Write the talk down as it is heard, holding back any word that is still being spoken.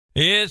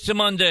It's a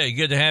Monday.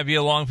 Good to have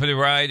you along for the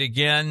ride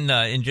again.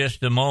 In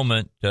just a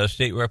moment,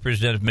 State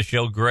Representative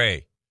Michelle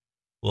Gray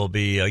will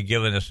be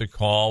giving us a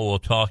call. We'll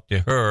talk to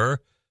her.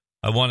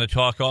 I want to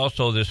talk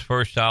also this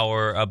first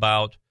hour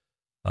about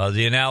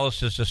the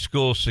analysis of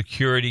school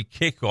security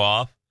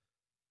kickoff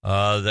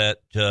that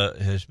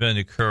has been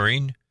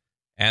occurring,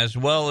 as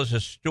well as a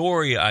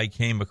story I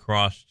came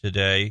across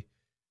today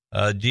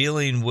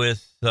dealing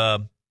with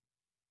the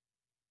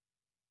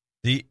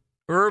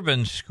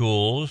urban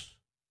schools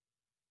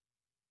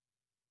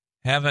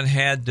haven't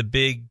had the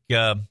big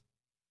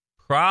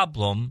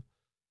problem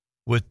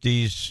with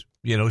these,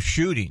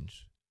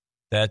 shootings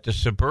that the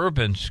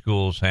suburban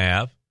schools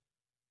have,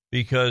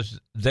 because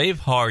they've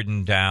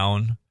hardened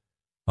down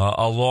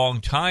a long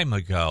time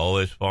ago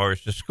as far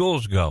as the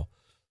schools go.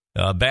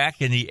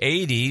 Back in the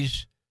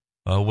 80s,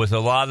 with a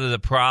lot of the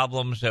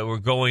problems that were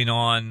going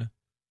on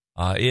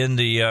in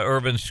the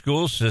urban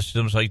school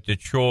systems like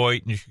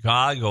Detroit and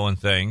Chicago and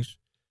things,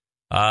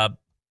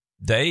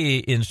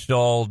 they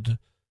installed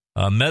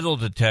metal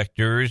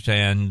detectors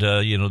and,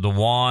 the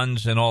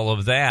wands and all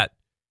of that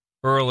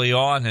early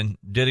on, and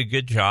did a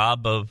good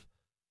job of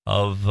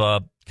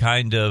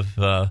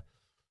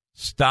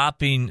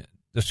stopping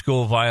the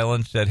school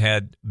violence that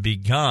had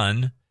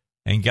begun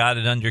and got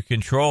it under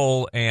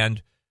control.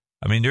 And,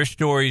 there's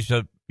stories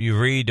that you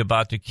read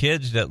about the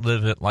kids that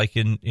live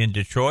in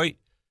Detroit.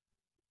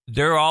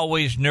 They're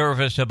always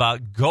nervous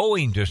about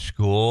going to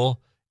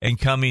school and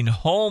coming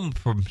home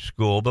from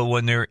school, but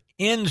when they're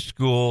in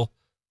school,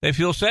 they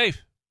feel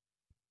safe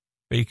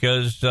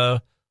because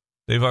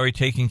they've already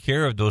taken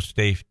care of those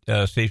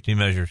safety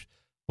measures.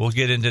 We'll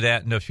get into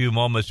that in a few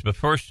moments. But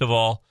first of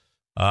all,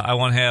 I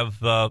want to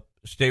have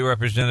State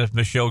Representative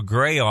Michelle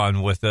Gray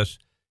on with us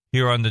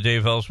here on the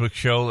Dave Elswick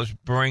Show. Let's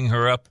bring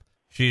her up.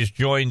 She's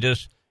joined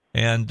us.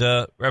 And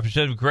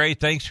Representative Gray,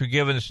 thanks for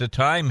giving us the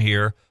time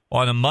here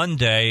on a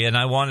Monday. And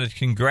I want to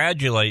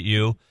congratulate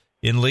you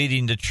in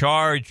leading the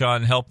charge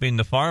on helping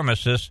the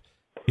pharmacists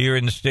here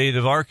in the state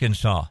of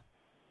Arkansas.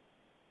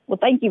 Well,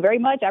 thank you very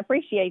much. I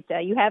appreciate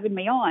you having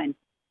me on.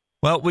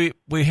 Well,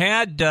 we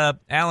had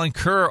Alan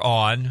Kerr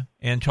on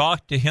and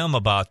talked to him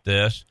about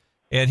this,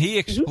 and he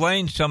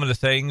explained some of the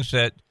things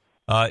that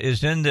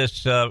is in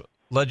this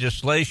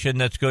legislation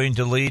that's going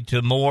to lead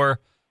to more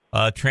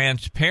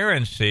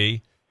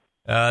transparency,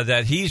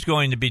 that he's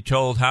going to be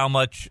told how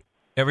much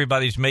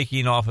everybody's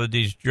making off of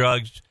these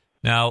drugs.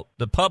 Now,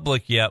 the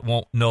public yet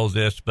won't know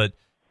this, but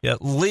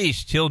at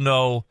least he'll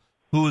know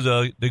who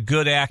the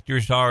good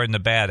actors are and the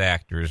bad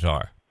actors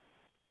are.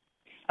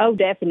 Oh,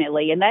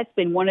 definitely. And that's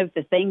been one of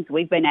the things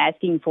we've been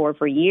asking for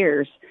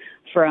years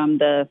from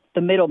the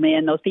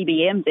middlemen, those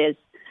PBMs, is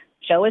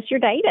show us your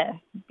data.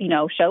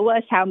 Show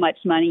us how much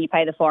money you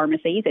pay the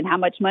pharmacies and how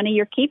much money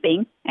you're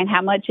keeping and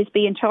how much is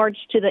being charged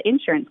to the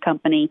insurance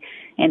company.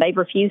 And they've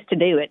refused to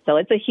do it. So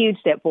it's a huge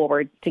step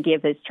forward to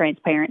give this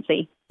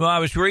transparency. Well, I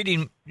was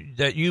reading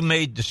that you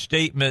made the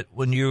statement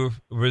when you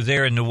were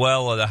there in the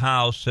well of the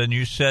House, and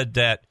you said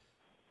that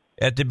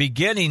at the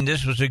beginning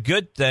this was a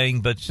good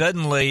thing, but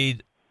suddenly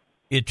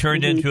it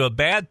turned into a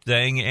bad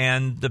thing,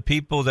 and the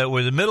people that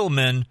were the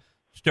middlemen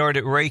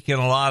started raking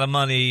a lot of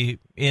money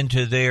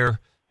into their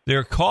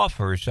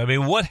coffers.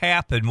 What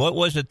happened? What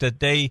was it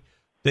that they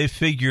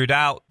figured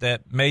out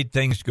that made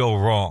things go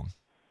wrong?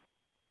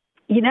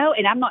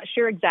 And I'm not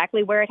sure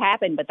exactly where it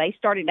happened, but they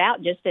started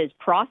out just as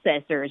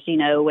processors,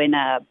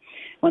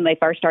 when they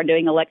first started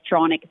doing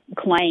electronic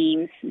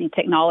claims, and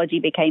technology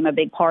became a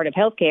big part of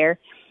healthcare.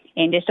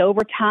 And just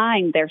over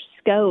time, their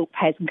scope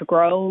has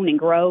grown and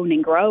grown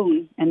and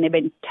grown, and they've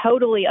been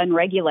totally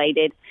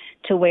unregulated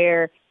to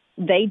where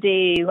they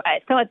do,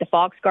 it's kind of like the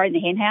fox guard in the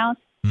hen house.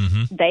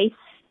 Mm-hmm.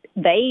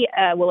 They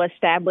will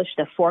establish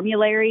the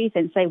formularies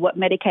and say what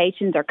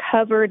medications are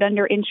covered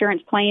under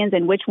insurance plans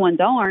and which ones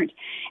aren't.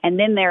 And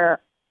then they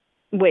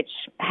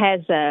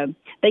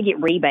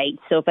get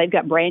rebates. So if they've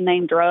got brand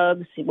name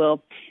drugs,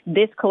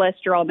 this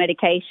cholesterol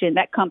medication,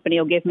 that company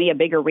will give me a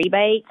bigger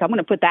rebate. So I'm going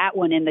to put that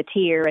one in the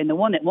tier. And the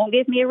one that won't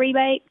give me a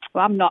rebate,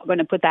 I'm not going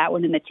to put that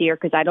one in the tier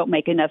because I don't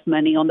make enough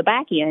money on the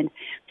back end.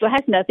 So it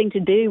has nothing to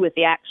do with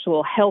the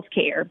actual health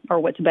care or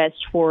what's best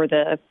for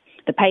the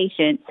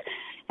patients.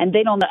 And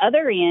then on the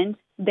other end,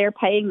 they're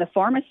paying the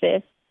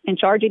pharmacist and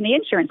charging the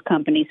insurance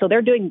company. So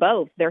they're doing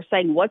both. They're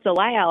saying what's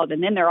allowed,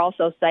 and then they're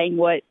also saying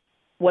what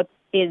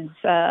is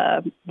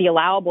the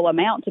allowable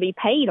amount to be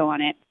paid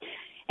on it.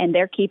 And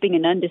they're keeping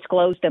an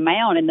undisclosed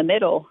amount in the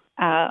middle,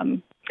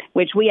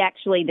 which we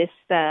actually,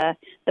 the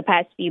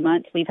past few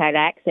months, we've had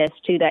access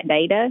to that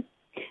data.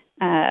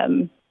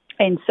 And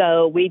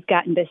so we've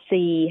gotten to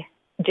see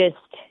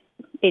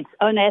it's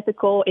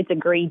unethical, it's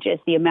egregious,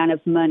 the amount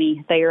of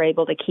money they are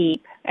able to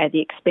keep at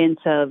the expense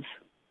of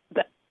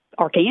the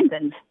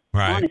Arkansans,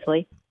 right.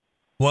 Honestly.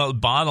 Well, the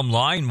bottom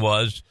line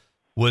was,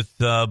 with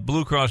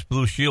Blue Cross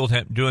Blue Shield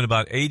doing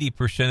about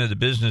 80% of the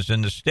business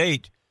in the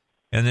state,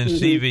 and then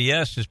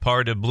CVS is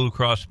part of Blue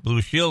Cross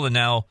Blue Shield, and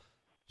now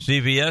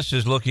CVS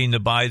is looking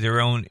to buy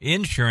their own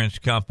insurance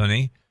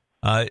company.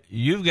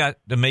 You've got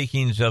the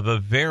makings of a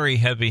very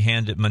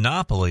heavy-handed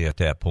monopoly at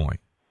that point.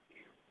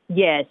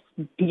 Yes,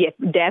 yes,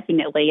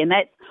 definitely. And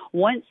that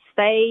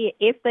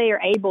if they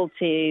are able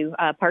to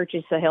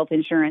purchase a health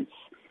insurance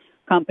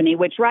company,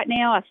 which right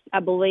now I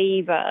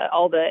believe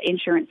all the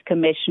insurance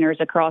commissioners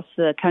across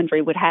the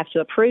country would have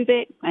to approve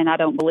it, and I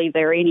don't believe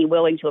there are any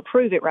willing to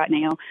approve it right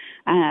now.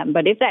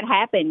 But if that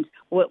happens,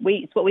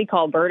 it's what we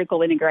call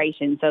vertical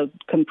integration. So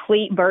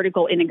complete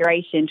vertical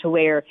integration to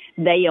where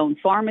they own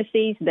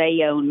pharmacies, they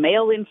own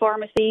mail-in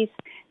pharmacies,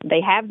 they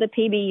have the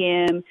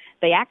PBM,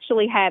 they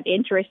actually have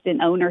interest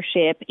in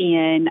ownership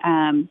in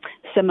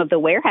some of the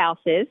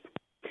warehouses.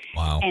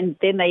 Wow. And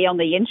then they own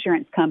the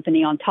insurance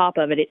company on top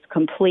of it. It's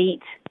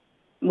complete,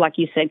 like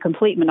you said,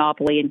 complete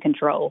monopoly and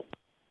control.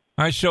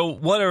 All right, so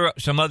what are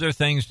some other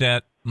things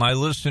that my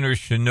listeners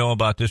should know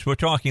about this? We're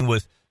talking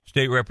with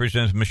State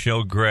Representative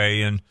Michelle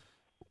Gray, and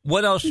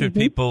what else should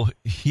people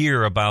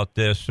hear about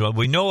this? So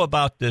we know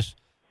about this,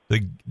 the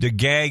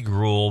gag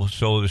rule,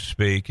 so to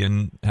speak,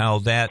 and how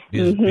that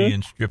is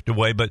being stripped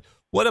away. But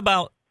what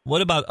about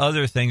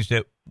other things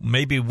that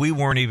maybe we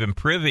weren't even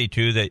privy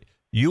to that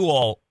you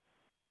all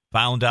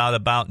found out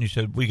about, and you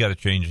said, we got to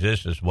change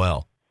this as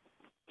well?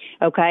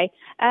 Okay.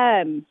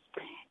 Let's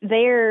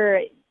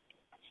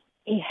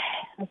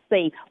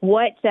see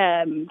what,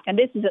 and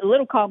this is a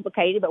little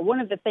complicated, but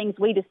one of the things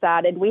we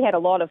decided, we had a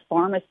lot of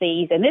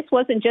pharmacies, and this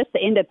wasn't just the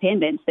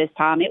independents this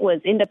time. It was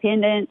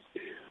independents,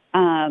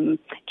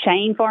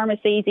 chain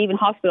pharmacies, even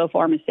hospital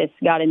pharmacists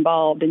got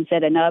involved and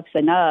said enough's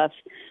enough.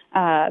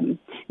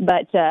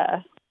 But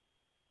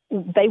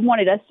they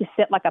wanted us to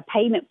set like a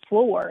payment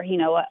floor,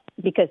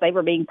 because they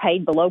were being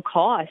paid below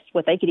cost,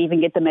 what they could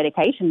even get the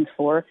medications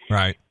for.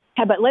 Right.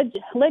 But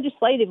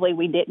legislatively,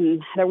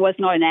 there was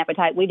not an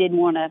appetite. We didn't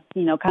want to,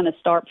 kind of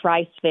start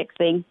price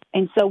fixing.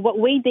 And so what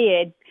we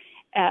did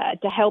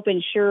to help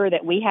ensure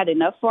that we had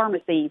enough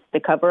pharmacies to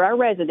cover our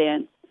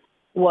residents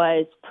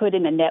was put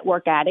in a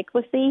network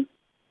adequacy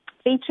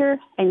feature.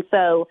 And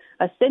so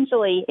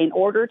essentially, in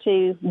order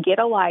to get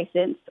a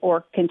license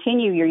or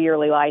continue your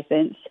yearly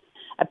license,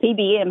 a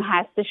PBM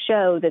has to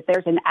show that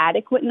there's an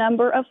adequate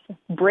number of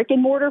brick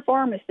and mortar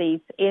pharmacies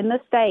in the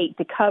state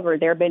to cover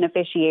their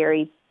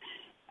beneficiaries.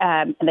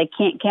 And they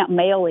can't count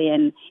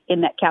mail-in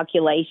that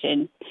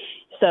calculation.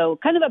 So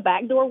kind of a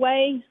backdoor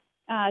way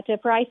to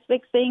price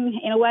fixing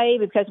in a way,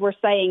 because we're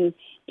saying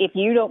if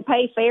you don't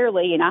pay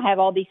fairly and I have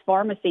all these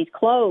pharmacies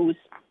closed,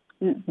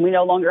 we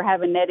no longer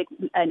have an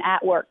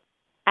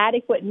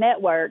adequate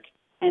network,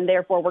 and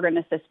therefore we're going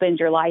to suspend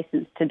your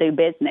license to do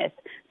business.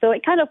 So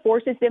it kind of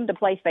forces them to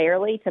play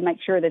fairly to make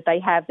sure that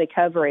they have the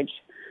coverage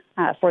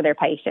for their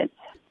patients.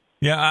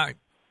 Yeah,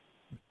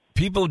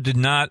 people did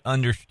not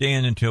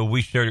understand until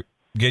we started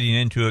getting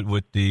into it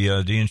with the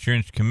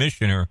insurance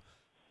commissioner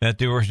that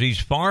there were these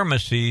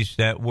pharmacies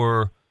that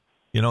were,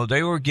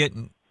 they were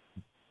getting,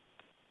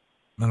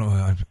 I don't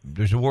know,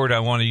 there's a word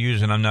I want to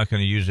use and I'm not going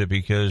to use it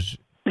because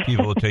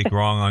people will take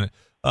wrong on it.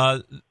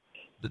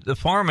 The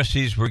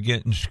pharmacies were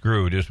getting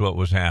screwed is what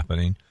was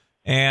happening.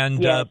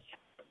 And yes.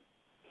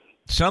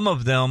 Some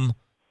of them,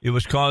 it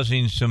was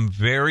causing some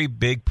very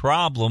big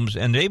problems,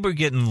 and they were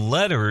getting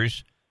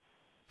letters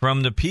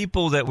from the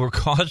people that were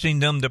causing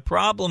them the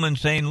problem and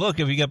saying, look,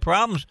 if you got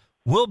problems,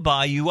 we'll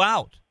buy you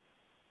out.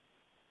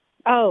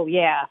 Oh,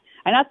 yeah.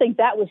 And I think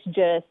that was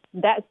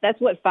that's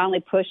what finally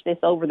pushed this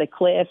over the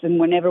cliff. And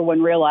when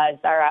everyone realized,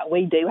 all right,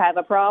 we do have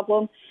a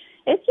problem,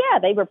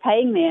 they were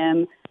paying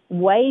them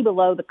way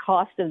below the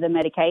cost of the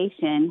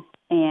medication.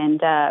 And,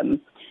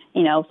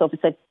 so if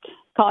it's a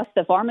cost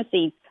of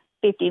pharmacy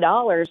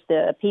 $50,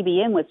 the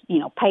PBM was,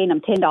 paying them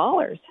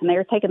 $10, and they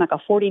were taking like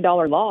a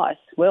 $40 loss.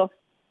 Well,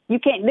 you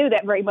can't do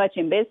that very much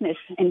in business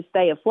and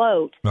stay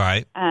afloat.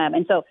 Right.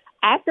 And so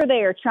after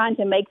they're trying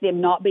to make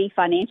them not be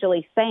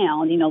financially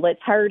sound,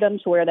 let's hurt them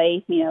to where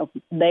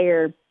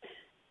they're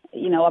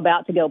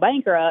about to go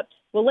bankrupt.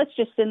 Well, let's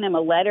just send them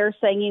a letter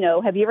saying,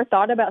 have you ever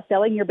thought about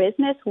selling your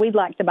business? We'd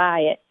like to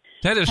buy it.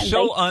 That is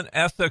so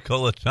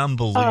unethical. It's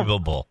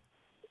unbelievable.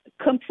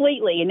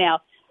 Completely. And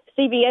now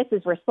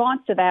CVS's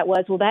response to that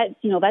was, well,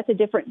 that's a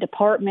different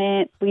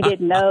department. We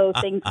didn't know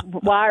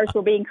wires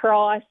were being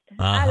crossed.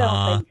 I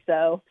don't think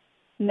so.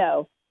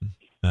 No,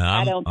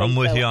 I don't think so. I'm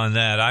with you on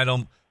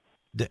that.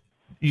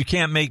 You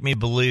can't make me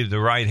believe the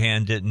right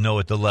hand didn't know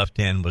what the left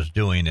hand was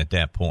doing at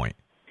that point.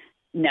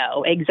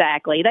 No,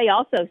 exactly. They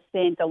also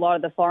sent a lot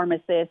of the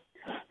pharmacists,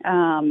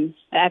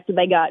 after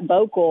they got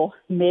vocal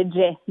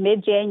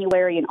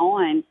mid-January and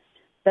on,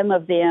 some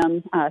of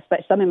them,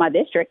 some in my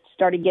district,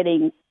 started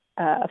getting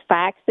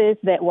faxes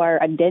that were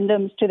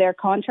addendums to their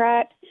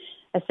contract,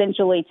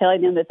 essentially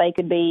telling them that they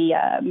could be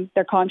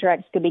their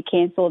contracts could be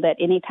canceled at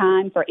any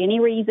time for any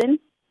reason.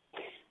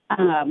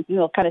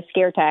 Kind of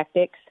scare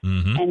tactics,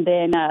 and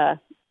then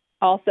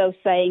also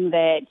saying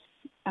that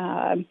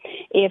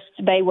if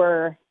they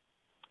were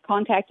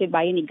contacted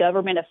by any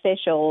government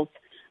officials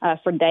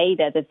for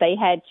data, that they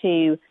had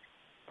to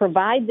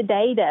provide the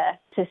data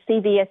to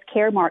CVS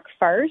Caremark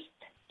first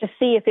to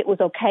see if it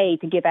was okay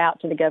to give out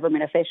to the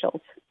government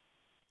officials.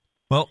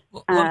 Well,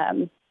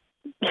 I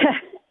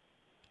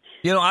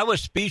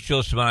was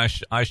speechless when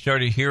I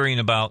started hearing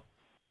about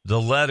the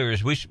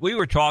letters. We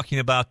were talking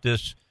about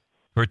this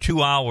for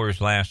 2 hours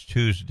last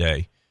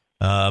Tuesday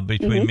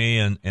between me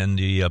and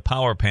the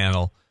power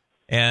panel.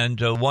 And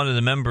one of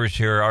the members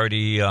here,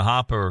 Artie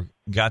Hopper,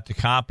 got the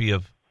copy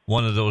of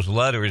one of those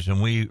letters,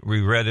 and we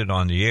reread it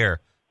on the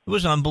air. It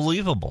was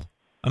unbelievable.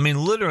 I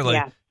mean,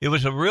 literally, It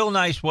was a real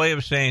nice way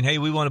of saying, hey,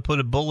 we want to put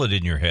a bullet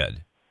in your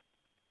head.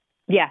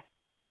 Yeah.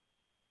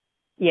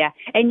 Yeah.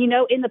 And,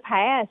 in the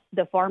past,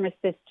 the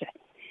pharmacists,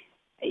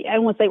 I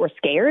don't want to say were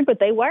scared, but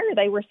they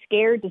were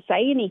scared to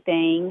say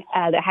anything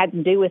that had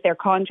to do with their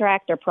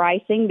contract or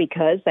pricing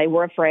because they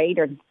were afraid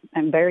or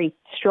very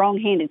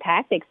strong-handed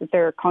tactics that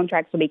their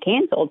contracts would be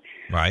canceled.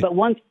 Right. But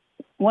once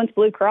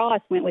Blue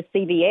Cross went with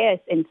CVS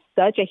and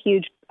such a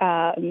huge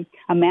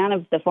amount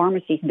of the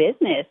pharmacy's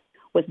business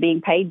was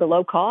being paid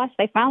below cost,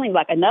 they finally were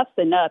like, enough's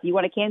enough. You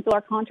want to cancel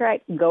our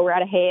contract? Go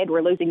right ahead.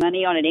 We're losing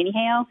money on it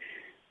anyhow.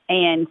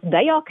 And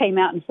they all came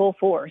out in full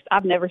force.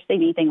 I've never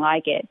seen anything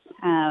like it.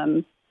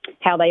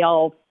 How they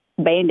all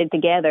banded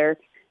together.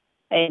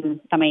 And,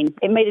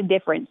 it made a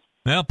difference.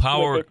 Well,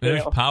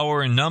 there's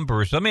power in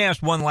numbers. Let me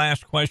ask one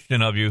last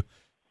question of you.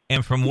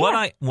 And from what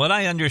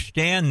I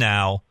understand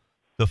now,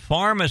 the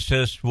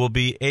pharmacist will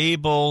be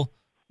able,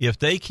 if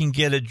they can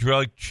get a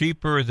drug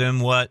cheaper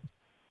than what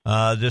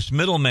this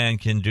middleman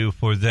can do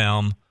for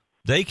them,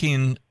 they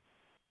can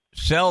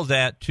sell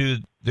that to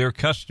their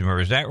customer.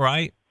 Is that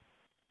right?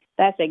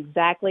 That's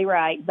exactly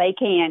right. They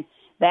can.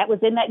 That was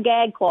in that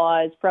gag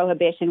clause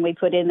prohibition we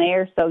put in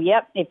there. So,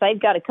 if they've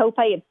got a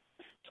copay of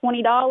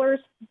 $20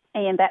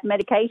 and that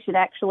medication,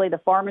 actually the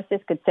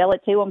pharmacist could sell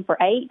it to them for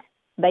 $8,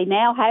 they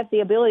now have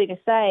the ability to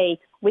say,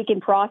 we can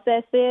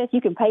process this.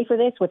 You can pay for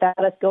this without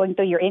us going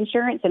through your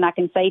insurance, and I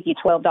can save you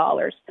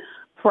 $12.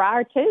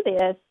 Prior to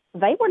this,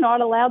 they were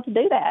not allowed to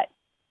do that.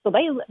 So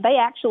they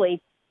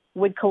actually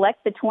would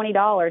collect the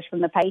 $20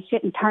 from the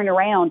patient and turn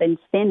around and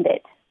send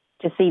it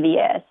to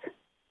CVS.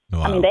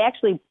 Wow. They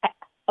actually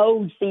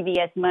owed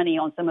CVS money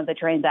on some of the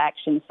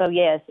transactions. So,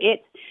 yes,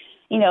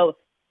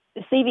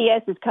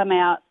 CVS has come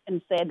out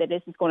and said that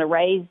this is going to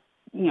raise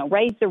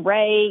the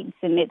rates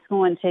and it's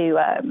going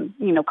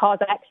to, cause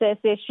access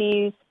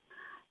issues.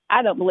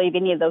 I don't believe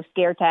any of those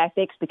scare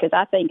tactics because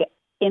I think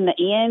in the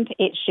end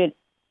it should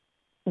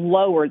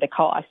lower the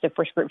cost of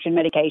prescription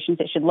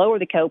medications. It should lower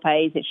the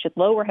copays. It should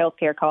lower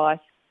healthcare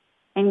costs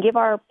and give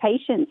our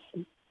patients,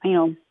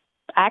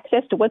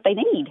 access to what they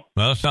need.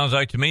 Well, it sounds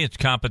like to me it's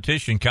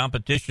competition.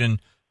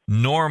 Competition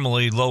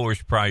normally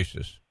lowers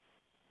prices.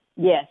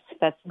 Yes,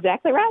 that's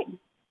exactly right.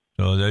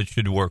 So that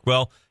should work.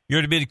 Well,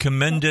 you're to be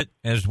commended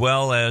as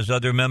well as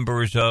other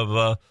members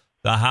of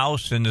the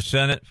House and the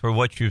Senate for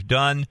what you've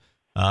done.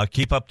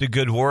 Keep up the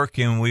good work,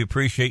 and we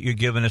appreciate you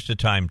giving us the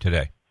time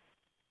today.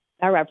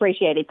 All right,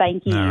 appreciate it.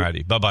 Thank you. All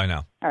righty. Bye-bye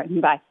now. All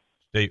right, bye.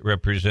 State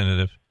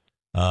Representative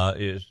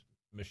is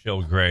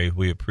Michelle Gray.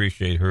 We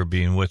appreciate her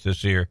being with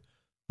us here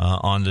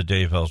on the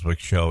Dave Elswick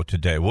Show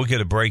today. We'll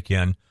get a break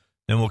in,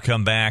 then we'll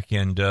come back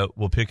and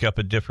we'll pick up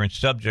a different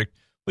subject.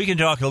 We can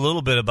talk a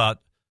little bit about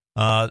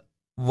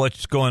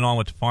what's going on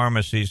with the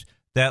pharmacies.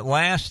 That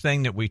last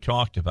thing that we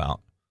talked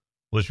about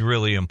was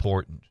really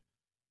important.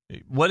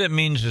 What it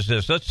means is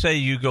this. Let's say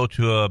you go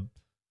to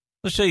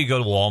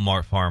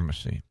Walmart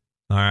pharmacy,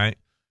 all right?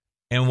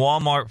 And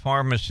Walmart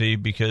pharmacy,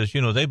 because,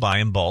 they buy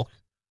in bulk,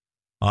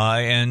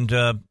 and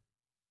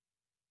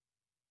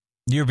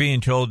you're being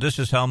told this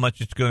is how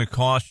much it's going to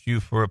cost you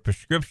for a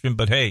prescription.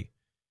 But, hey,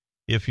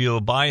 if you'll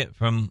buy it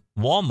from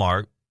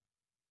Walmart,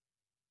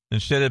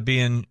 instead of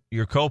being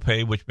your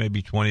copay, which may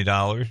be $20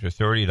 or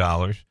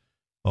 $30,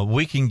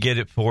 we can get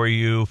it for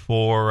you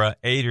for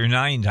 $8 or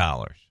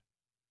 $9.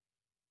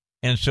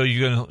 And so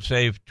you're going to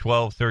save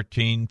 $12,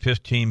 $13,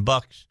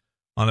 $15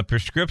 on a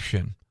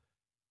prescription.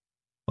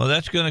 Well,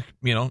 that's going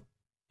to,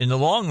 in the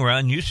long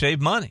run, you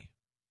save money.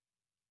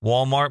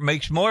 Walmart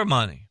makes more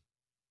money.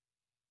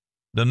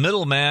 The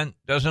middleman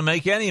doesn't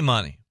make any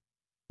money.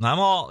 I'm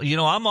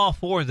all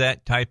for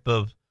that type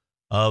of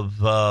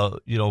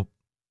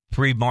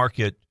free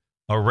market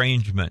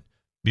arrangement.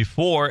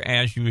 Before,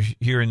 as you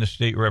hear in the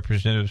state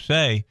representative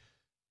say,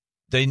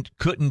 they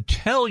couldn't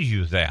tell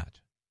you that.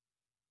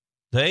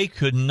 They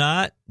could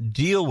not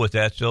deal with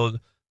that. So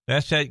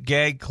that's that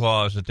gag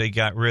clause that they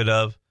got rid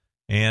of.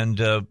 And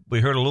we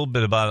heard a little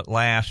bit about it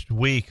last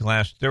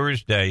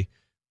Thursday,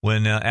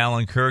 when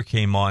Alan Kerr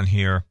came on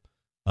here,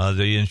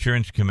 the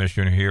insurance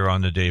commissioner here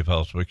on the Dave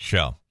Elswick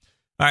Show.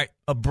 All right,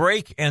 a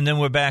break, and then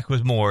we're back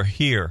with more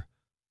here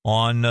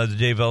on the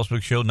Dave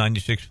Elswick Show,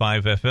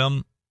 96.5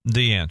 FM,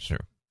 The Answer.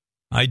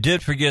 I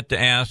did forget to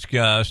ask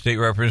State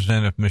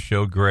Representative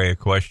Michelle Gray a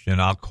question.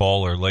 I'll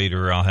call her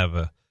later. I'll have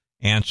an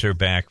answer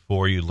back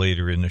for you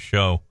later in the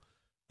show.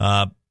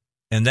 And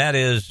that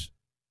is,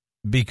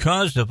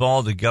 because of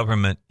all the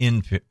government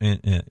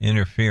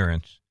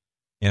interference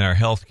in our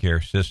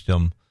healthcare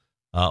system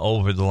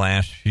over the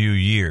last few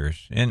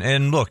years,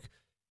 and look,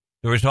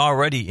 there was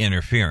already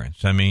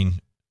interference. I mean,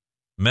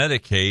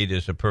 Medicaid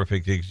is a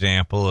perfect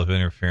example of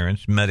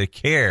interference.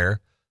 Medicare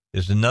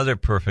is another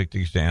perfect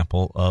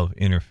example of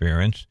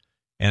interference,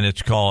 and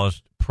it's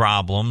caused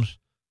problems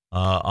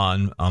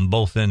on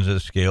both ends of the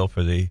scale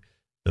for the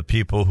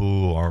people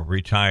who are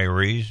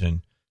retirees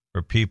and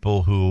for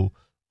people who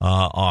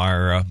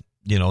are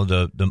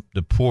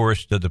the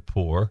poorest of the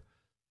poor.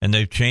 And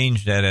they've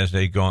changed that as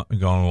they've gone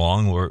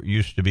along, where it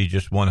used to be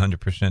just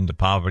 100% the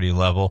poverty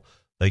level.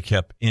 They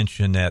kept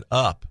inching that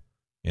up,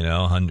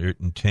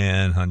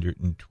 110,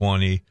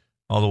 120,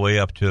 all the way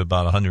up to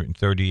about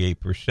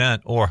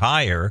 138% or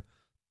higher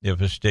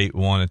if a state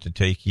wanted to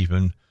take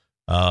even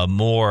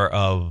more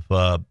of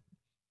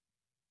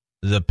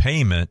the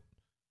payment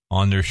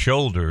on their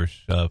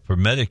shoulders for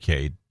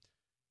Medicaid.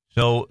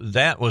 So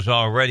that was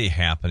already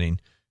happening.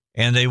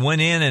 And they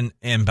went in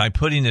and by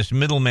putting this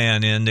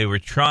middleman in, they were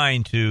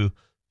trying to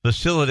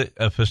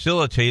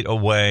facilitate a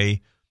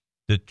way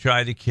to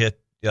try to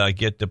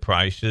get the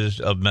prices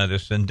of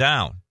medicine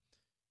down.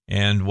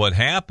 And what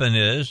happened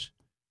is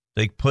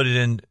they put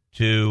it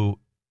into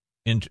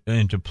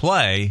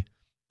play.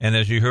 And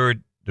as you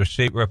heard the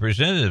state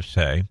representatives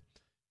say,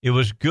 it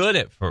was good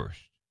at first.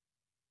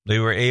 They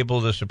were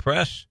able to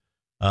suppress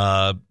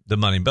the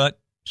money, but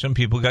some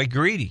people got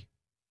greedy.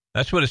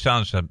 That's what it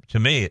sounds to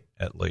me,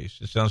 at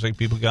least. It sounds like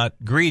people got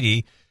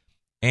greedy,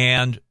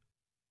 and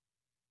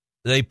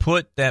they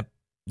put that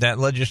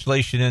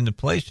legislation into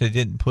place. They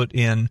didn't put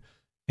in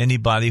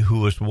anybody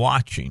who was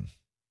watching.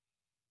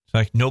 It's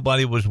like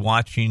nobody was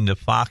watching the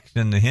fox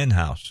in the hen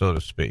house, so to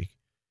speak.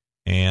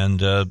 And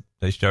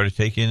they started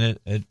taking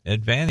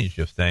advantage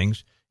of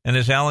things. And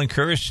as Alan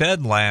Kerr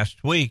said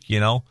last week,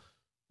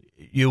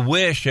 you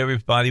wish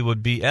everybody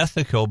would be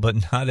ethical,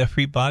 but not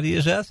everybody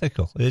is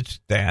ethical. It's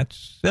that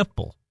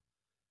simple.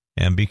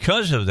 And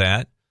because of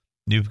that,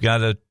 you've got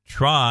to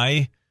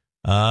try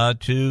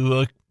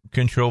to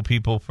control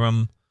people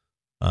from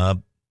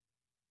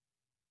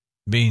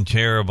being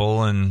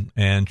terrible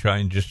and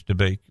trying just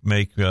to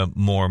make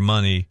more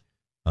money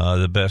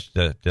the best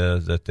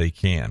that they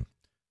can.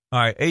 All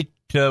right,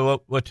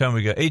 what time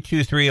we got?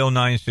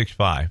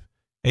 8230965.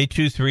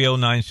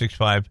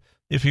 8230965.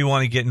 If you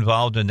want to get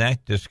involved in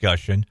that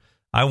discussion,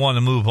 I want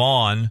to move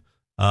on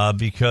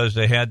because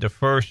they had the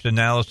first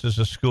analysis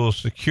of school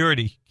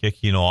security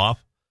kicking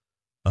off.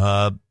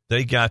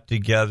 They got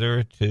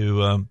together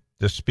to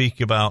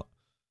speak about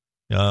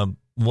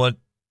what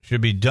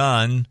should be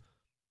done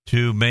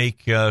to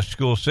make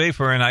schools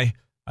safer. And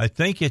I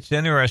think it's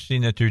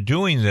interesting that they're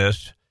doing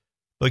this.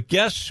 But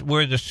guess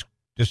where the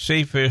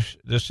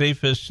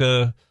safest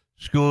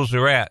schools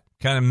are at?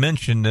 Kind of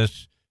mentioned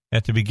this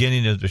at the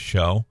beginning of the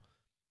show.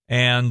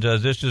 And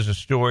this is a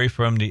story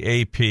from the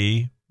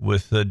AP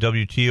with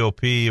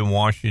WTOP in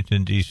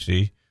Washington,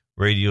 D.C.,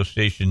 radio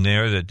station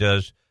there that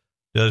does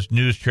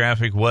news,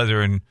 traffic,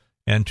 weather,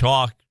 and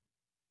talk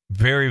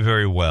very,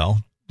 very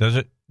well. Does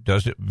it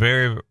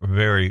very,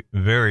 very,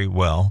 very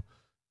well.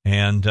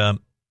 And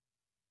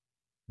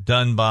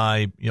done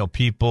by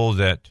people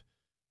that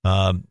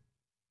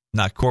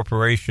not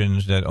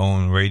corporations that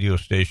own radio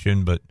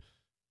station, but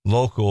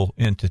local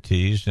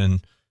entities,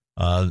 and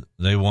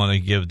they want to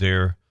give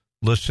their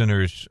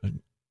listeners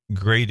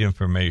great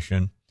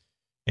information.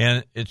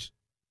 And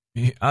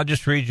I'll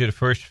just read you the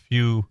first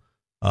few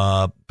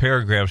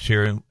paragraphs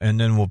here, and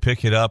then we'll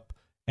pick it up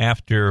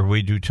after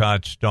we do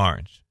Todd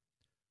Starnes.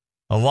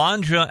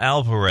 Alondra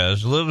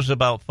Alvarez lives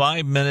about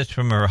 5 minutes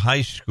from her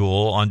high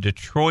school on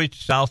Detroit's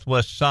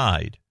southwest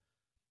side,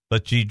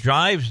 but she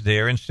drives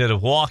there instead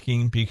of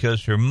walking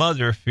because her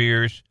mother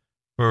fears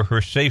for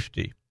her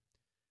safety.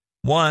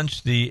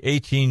 Once the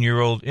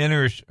 18-year-old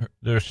enters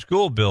their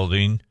school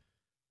building,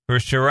 her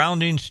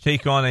surroundings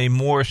take on a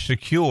more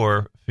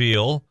secure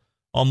feel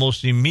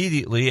almost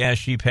immediately as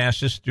she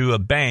passes through a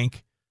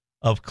bank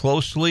of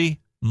closely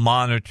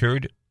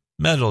monitored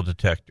metal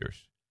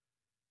detectors.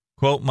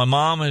 Quote, "My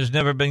mom has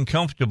never been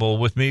comfortable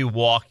with me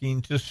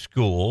walking to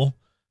school.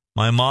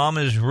 My mom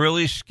is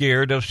really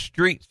scared of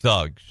street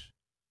thugs,"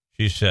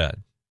 she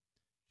said.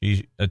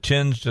 She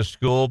attends a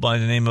school by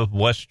the name of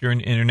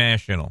Western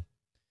International.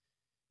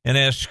 And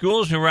as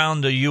schools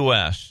around the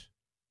U.S.,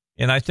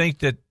 and I think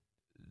that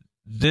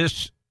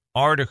this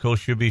article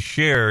should be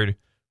shared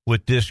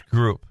with this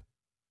group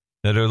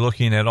that are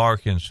looking at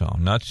Arkansas.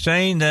 I'm not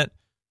saying that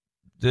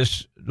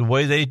the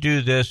way they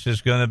do this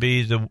is going to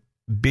be the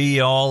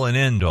be-all and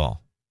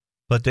end-all,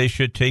 but they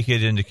should take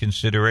it into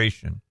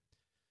consideration.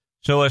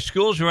 So as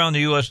schools around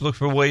the U.S. look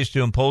for ways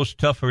to impose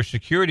tougher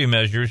security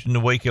measures in the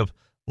wake of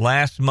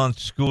last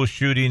month's school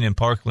shooting in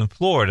Parkland,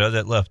 Florida,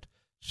 that left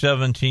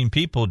 17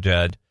 people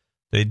dead,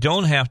 they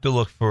don't have to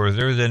look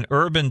further than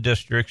urban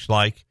districts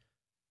like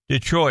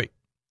Detroit,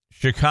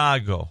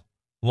 Chicago,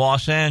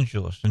 Los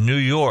Angeles, and New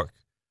York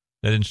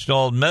that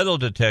installed metal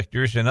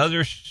detectors and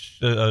other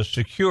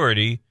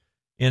security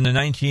in the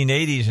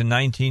 1980s and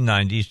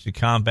 1990s to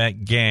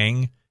combat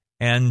gang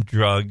and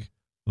drug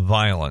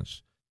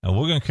violence. Now,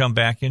 we're going to come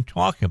back and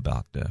talk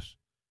about this.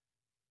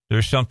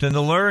 There's something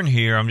to learn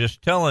here, I'm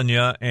just telling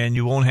you, and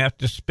you won't have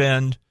to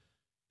spend,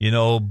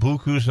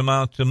 buku's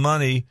amounts of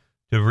money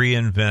to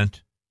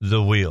reinvent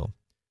the wheel.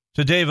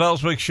 So, Dave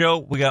Elswick Show,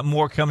 we got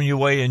more coming your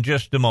way in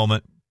just a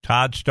moment.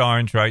 Todd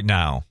Starnes right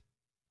now.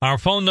 Our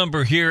phone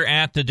number here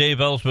at the Dave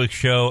Elswick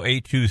Show,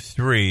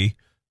 823-0965.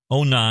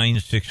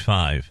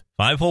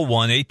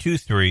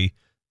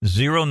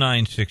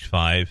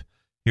 501-823-0965.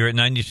 Here at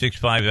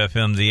 96.5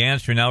 FM, The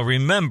Answer. Now,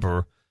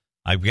 remember,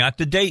 I've got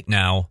the date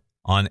now.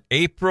 On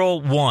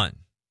April 1,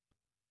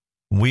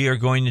 we are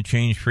going to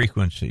change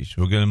frequencies.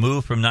 We're going to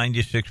move from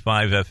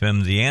 96.5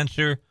 FM, The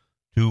Answer,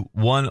 to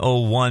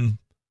 101.1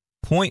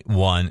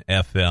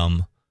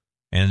 FM,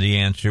 and The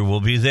Answer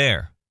will be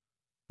there.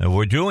 Now,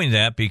 we're doing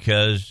that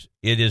because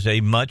it is a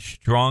much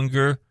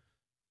stronger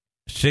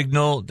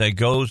signal that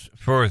goes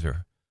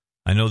further.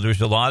 I know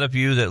there's a lot of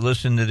you that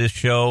listen to this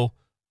show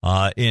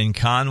in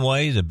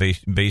Conway. The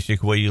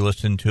basic way you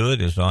listen to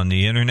it is on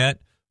the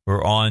internet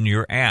or on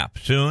your app.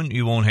 Soon,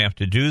 you won't have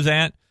to do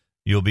that.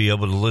 You'll be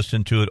able to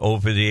listen to it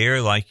over the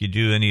air like you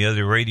do any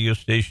other radio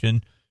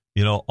station,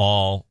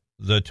 all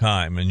the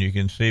time. And you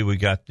can see we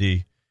got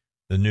the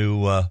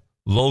new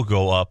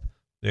logo up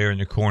there in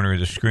the corner of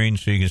the screen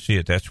so you can see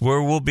it. That's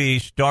where we'll be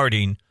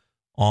starting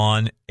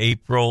on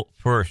April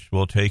 1st.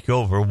 We'll take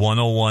over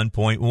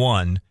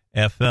 101.1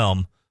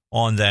 FM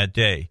on that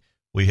day.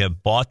 We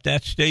have bought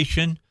that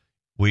station.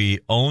 We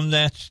own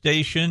that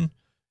station.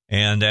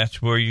 And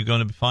that's where you're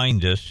going to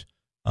find us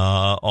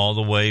all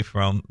the way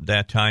from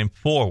that time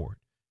forward.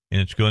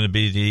 And it's going to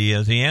be the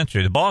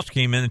answer. The boss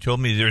came in and told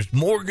me there's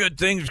more good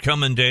things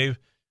coming, Dave.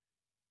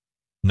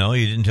 No,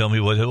 he didn't tell me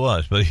what it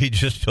was, but he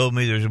just told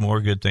me there's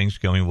more good things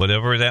coming.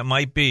 Whatever that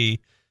might be,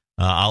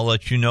 I'll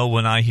let you know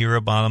when I hear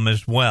about them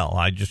as well.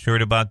 I just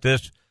heard about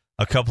this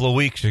a couple of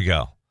weeks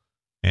ago.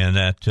 And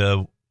that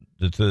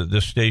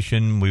the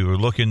station, we were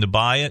looking to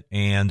buy it,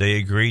 and they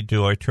agreed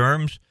to our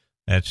terms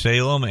at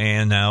Salem,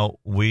 and now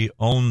we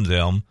own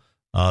them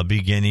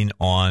beginning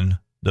on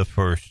the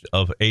 1st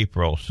of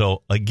April.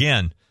 So,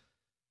 again,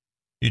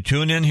 you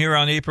tune in here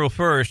on April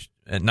 1st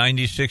at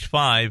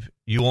 96.5,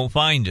 you won't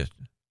find it.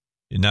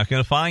 You're not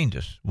going to find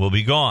us. We'll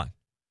be gone.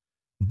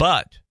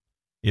 But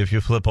if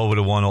you flip over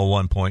to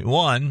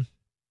 101.1,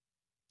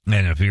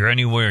 and if you're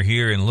anywhere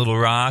here in Little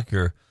Rock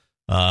or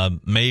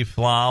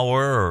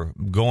Mayflower or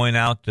going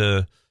out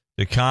to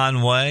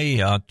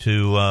Conway, out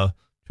to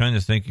trying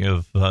to think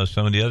of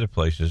some of the other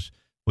places.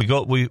 We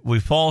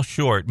fall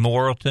short,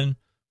 Morrilton.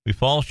 We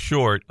fall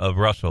short of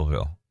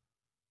Russellville.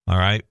 All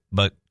right,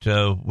 but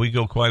we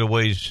go quite a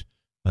ways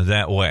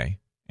that way,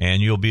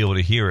 and you'll be able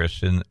to hear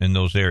us in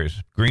those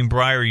areas.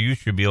 Greenbrier, you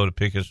should be able to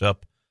pick us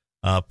up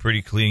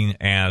pretty clean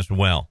as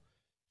well.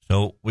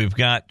 So we've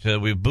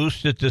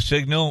boosted the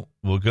signal.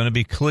 We're going to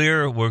be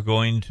clear. We're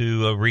going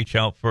to reach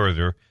out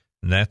further,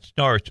 and that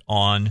starts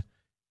on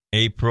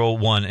April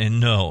 1.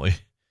 And no.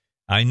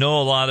 I know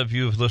a lot of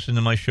you have listened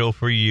to my show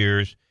for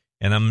years,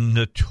 and I'm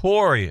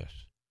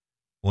notorious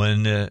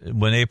when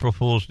April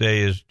Fool's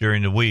Day is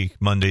during the week,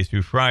 Monday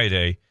through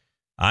Friday.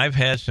 I've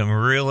had some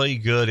really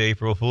good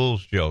April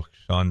Fool's jokes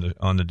on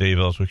the Dave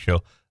Elswick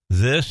Show.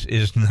 This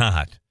is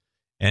not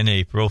an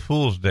April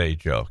Fool's Day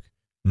joke.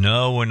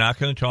 No, we're not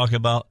going to talk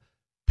about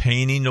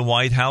painting the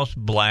White House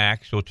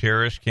black so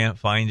terrorists can't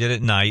find it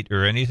at night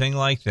or anything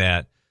like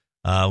that.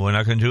 We're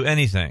not going to do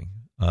anything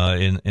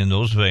in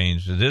those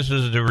veins. This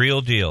is the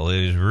real deal.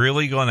 It is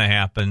really going to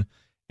happen,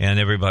 and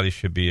everybody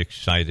should be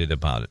excited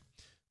about it.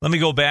 Let me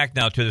go back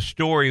now to the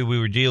story we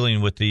were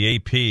dealing with the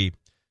AP,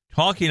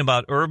 talking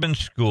about urban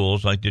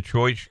schools like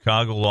Detroit,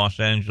 Chicago,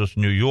 Los Angeles,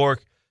 New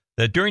York,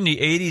 that during the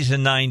 80s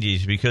and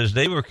 90s, because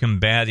they were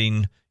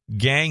combating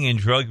gang and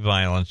drug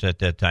violence at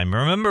that time.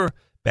 Remember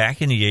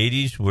back in the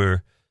 80s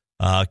where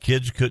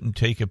kids couldn't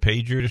take a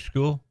pager to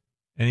school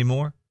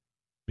anymore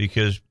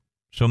because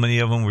so many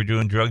of them were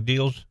doing drug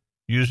deals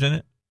using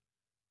it?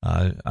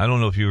 I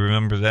don't know if you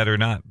remember that or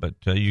not, but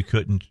you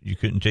couldn't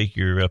take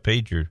your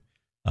pager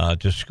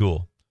to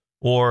school.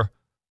 Or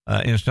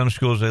in some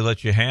schools, they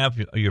let you have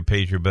your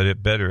pager, but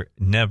it better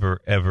never,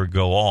 ever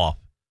go off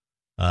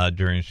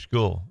during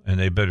school. And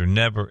they better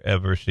never,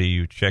 ever see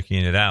you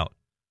checking it out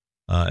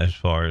as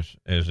far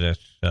as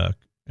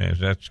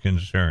that's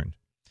concerned.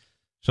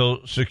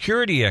 So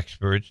security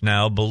experts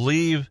now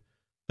believe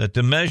that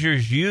the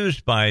measures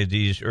used by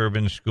these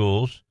urban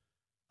schools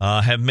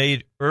have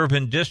made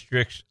urban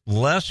districts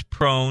less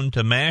prone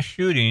to mass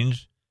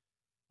shootings,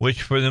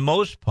 which for the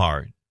most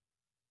part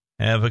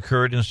have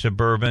occurred in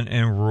suburban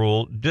and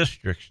rural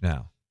districts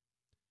now.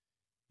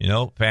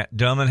 Fat,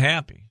 dumb, and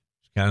happy.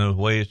 It's kind of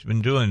the way it's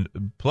been doing.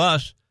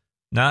 Plus,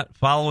 not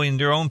following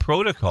their own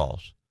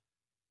protocols.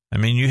 I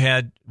mean,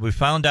 we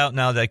found out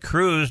now that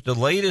Cruz, the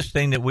latest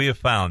thing that we have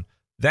found,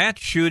 that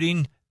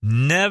shooting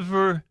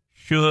never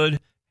should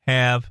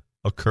have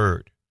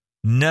occurred.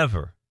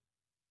 Never.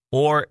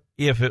 Or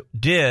if it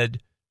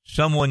did,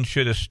 someone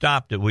should have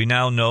stopped it. We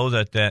now know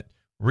that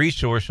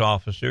resource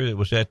officer that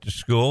was at the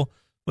school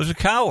was a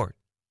coward.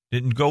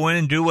 Didn't go in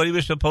and do what he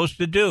was supposed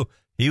to do.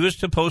 He was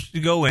supposed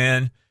to go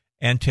in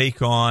and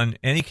take on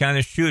any kind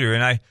of shooter.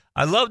 And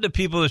I love the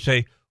people that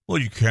say, well,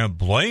 you can't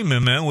blame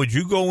him, man. Would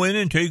you go in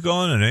and take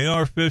on an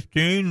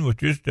AR-15 with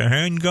just a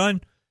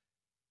handgun?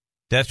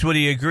 That's what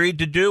he agreed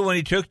to do when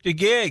he took the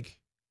gig.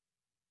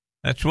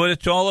 That's what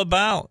it's all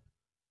about.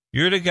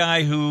 You're the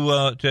guy who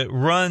that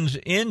runs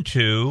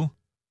into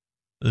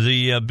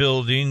the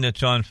building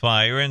that's on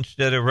fire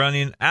instead of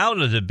running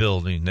out of the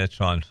building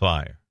that's on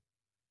fire.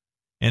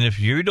 And if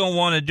you don't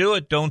want to do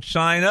it, don't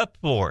sign up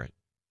for it.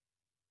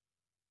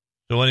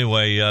 So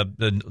anyway,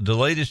 the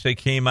latest that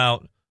came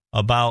out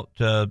about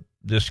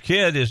this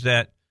kid is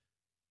that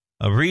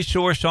a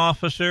resource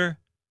officer,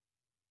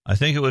 I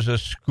think it was a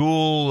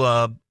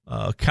school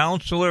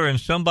counselor and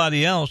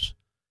somebody else,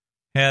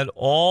 had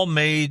all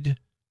made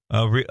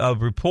a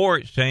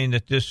report saying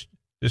that this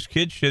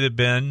kid should have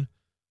been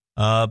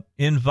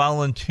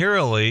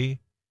involuntarily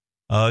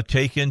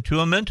taken to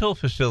a mental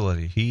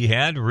facility. He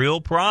had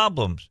real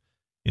problems.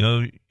 You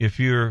know, if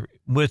you're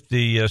with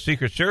the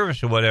Secret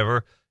Service or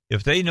whatever,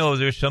 if they know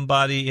there's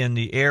somebody in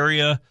the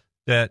area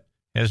that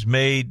has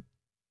made,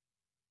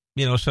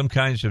 you know, some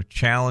kinds of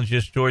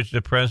challenges towards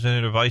the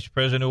president or vice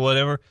president or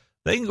whatever,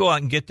 they can go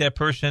out and get that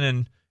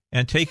person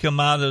and take them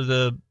out of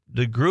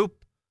the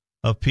group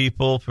of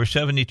people for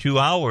 72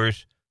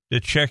 hours to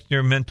check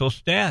their mental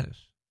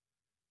status.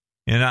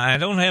 And I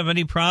don't have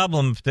any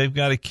problem if they've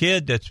got a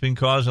kid that's been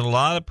causing a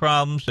lot of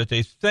problems that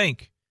they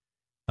think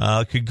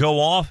could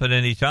go off at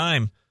any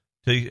time,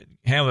 to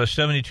have a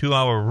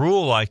 72-hour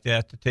rule like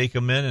that to take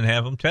them in and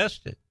have them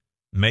tested.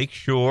 Make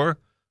sure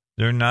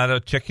they're not a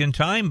ticking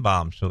time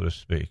bomb, so to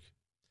speak.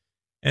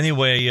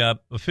 Anyway,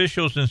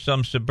 officials in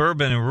some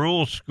suburban and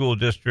rural school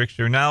districts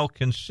are now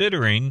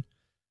considering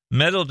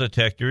metal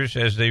detectors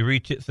as they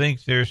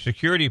rethink their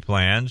security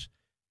plans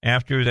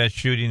after that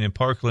shooting in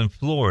Parkland,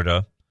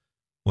 Florida,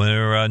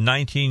 where a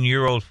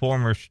 19-year-old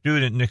former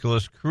student,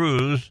 Nicholas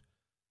Cruz,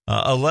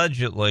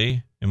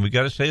 allegedly, and we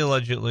got to say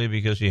allegedly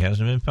because he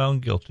hasn't been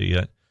found guilty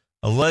yet,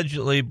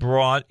 allegedly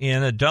brought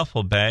in a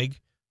duffel bag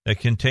that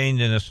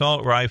contained an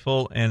assault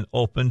rifle and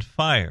opened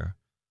fire.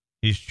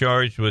 He's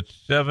charged with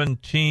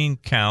 17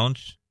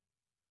 counts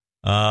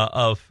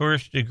of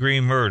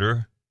first-degree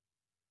murder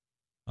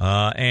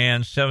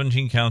and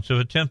 17 counts of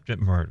attempted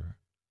murder.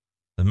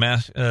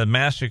 The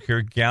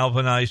massacre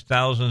galvanized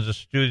thousands of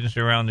students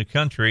around the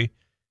country,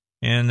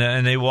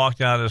 and they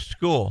walked out of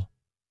school.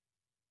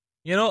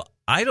 You know,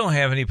 I don't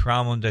have any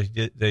problem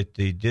that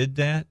they did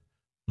that.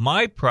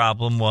 My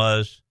problem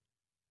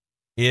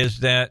is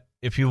that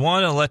if you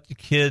want to let the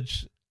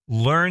kids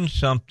learn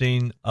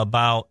something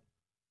about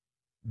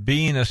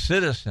being a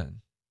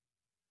citizen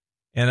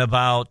and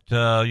about,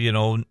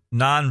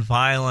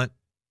 nonviolent,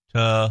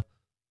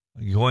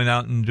 going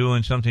out and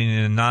doing something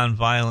in a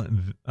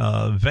nonviolent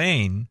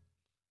vein,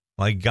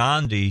 like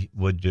Gandhi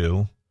would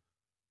do,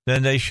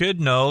 then they should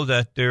know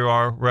that there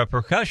are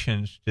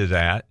repercussions to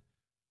that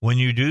when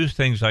you do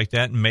things like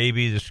that. And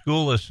maybe the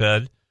school has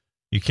said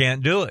you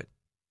can't do it.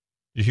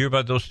 Did you hear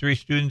about those 3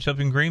 students up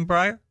in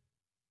Greenbrier?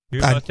 You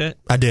hear about that?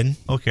 I didn't.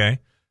 Okay.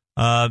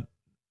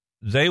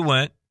 They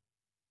went,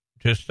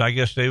 I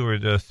guess they were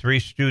the 3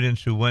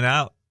 students who went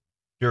out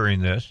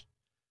during this.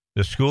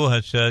 The school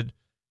had said,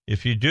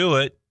 if you do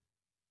it,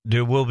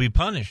 there will be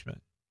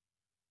punishment.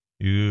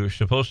 You're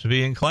supposed to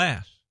be in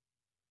class.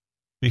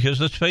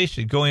 Because let's face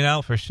it, going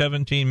out for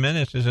 17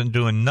 minutes isn't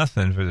doing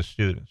nothing for the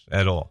students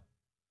at all.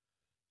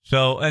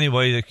 So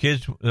anyway, the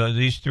kids,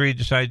 these 3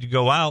 decided to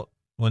go out.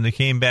 When they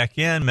came back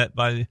in, met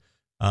by,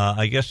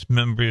 I guess,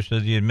 members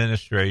of the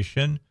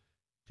administration,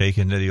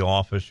 taken to the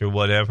office or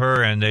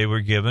whatever, and they were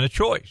given a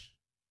choice.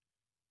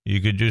 You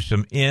could do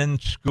some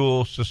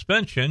in-school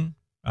suspension,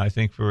 I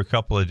think, for a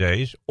couple of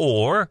days,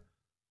 or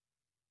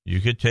you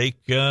could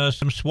take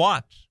some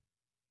SWATs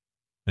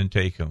and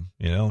take them.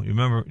 You know, you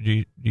remember? Do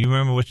you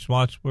remember which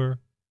SWATs were,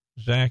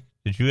 Zach?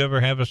 Did you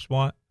ever have a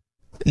SWAT?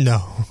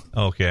 No.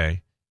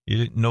 Okay. You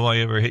didn't know I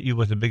ever hit you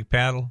with a big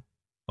paddle?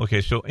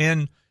 Okay, so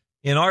in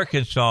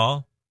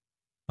Arkansas,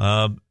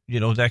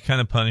 that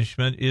kind of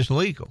punishment is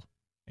legal.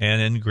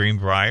 And in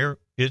Greenbrier,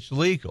 it's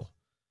legal.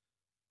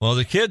 Well,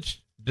 the kids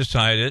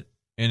decided,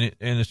 and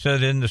it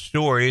said in the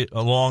story,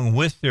 along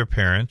with their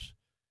parents,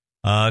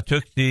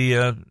 took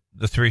the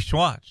 3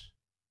 SWATs.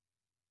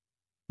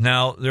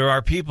 Now, there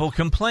are people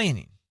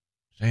complaining,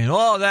 saying,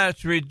 oh,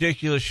 that's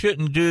ridiculous,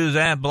 shouldn't do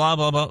that, blah,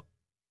 blah, blah.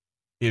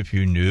 If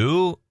you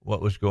knew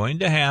what was going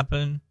to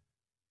happen,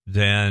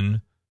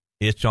 then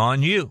it's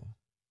on you.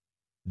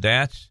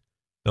 That's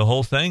the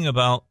whole thing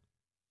about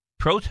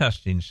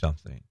protesting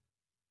something.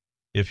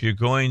 If you're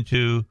going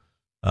to,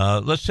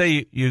 let's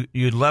say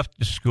you left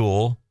the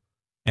school,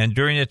 and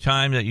during the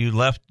time that you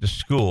left the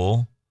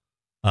school,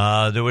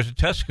 there was a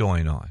test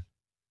going on,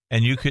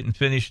 and you couldn't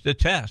finish the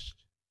test.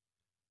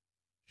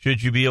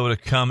 Should you be able to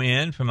come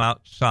in from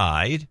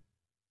outside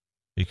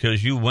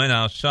because you went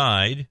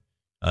outside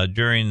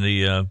during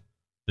the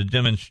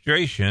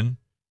demonstration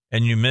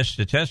and you missed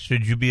the test?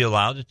 Should you be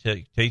allowed to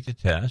take the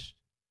test?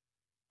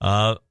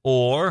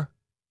 Or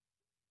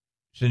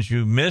since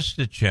you missed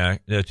the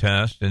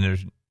test, and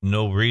there's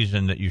no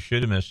reason that you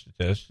should have missed the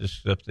test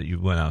except that you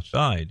went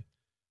outside,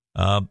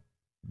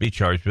 be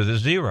charged with a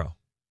 0.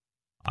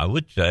 I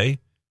would say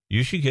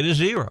you should get a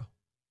 0.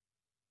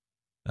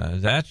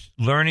 That's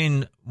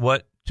learning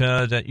what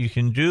that you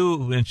can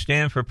do and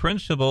stand for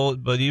principle,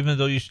 but even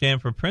though you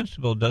stand for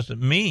principle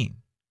doesn't mean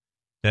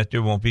that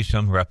there won't be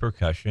some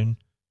repercussion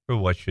for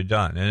what you've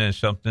done. And it's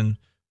something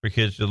for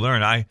kids to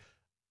learn.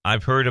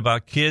 I've heard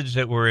about kids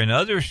that were in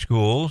other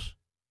schools,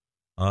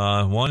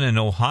 one in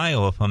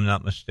Ohio, if I'm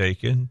not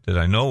mistaken, that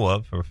I know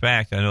of for a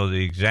fact. I know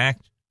the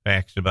exact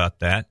facts about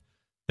that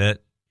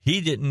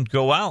he didn't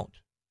go out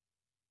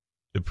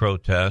to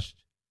protest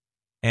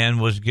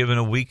and was given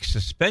a week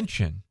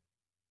suspension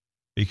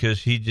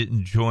because he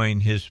didn't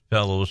join his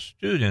fellow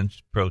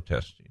students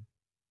protesting.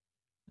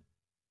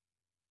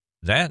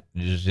 That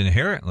is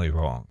inherently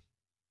wrong.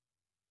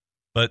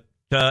 But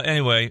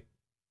anyway,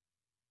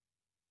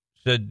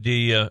 said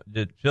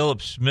that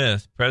Philip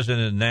Smith,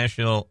 president of the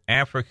National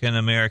African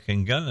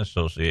American Gun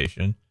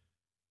Association,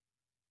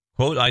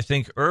 quote, I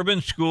think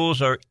urban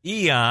schools are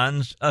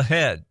eons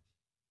ahead.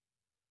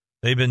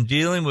 They've been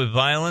dealing with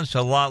violence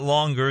a lot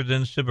longer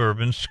than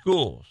suburban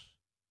schools.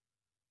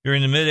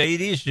 During the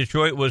mid-'80s,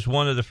 Detroit was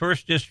one of the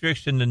first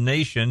districts in the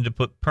nation to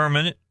put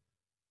permanent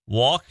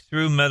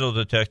walk-through metal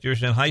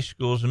detectors in high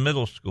schools and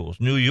middle schools.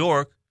 New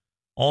York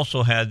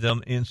also had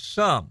them in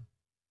some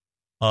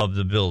of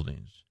the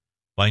buildings.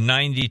 By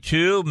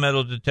 92,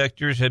 metal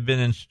detectors had been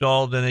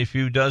installed in a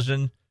few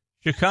dozen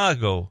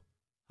Chicago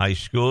high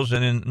schools.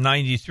 And in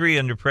 93,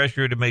 under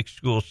pressure to make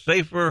schools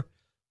safer,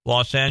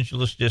 Los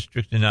Angeles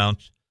District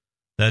announced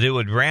that it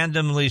would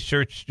randomly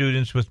search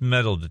students with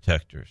metal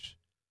detectors.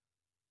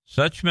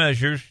 Such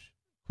measures,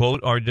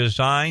 quote, are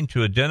designed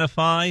to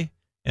identify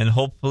and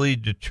hopefully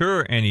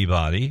deter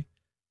anybody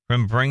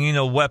from bringing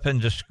a weapon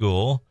to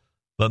school,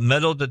 but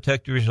metal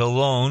detectors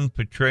alone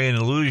portray an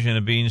illusion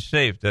of being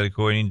safe. That,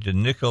 according to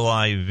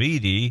Nikolai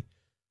Vitti,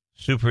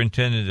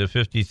 superintendent of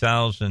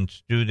 50,000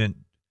 student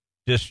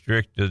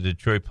district of the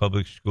Detroit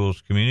Public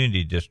Schools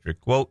Community District,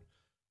 quote,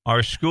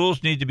 our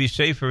schools need to be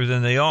safer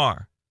than they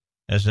are.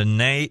 As a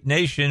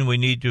nation, we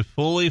need to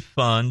fully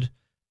fund,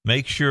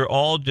 make sure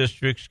all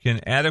districts can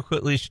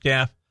adequately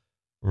staff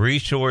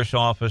resource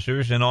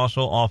officers, and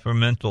also offer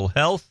mental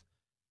health,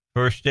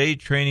 first aid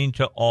training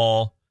to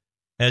all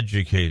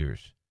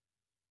educators.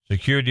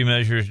 Security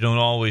measures don't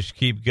always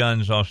keep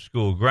guns off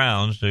school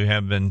grounds. There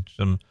have been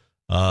some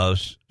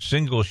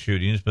single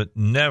shootings, but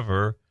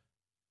never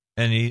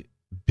any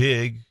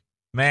big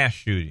mass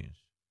shootings.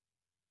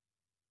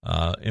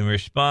 In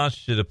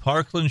response to the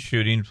Parkland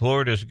shooting,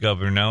 Florida's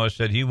governor now has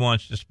said he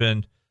wants to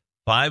spend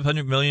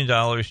 $500 million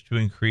to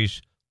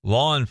increase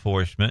law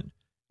enforcement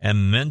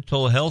and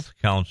mental health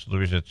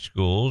counselors at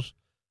schools,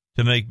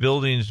 to make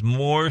buildings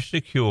more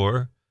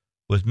secure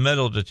with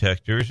metal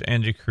detectors,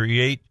 and to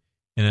create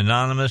an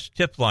anonymous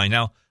tip line.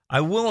 Now,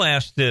 I will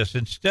ask this.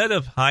 Instead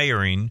of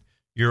hiring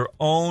your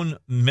own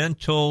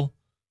mental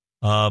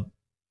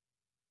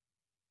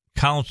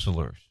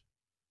counselors,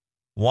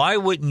 why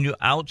wouldn't you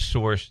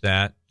outsource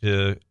that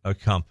to a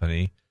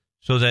company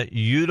so that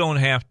you don't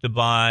have to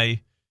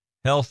buy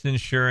health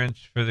insurance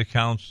for the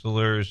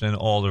counselors and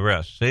all the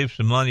rest? Save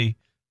some money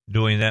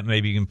doing that.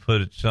 Maybe you can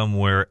put it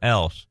somewhere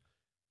else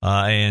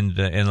and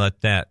let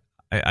that.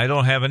 I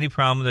don't have any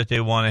problem that they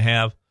want to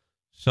have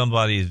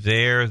somebody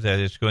there that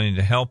is going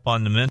to help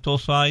on the mental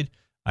side.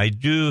 I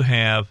do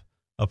have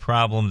a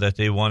problem that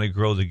they want to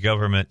grow the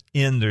government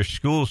in their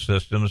school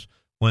systems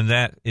when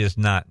that is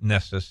not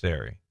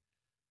necessary.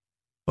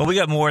 Well, we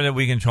got more that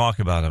we can talk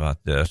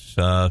about this.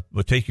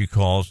 We'll take your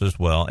calls as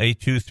well.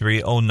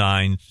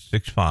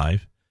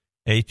 823-0965.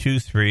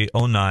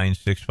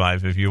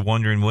 823-0965. If you're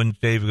wondering when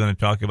Dave is going to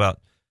talk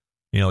about,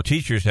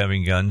 teachers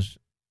having guns,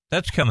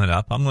 that's coming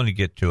up. I'm going to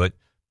get to it.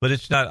 But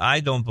it's not,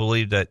 I don't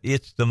believe that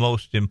it's the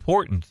most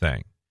important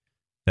thing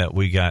that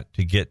we got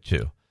to get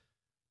to.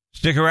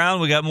 Stick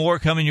around. We got more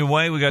coming your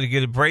way. We got to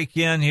get a break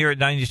in here at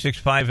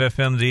 96.5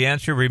 FM. The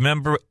Answer.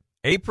 Remember,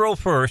 April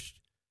 1st,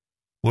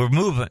 we're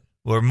moving.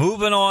 We're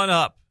moving on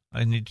up.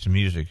 I need some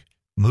music.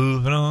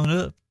 Moving on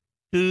up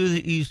to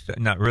the east.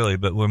 Not really,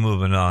 but we're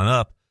moving on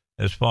up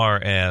as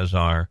far as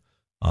our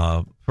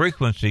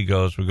frequency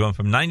goes. We're going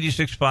from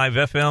 96.5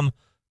 FM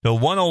to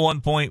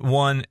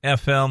 101.1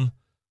 FM.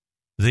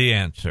 The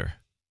Answer.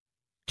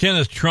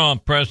 Kenneth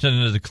Trump,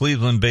 president of the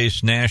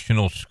Cleveland-based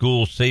National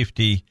School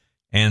Safety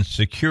and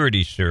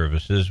Security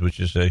Services, which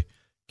is a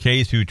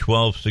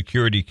K-12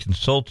 security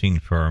consulting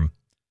firm,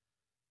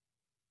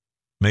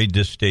 made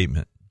this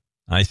statement.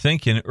 I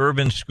think in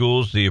urban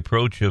schools, the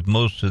approach of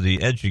most of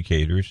the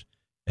educators,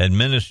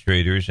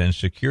 administrators, and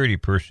security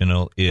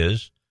personnel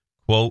is,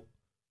 quote,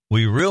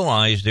 we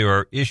realize there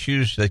are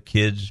issues that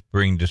kids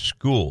bring to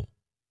school.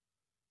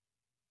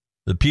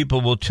 The people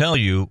will tell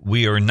you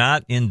we are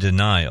not in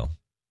denial.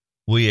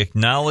 We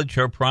acknowledge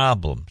our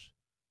problems.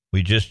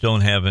 We just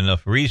don't have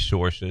enough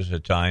resources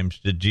at times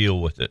to deal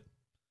with it.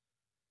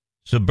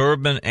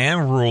 Suburban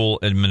and rural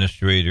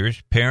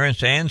administrators,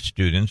 parents, and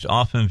students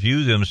often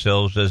view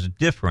themselves as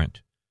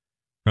different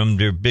from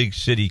their big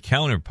city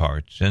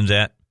counterparts, and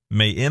that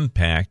may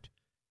impact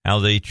how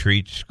they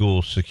treat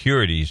school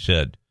security, he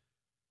said.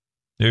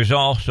 There's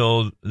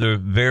also the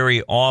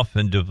very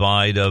often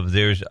divide of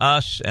there's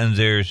us and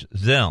there's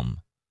them.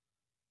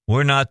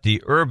 We're not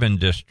the urban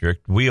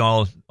district. We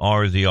all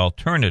are the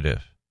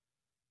alternative.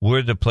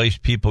 we're the place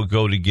people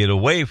go to get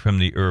away from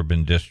the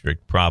urban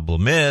district.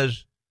 Problem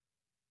is,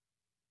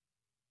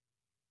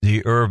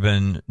 the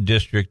urban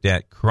district,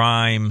 that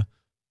crime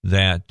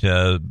that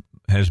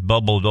has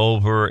bubbled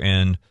over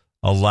and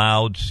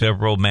allowed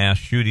several mass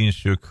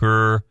shootings to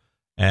occur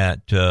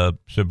at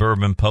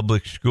suburban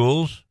public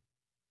schools,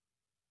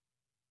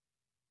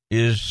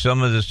 is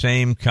some of the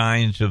same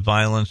kinds of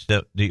violence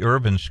that the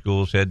urban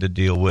schools had to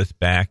deal with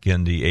back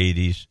in the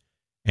 80s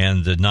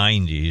and the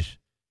 90s.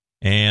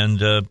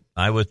 And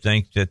I would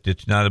think that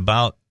it's not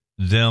about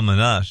them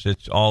and us.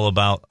 It's all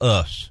about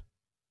us,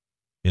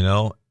 you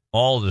know,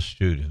 all the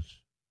students,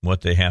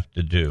 what they have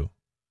to do.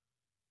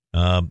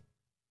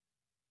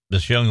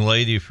 This young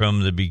lady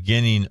from the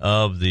beginning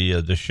of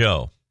the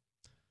show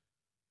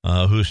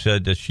who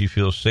said that she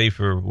feels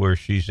safer where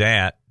she's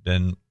at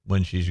than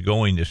when she's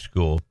going to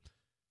school.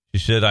 She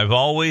said, I've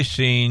always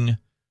seen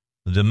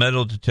the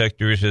metal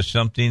detectors as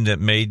something that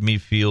made me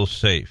feel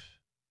safe.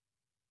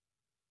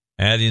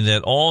 Adding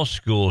that all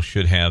schools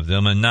should have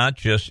them and not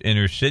just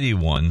inner city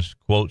ones,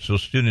 quote, so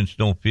students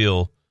don't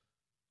feel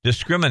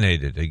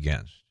discriminated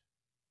against.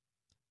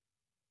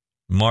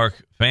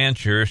 Mark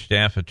Fancher,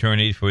 staff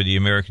attorney for the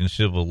American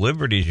Civil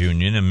Liberties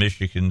Union and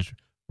Michigan's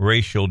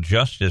Racial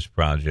Justice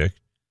Project,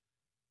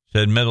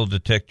 said metal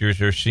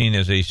detectors are seen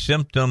as a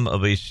symptom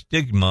of a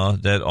stigma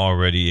that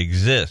already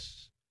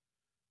exists.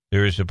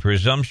 There is a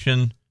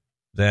presumption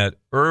that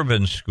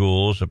urban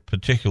schools,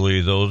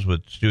 particularly those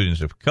with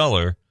students of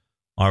color,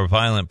 are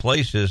violent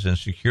places, and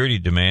security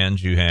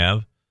demands you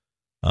have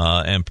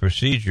and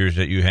procedures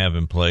that you have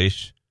in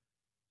place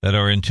that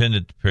are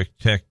intended to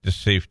protect the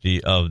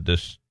safety of the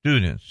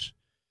students.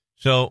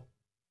 So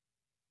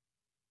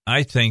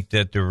I think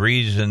that the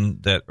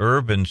reason that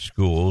urban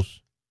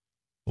schools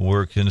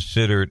were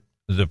considered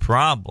the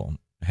problem,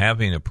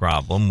 having a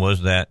problem,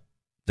 was that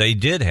they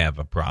did have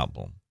a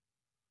problem.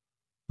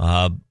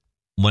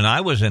 When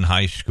I was in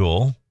high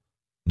school,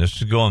 this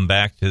is going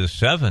back to the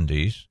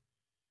 70s,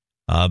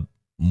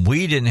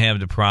 we didn't have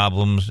the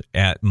problems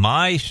at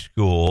my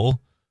school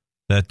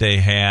that they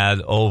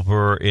had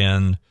over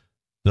in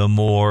the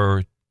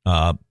more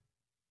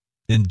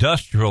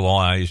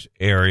industrialized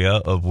area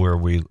of where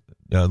we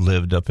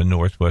lived up in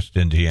Northwest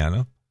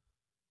Indiana.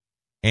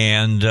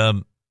 And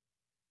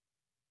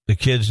the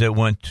kids that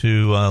went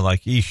to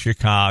like East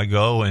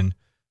Chicago and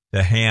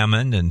the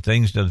Hammond and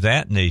things of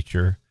that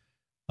nature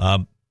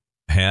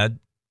had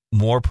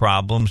more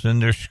problems in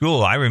their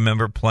school. I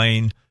remember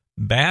playing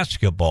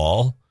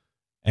basketball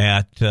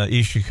at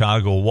East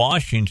Chicago,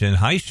 Washington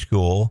High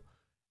School,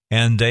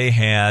 and they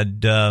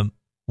had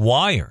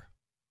wire,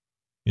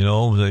 you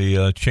know,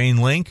 the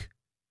chain link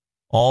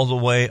all the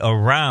way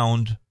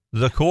around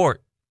the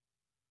court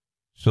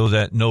so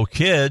that no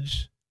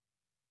kids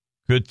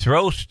could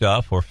throw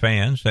stuff, or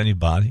fans,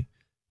 anybody,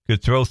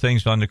 could throw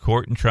things on the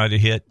court and try to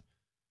hit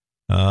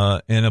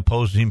an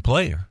opposing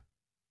player.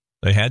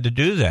 They had to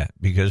do that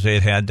because they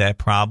had that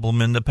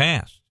problem in the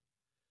past.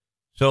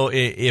 So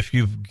if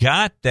you've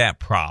got that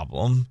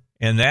problem,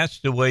 and that's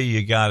the way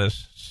you got to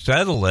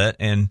settle it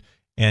and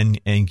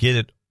get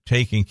it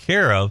taken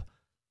care of,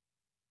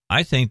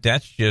 I think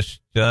that's just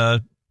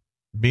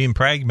being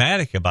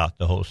pragmatic about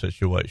the whole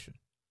situation.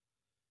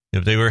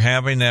 If they were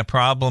having that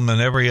problem in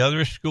every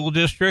other school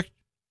district,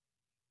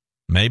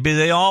 maybe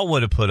they all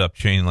would have put up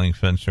chain link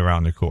fence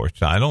around the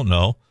courts. I don't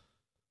know.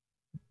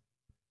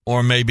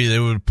 Or maybe they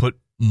would put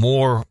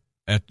more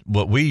at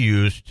what we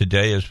use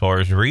today as far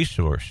as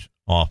resource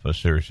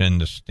officers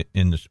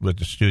with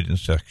the student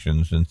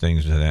sections and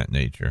things of that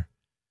nature.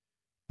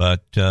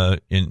 But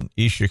in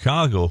East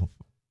Chicago,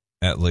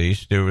 at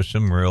least, there was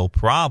some real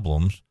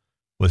problems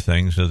with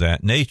things of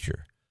that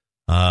nature.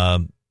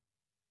 They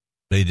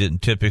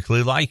didn't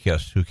typically like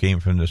us who came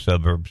from the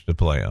suburbs to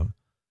play them.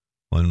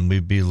 When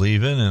we'd be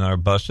leaving in our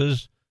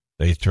buses,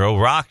 they throw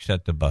rocks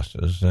at the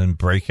buses and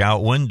break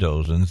out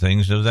windows and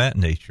things of that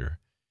nature.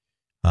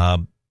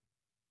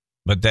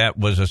 But that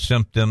was a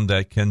symptom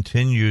that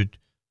continued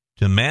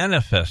to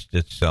manifest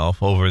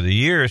itself over the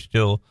years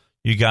till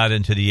you got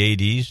into the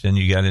 80s and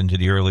you got into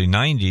the early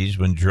 90s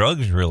when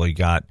drugs really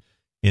got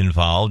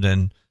involved,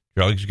 and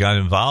drugs got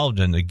involved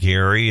in the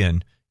Gary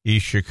and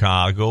East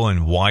Chicago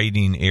and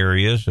Whiting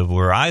areas of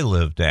where I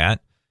lived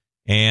at.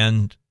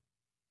 And,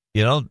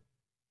 you know,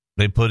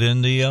 they put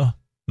in the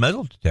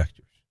metal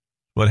detectors.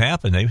 What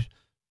happened?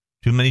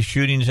 Too many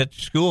shootings at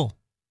the school.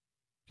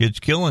 Kids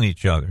killing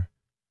each other,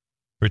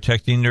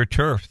 protecting their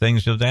turf,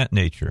 things of that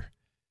nature.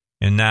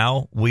 And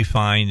now we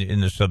find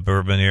in the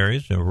suburban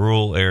areas and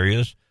rural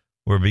areas,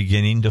 we're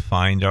beginning to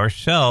find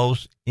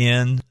ourselves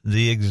in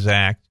the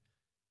exact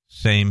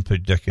same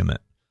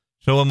predicament.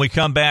 So when we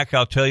come back,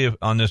 I'll tell you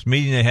on this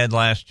meeting they had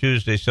last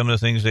Tuesday, some of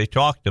the things they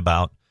talked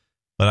about,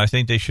 but I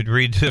think they should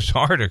read this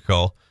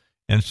article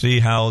and see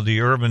how the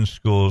urban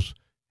schools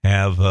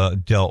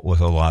have dealt with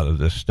a lot of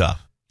this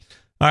stuff.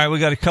 All right, we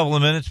got a couple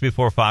of minutes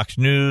before Fox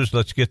News.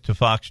 Let's get to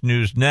Fox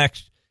News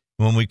next.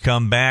 When we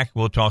come back,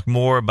 we'll talk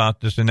more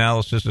about this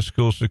analysis of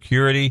school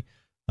security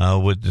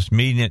with this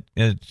meeting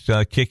it's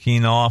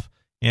kicking off,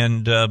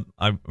 And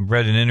I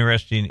read an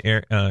interesting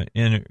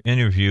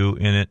interview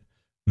in it.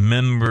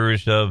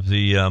 Members of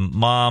the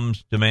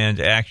Moms Demand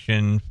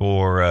Action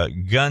for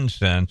Gun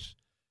Sense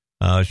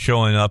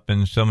showing up,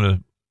 and some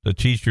of the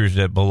teachers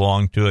that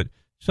belong to it,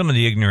 some of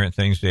the ignorant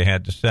things they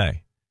had to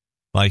say.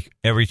 Like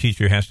every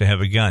teacher has to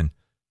have a gun.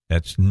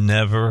 That's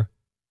never,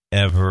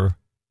 ever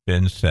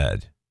been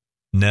said.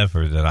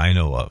 Never that I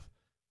know of.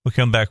 We'll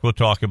come back. We'll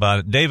talk about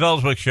it. Dave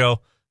Elswick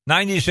Show,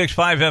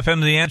 96.5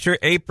 FM, The Answer.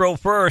 April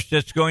 1st,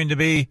 it's going to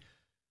be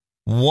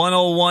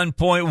 101.1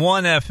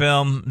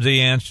 FM,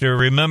 The Answer.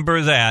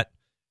 Remember that.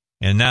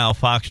 And now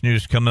Fox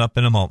News coming up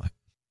in a moment.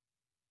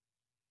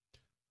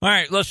 All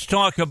right, let's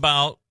talk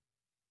about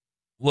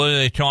what are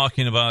they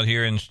talking about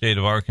here in the state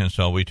of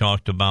Arkansas. We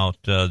talked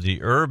about the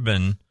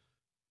urban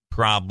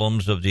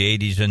problems of the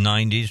 80s and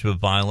 90s with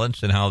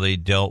violence and how they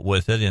dealt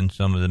with it in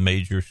some of the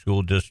major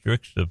school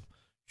districts of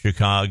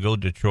Chicago,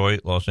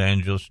 Detroit, Los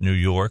Angeles, New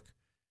York,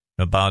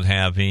 about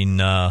having,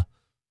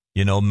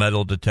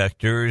 metal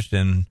detectors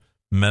and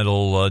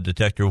metal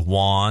detector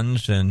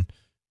wands and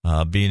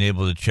being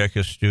able to check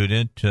a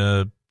student,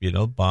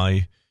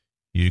 by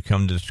you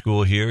come to the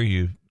school here,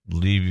 you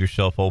leave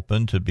yourself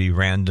open to be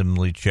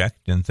randomly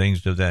checked and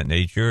things of that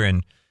nature.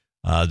 And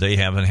they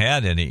haven't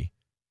had any,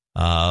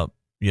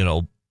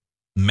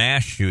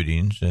 mass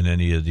shootings in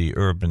any of the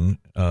urban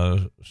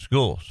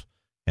schools,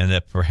 and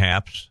that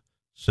perhaps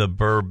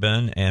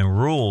suburban and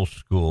rural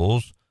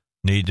schools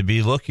need to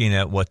be looking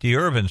at what the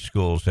urban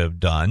schools have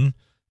done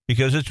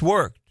because it's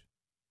worked.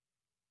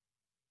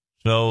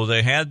 So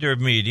they had their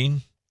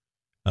meeting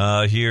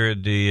here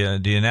at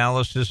the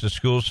analysis of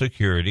school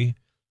security.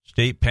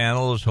 State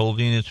panel is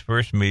holding its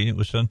first meeting. It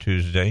was on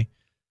Tuesday.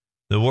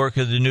 The work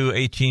of the new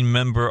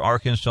 18-member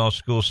Arkansas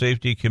School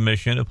Safety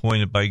Commission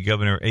appointed by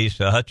Governor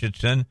Asa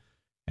Hutchinson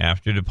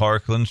after the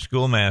Parkland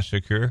school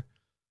massacre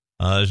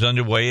is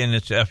underway in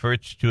its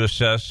efforts to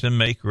assess and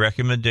make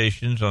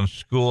recommendations on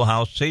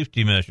schoolhouse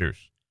safety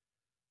measures.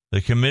 The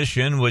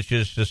commission, which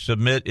is to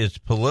submit its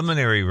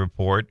preliminary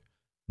report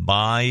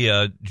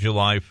by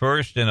July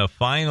 1st and a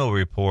final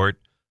report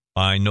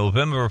by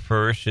November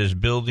 1st, is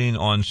building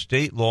on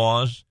state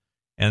laws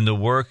and the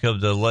work of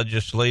the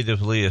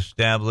legislatively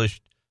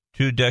established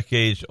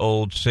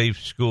 2-decades-old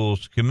Safe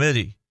Schools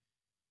Committee.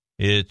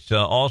 It's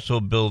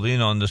also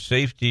building on the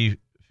safety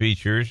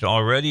features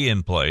already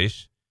in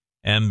place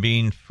and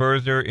being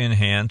further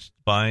enhanced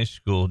by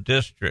school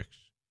districts.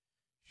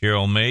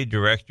 Cheryl May,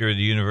 director of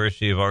the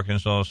University of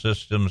Arkansas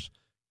System's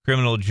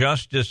Criminal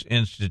Justice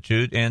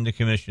Institute and the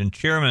commission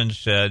chairman,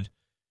 said,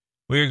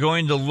 "We are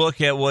going to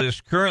look at what is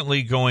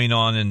currently going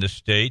on in the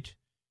state,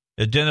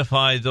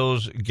 identify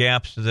those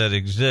gaps that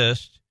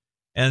exist,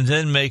 and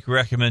then make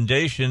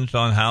recommendations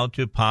on how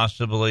to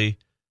possibly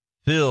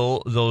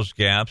fill those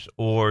gaps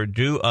or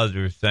do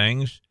other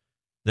things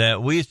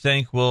that we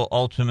think will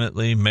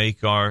ultimately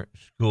make our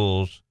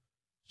schools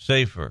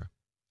safer."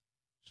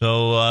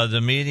 So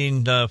the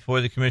meeting for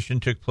the commission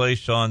took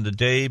place on the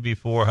day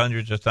before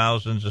hundreds of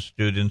thousands of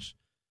students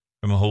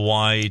from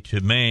Hawaii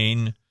to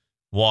Maine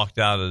walked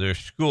out of their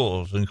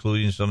schools,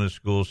 including some of the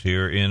schools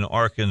here in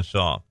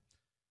Arkansas.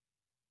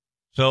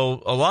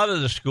 So a lot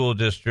of the school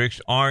districts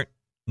aren't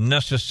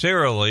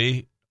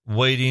necessarily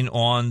waiting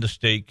on the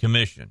state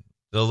commission.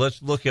 So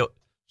let's look at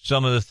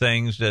some of the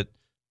things that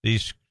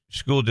these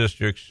school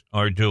districts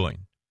are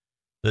doing.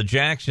 The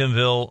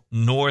Jacksonville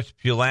North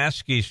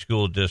Pulaski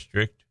School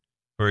District,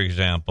 for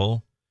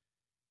example,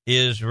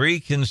 is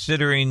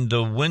reconsidering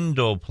the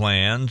window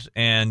plans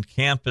and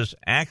campus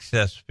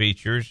access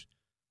features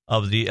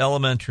of the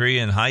elementary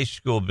and high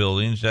school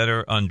buildings that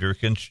are under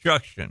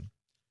construction.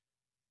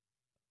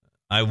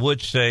 I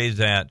would say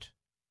that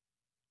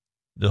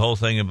the whole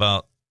thing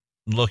about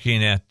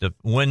looking at the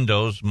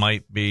windows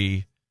might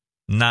be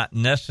not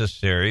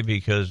necessary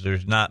because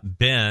there's not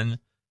been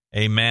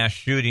a mass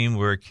shooting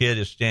where a kid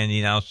is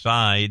standing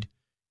outside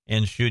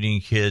and shooting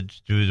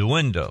kids through the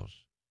windows.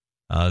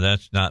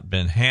 That's not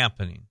been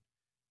happening.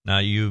 Now,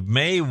 you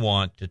may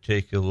want to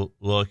take a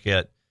look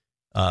at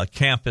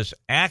campus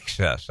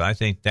access. I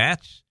think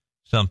that's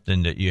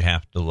something that you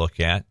have to look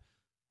at.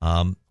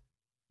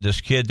 This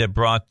kid that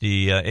brought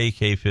the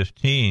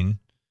AK-15,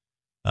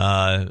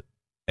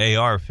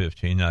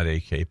 AR-15, not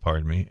AK,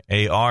 pardon me,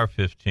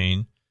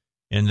 AR-15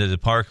 into the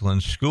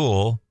Parkland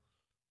school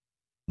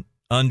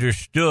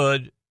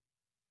understood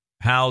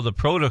how the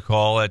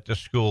protocol at the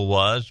school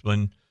was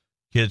when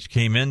kids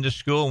came into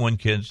school and when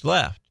kids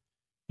left.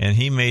 And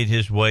he made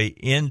his way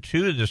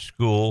into the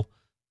school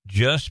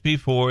just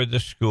before the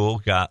school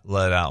got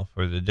let out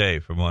for the day,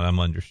 from what I'm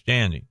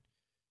understanding.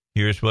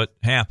 Here's what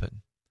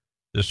happened.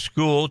 The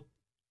school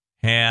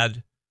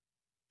had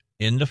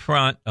in the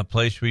front a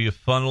place where you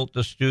funneled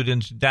the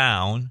students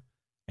down,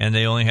 and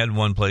they only had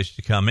one place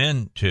to come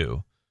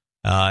into.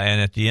 And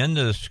at the end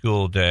of the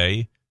school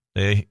day,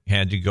 they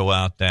had to go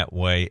out that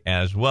way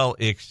as well,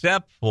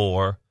 except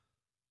for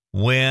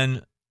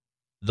when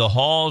the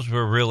halls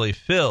were really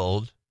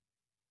filled.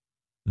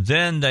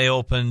 Then they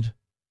opened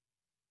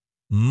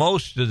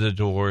most of the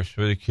doors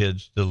for the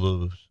kids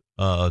to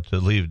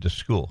leave the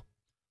school.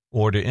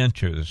 or to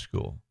enter the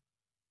school.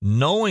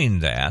 Knowing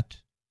that,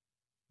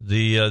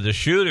 the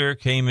shooter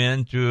came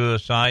in through a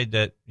side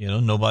that,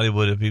 nobody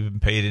would have even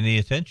paid any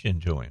attention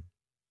to him,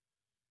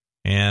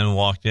 and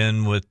walked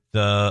in with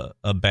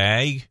a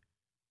bag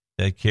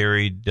that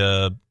carried,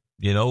 some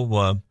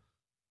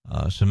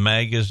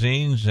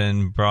magazines,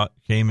 and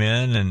came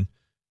in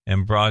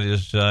and brought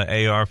his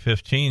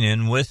AR-15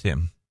 in with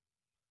him.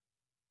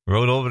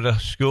 Rode over to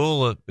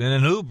school in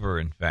an Uber,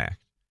 in fact.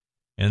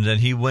 And then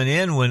he went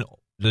in when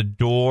the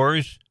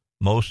doors,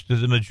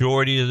 the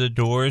majority of the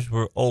doors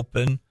were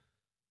open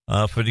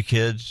for the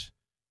kids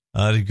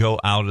to go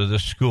out of the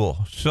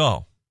school.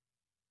 So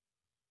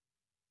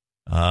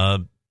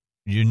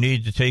you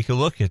need to take a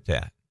look at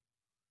that.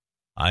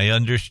 I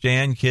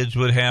understand kids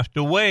would have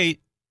to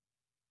wait,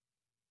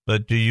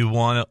 but do you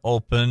want to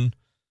open,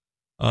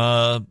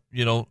 all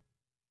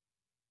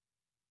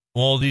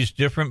these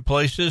different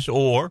places?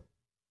 Or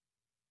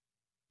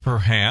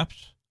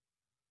perhaps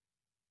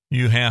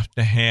you have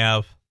to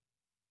have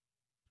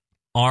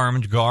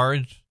armed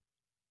guards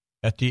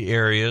at the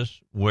areas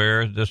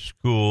where the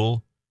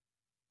school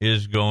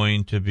is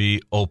going to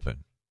be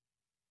open,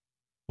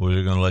 where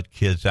they're going to let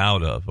kids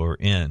out of or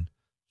in,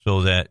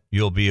 so that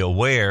you'll be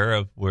aware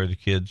of where the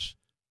kids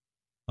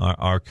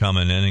are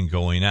coming in and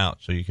going out,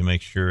 so you can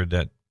make sure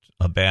that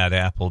a bad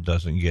apple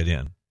doesn't get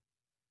in.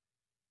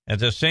 At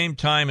the same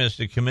time as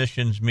the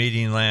commission's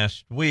meeting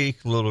last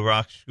week, Little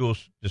Rock School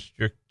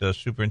District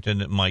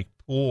Superintendent Mike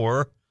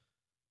Poore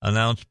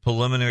announced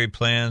preliminary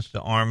plans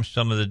to arm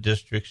some of the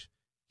district's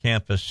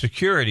campus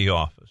security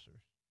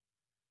officers.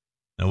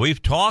 Now,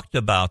 we've talked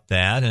about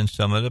that and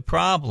some of the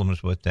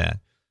problems with that.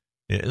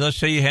 Let's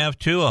say you have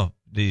two of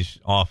these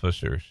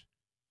officers.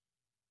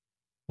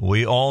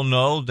 We all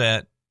know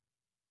that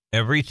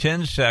every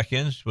 10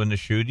 seconds when the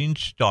shooting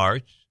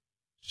starts,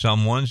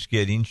 someone's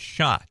getting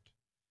shot.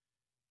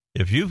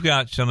 If you've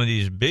got some of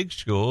these big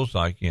schools,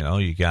 like,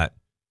 you got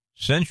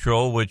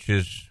Central, which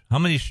is, how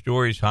many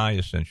stories high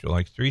is Central?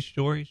 Like 3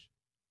 stories?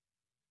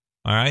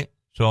 All right.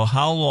 So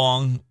how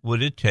long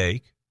would it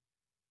take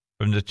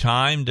from the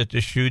time that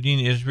the shooting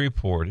is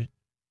reported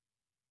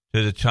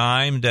to the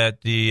time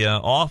that the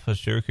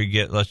officer could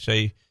get, let's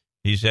say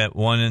he's at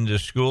one end of the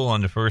school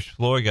on the first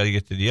floor, got to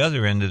get to the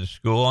other end of the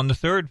school on the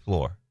 3rd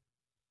floor.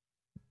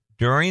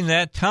 During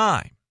that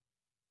time,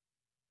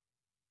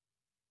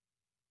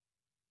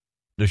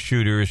 the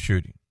shooter is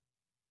shooting.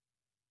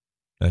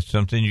 That's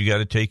something you got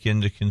to take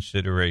into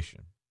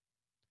consideration.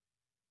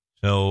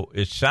 So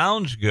it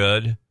sounds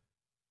good,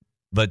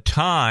 but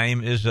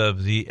time is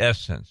of the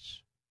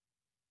essence.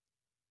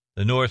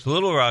 The North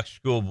Little Rock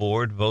School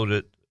Board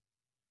voted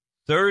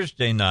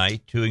Thursday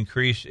night to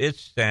increase its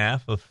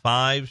staff of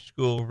 5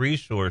 school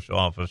resource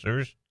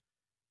officers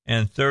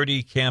and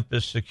 30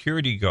 campus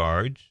security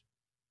guards,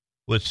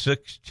 with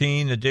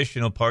 16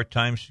 additional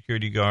part-time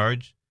security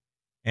guards,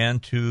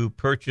 and to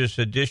purchase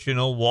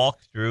additional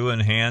walk-through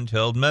and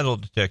handheld metal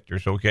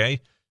detectors,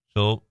 okay?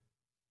 So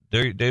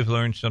they've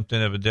learned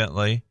something,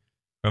 evidently,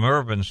 from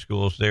urban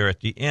schools there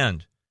at the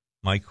end.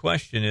 My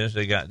question is,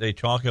 they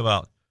talk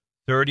about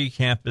 30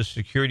 campus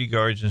security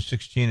guards and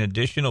 16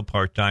 additional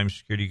part-time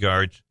security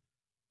guards.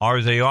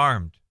 Are they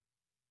armed?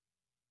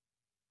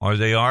 Are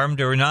they armed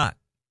or not?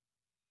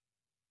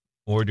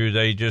 Or do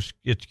they just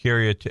get to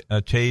carry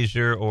a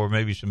taser or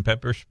maybe some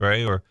pepper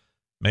spray, or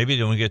maybe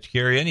they don't get to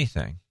carry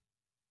anything?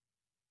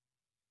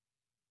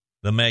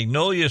 The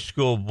Magnolia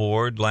School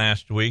Board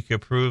last week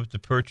approved the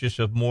purchase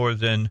of more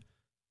than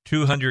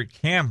 200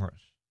 cameras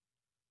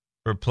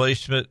for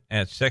placement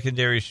at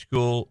secondary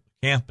school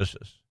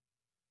campuses.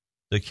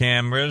 The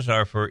cameras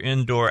are for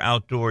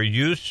indoor-outdoor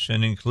use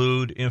and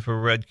include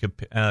infrared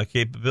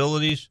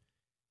capabilities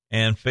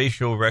and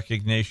facial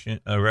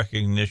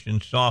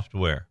recognition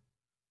software,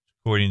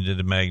 according to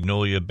the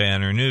Magnolia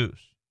Banner News.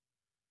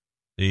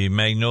 The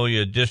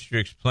Magnolia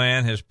District's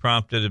plan has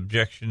prompted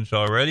objections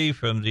already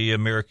from the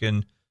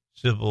American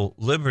Civil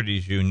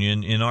Liberties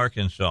Union in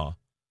Arkansas.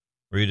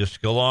 Rita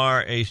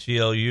Scalar,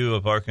 ACLU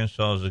of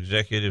Arkansas's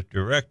executive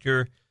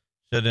director,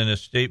 said in a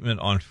statement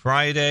on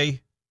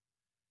Friday,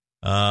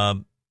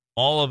 all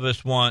of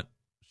us want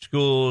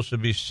schools to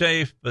be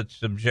safe, but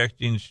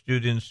subjecting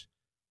students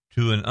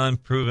to an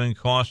unproven,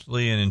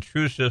 costly, and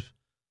intrusive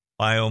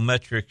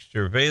biometric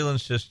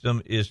surveillance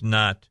system is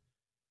not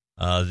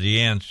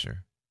the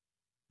answer.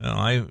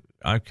 I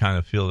kind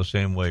of feel the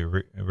same way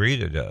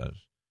Rita does.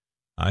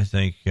 I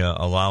think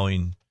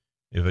allowing,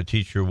 if a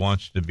teacher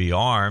wants to be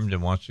armed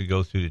and wants to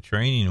go through the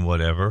training and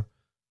whatever,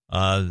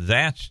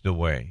 that's the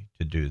way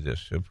to do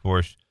this. Of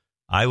course,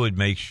 I would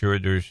make sure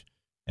there's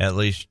at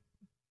least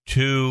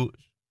 2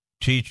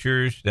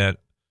 teachers that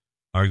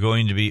are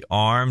going to be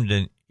armed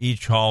in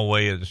each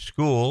hallway of the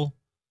school,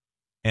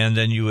 and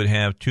then you would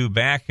have 2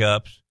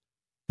 backups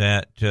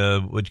that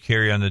would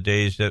carry on the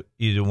days that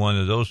either one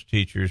of those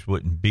teachers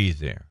wouldn't be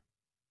there.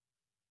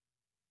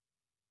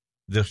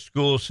 The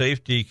School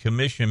Safety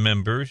Commission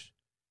members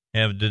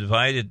have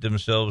divided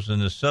themselves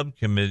into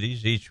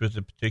subcommittees, each with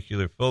a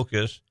particular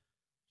focus,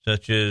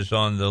 such as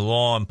on the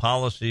law and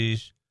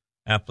policies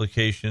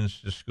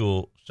applications to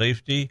school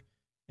safety,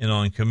 and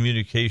on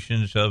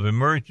communications of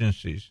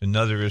emergencies.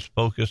 Another is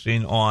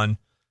focusing on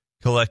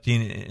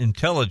collecting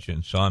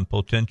intelligence on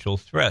potential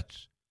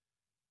threats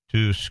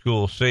to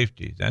school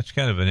safety. That's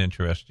kind of an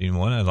interesting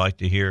one. I'd like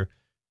to hear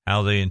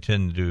how they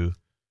intend to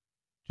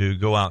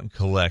go out and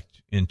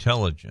collect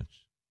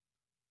intelligence.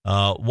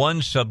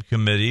 One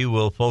subcommittee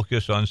will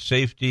focus on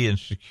safety and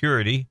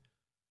security,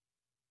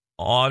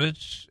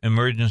 audits,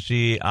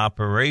 emergency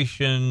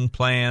operation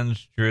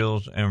plans,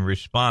 drills, and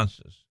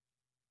responses.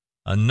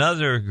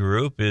 Another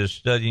group is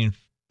studying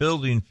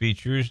building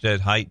features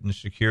that heighten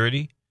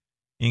security,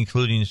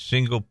 including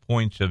single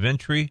points of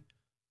entry,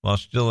 while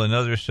still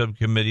another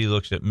subcommittee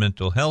looks at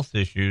mental health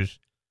issues.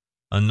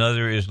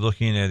 Another is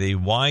looking at a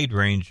wide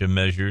range of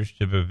measures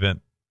to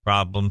prevent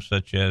problems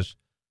such as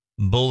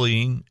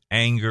bullying,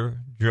 anger,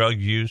 drug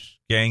use,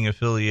 gang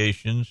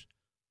affiliations,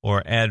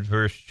 or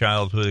adverse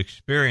childhood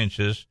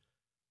experiences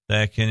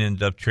that can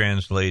end up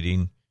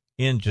translating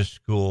into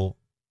school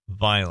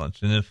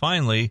violence. And then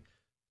finally,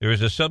 there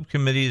is a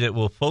subcommittee that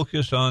will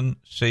focus on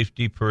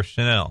safety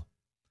personnel,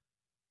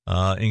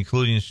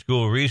 including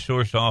school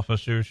resource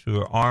officers who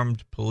are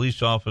armed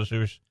police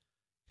officers,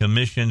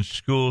 commissioned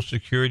school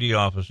security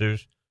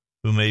officers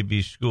who may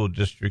be school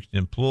district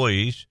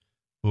employees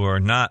who are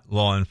not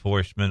law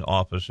enforcement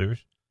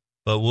officers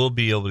but will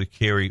be able to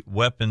carry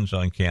weapons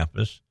on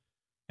campus,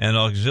 and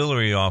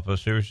auxiliary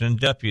officers and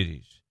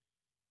deputies.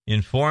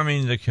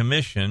 Informing the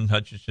commission,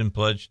 Hutchinson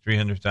pledged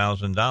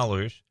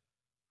 $300,000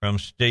 from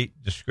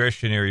state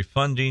discretionary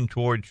funding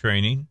toward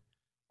training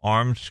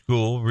armed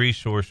school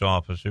resource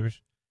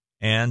officers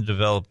and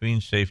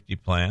developing safety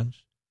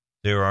plans.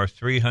 There are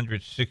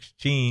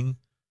 316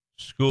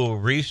 school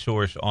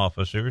resource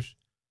officers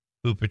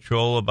who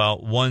patrol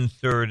about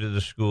 1/3 of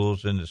the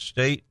schools in the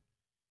state,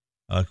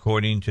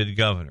 according to the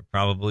governor.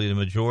 Probably the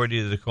majority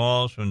of the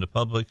calls from the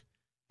public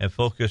have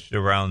focused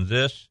around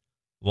this,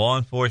 law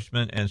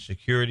enforcement and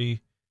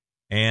security,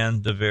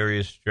 and the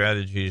various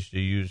strategies to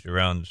use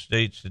around the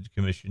state, said the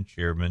commission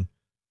chairman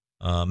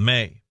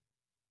May.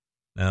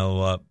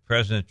 Now,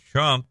 President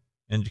Trump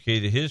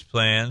indicated his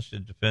plans to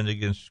defend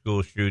against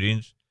school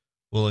shootings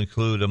will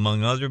include,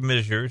 among other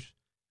measures,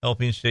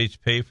 helping states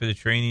pay for the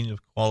training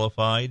of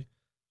qualified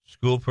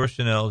school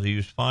personnel to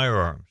use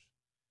firearms.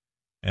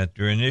 At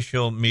their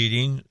initial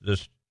meeting, the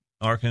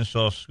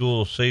Arkansas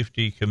School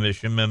Safety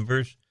Commission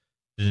members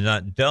did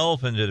not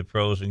delve into the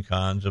pros and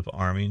cons of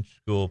arming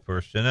school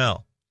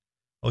personnel.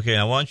 Okay,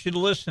 I want you to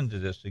listen to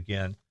this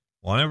again.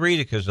 I want to read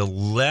it because the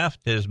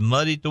left has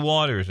muddied the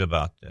waters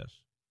about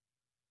this.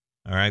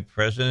 All right,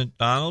 President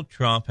Donald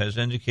Trump has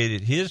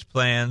indicated his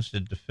plans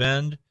to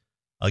defend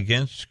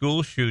against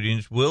school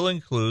shootings will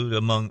include,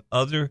 among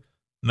other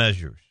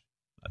measures,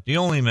 not the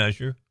only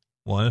measure,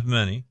 one of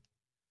many,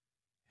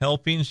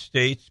 helping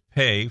states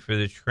pay for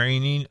the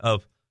training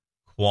of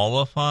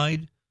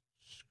qualified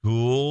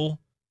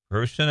school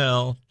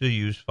personnel to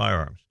use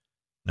firearms.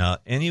 Now,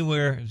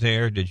 anywhere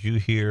there did you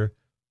hear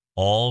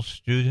all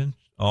students,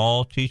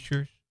 all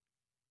teachers?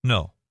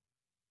 No.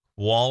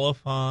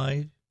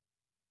 Qualified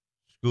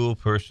school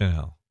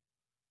personnel.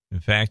 In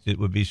fact, it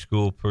would be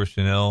school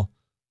personnel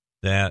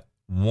that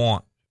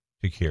want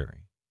to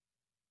carry.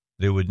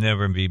 They would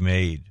never be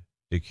made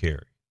to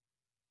carry.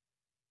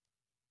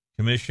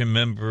 Commission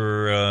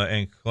member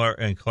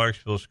and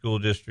Clarksville School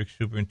District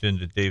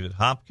Superintendent David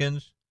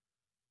Hopkins,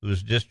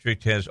 whose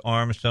district has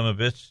armed some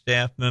of its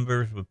staff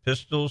members with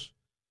pistols,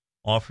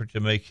 offered to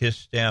make his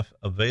staff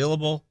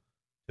available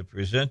to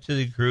present to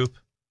the group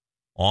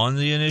on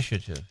the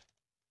initiative.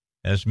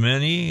 As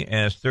many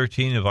as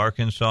 13 of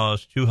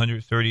Arkansas's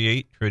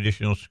 238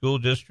 traditional school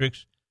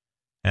districts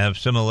have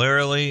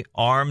similarly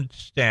armed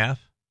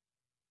staff,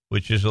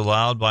 which is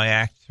allowed by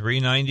Act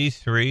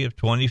 393 of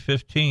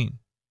 2015,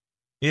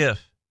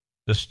 if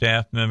the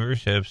staff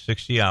members have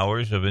 60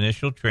 hours of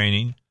initial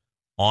training,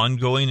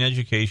 ongoing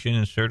education,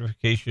 and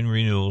certification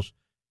renewals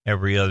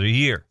every other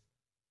year.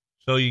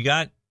 So you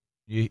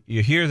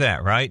hear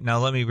that, right? Now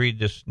let me read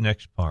this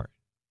next part.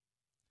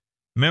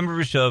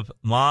 Members of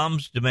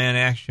Moms Demand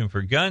Action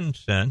for Gun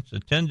Sense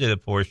attended a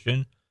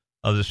portion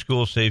of the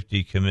School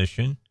Safety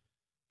Commission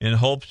in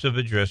hopes of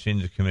addressing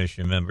the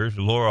commission members.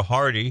 Laura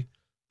Hardy,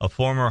 a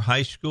former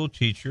high school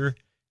teacher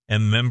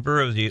and member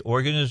of the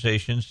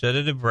organization, said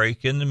at a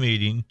break in the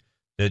meeting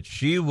that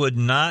she would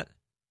not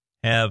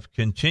have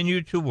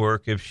continued to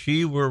work if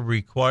she were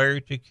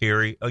required to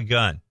carry a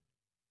gun.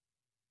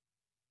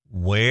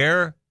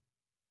 Where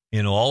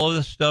in all of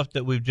the stuff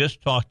that we've just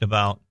talked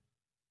about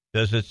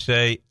does it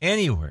say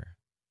anywhere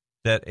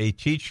that a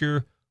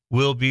teacher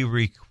will be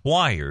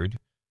required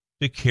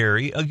to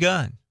carry a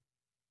gun?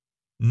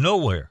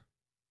 Nowhere.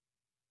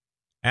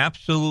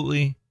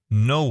 Absolutely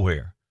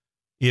nowhere.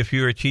 If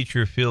your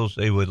teacher feels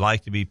they would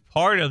like to be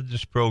part of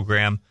this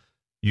program,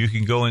 you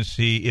can go and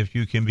see if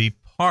you can be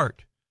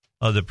part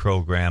of the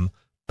program.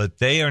 But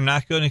they are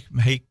not going to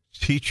make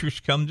teachers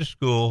come to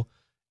school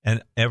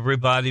and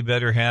everybody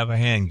better have a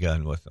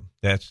handgun with them.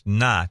 That's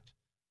not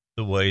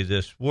the way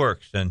this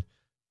works. And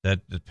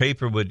that the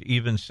paper would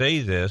even say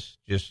this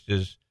just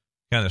as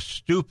kind of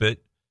stupid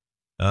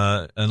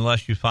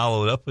unless you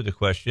follow it up with the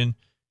question,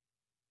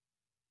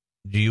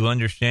 do you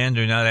understand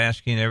they're not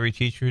asking every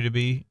teacher to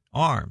be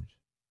armed?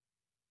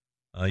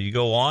 You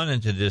go on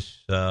into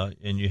this,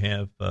 and you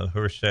have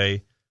her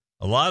say,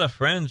 a lot of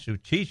friends who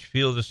teach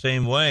feel the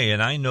same way,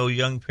 and I know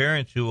young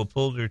parents who will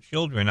pull their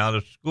children out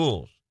of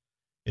schools.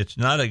 It's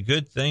not a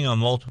good thing on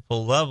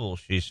multiple levels,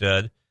 she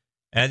said,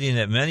 adding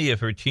that many of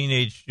her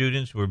teenage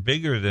students were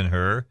bigger than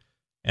her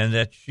and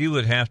that she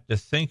would have to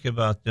think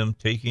about them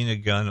taking a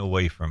gun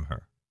away from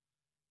her.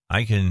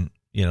 I can,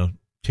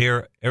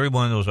 tear every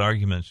one of those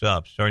arguments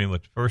up, starting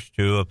with the first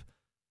two of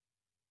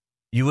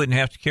you wouldn't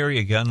have to carry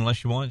a gun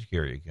unless you wanted to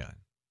carry a gun,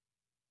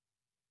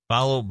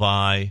 followed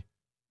by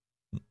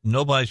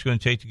nobody's going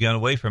to take the gun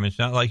away from you. It's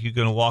not like you're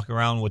going to walk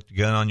around with the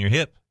gun on your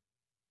hip.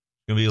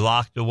 It's going to be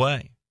locked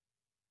away.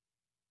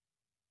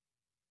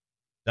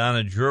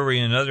 Donna Drury,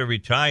 another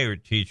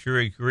retired teacher,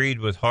 agreed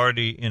with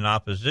Hardy in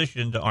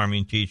opposition to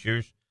arming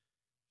teachers.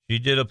 She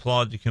did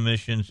applaud the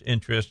commission's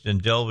interest in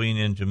delving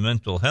into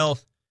mental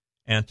health,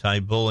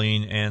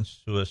 anti-bullying, and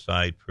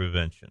suicide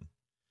prevention.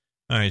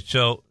 All right,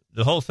 so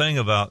the whole thing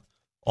about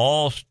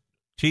all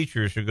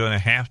teachers are going to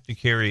have to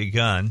carry a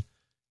gun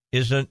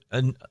is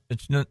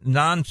it's a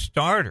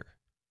non-starter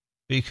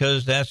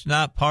because that's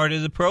not part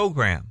of the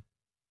program.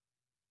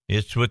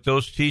 It's with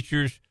those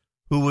teachers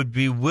who would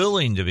be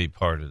willing to be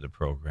part of the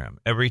program.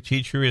 Every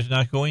teacher is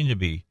not going to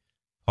be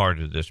part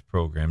of this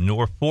program,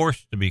 nor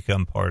forced to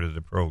become part of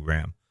the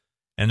program.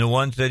 And the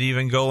ones that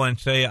even go and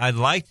say, I'd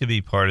like to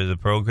be part of the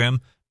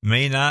program,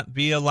 may not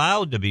be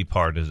allowed to be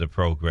part of the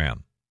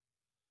program.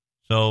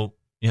 So,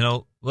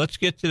 let's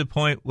get to the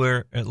point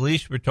where at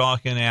least we're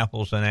talking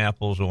apples and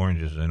apples,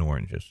 oranges and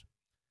oranges.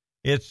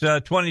 It's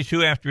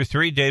 22 after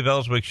 3, Dave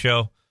Elswick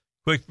Show.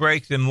 Quick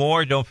break, then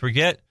more. Don't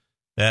forget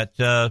that,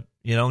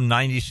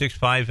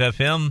 96.5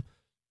 FM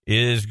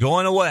is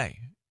going away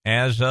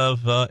as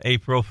of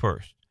April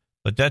 1st.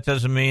 But that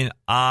doesn't mean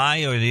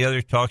I or the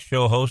other talk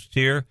show hosts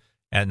here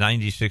at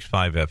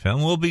 96.5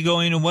 FM will be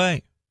going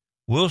away.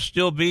 We'll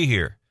still be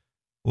here.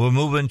 We're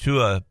moving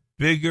to a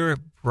bigger,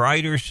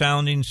 brighter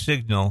sounding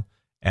signal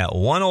at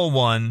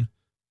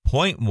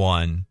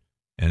 101.1,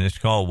 and it's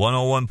called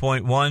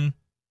 101.1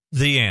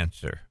 The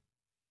Answer.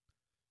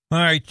 All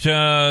right,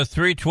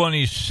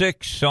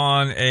 3:26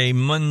 on a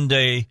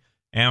Monday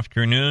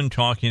afternoon,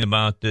 talking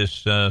about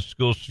this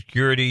school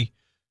security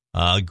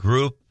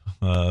group,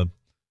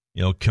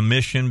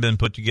 commission been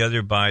put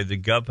together by the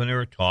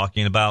governor,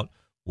 talking about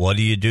what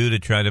do you do to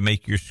try to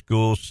make your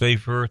school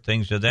safer,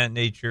 things of that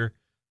nature.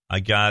 I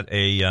got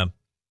a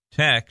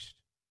text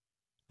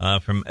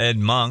from Ed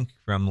Monk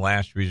from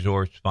Last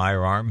Resort's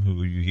Firearm,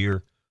 who you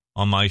hear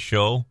on my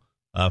show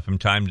from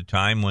time to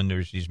time when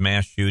there's these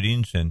mass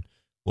shootings and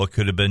what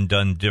could have been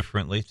done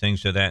differently,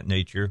 things of that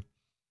nature.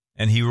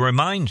 And he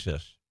reminds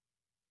us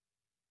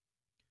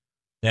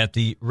that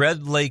the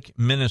Red Lake,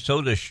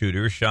 Minnesota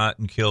shooter shot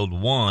and killed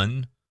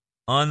one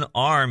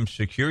unarmed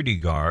security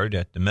guard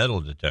at the metal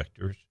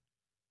detectors.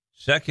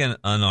 Second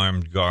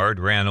unarmed guard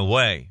ran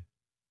away.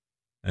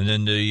 And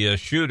then the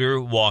shooter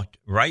walked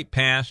right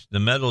past the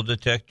metal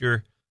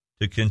detector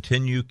to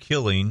continue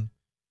killing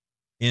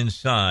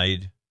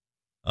inside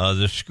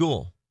the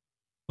school,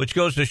 which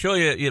goes to show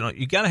you,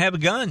 you got to have a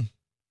gun.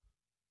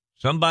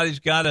 Somebody's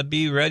got to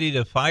be ready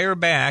to fire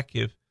back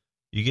if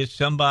you get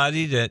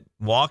somebody that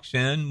walks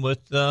in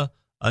with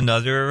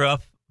another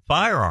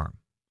firearm.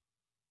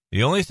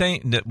 The only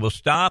thing that will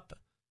stop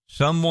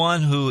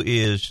someone who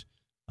is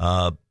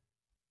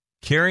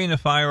carrying a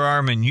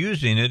firearm and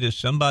using it is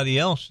somebody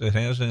else that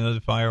has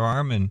another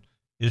firearm and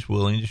is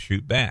willing to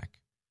shoot back.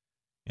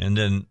 And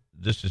then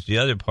this is the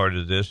other part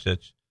of this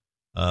that's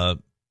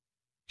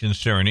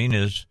concerning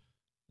is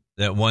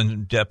that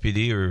one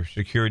deputy or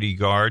security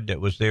guard that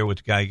was there with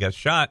the guy who got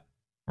shot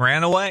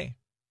ran away,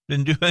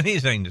 didn't do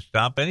anything to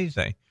stop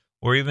anything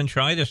or even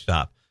try to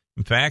stop.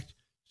 In fact,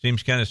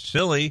 seems kind of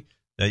silly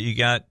that you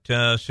got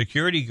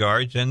security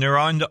guards and they're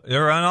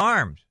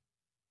unarmed.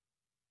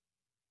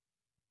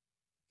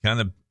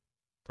 Kind of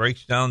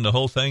breaks down the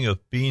whole thing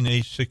of being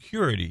a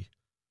security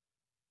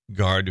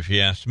guard, if you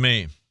ask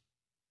me.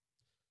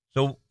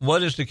 So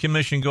what is the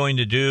commission going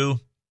to do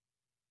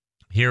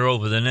here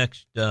over the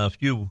next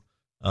few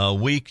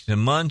weeks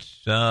and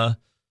months?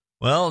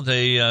 Well,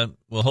 they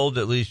will hold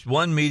at least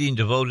one meeting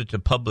devoted to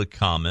public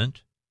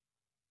comment,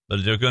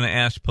 but they're going to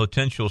ask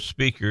potential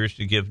speakers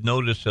to give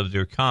notice of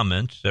their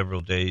comments several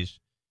days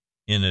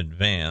in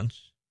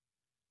advance.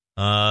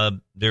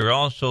 They're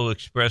also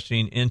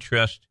expressing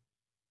interest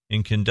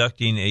in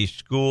conducting a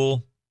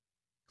school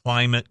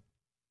climate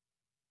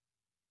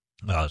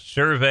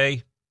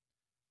survey,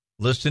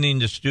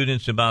 listening to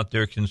students about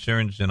their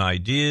concerns and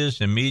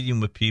ideas, and meeting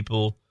with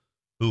people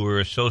who were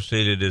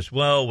associated as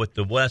well with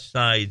the West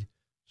Side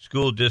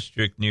School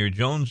District near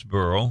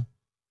Jonesboro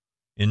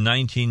in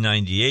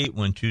 1998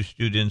 when 2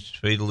 students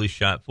fatally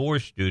shot 4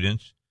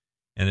 students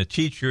and a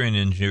teacher and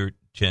injured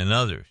 10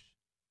 others.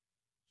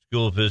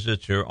 School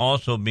visits are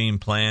also being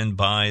planned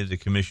by the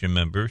commission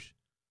members,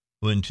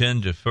 who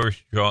intend to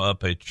first draw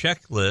up a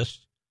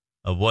checklist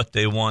of what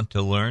they want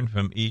to learn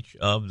from each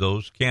of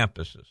those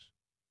campuses.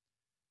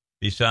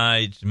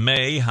 Besides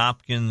May,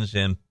 Hopkins,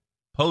 and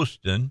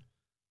Poston,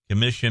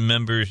 commission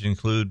members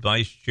include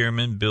Vice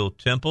Chairman Bill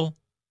Temple,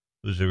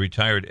 who's a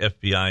retired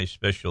FBI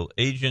Special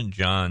Agent,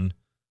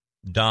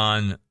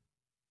 Don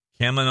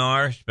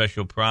Kamenar,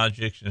 Special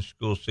Projects and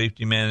School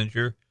Safety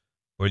Manager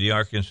for the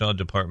Arkansas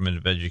Department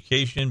of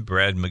Education,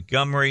 Brad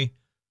Montgomery,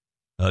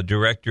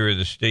 Director of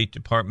the State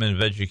Department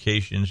of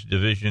Education's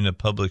Division of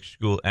Public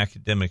School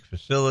Academic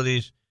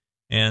Facilities,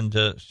 and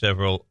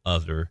several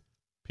other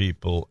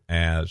people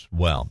as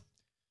well.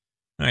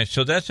 All right,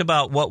 so that's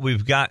about what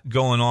we've got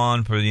going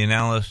on for the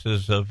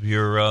analysis of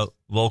your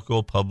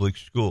local public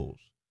schools.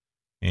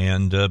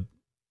 And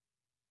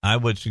I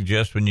would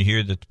suggest when you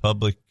hear that the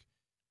public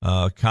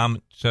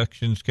comment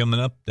section's coming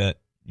up that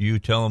you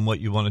tell them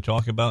what you want to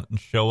talk about and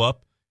show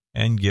up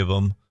and give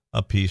them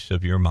a piece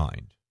of your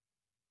mind.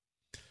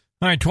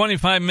 All right,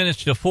 25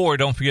 minutes to 4.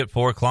 Don't forget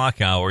 4 o'clock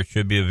hour. It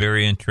should be a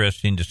very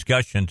interesting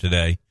discussion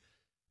today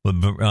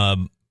with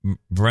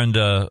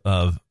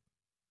Brenda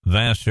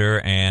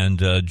Vassar and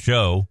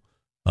Joe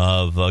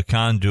of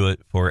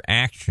Conduit for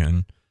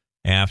Action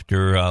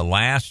after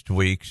last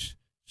week's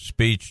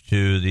speech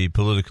to the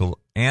Political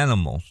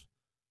Animals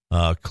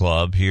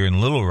Club here in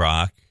Little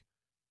Rock,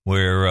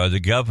 where the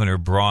governor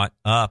brought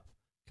up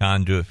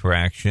Conduit for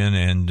Action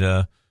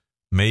and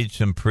made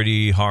some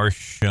pretty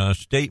harsh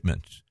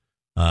statements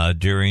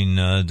during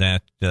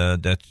that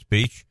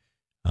speech.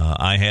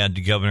 I had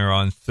the governor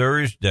on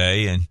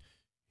Thursday, and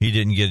he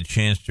didn't get a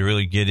chance to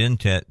really get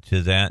into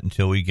that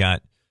until we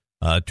got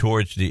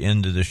towards the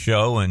end of the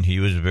show, and he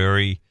was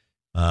very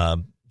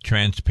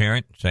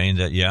transparent, saying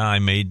that, yeah, I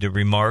made the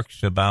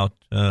remarks about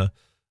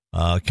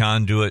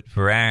Conduit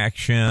for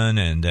Action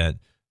and that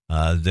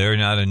they're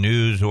not a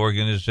news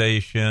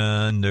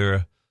organization.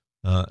 They're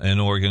an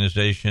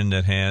organization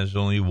that has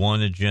only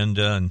one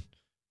agenda, and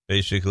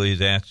basically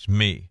that's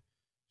me.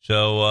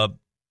 So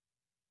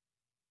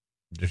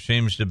there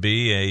seems to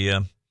be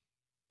a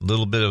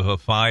little bit of a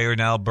fire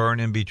now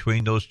burning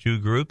between those two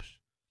groups,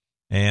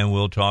 and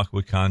we'll talk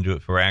with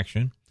Conduit for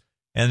Action.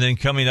 And then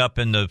coming up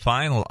in the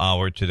final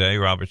hour today,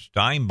 Robert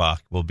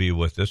Steinbach will be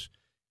with us,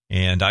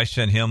 and I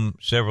sent him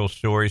several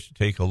stories to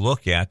take a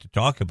look at to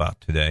talk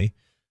about today.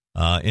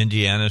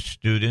 Indiana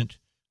student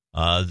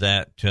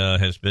that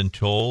has been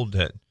told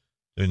that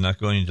they're not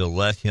going to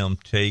let him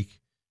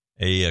take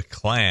a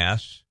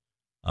class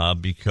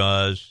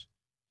because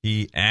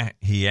he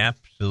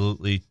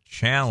absolutely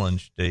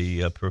challenged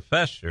a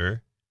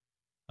professor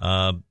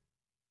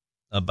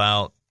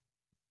about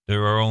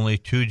there are only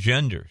two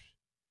genders,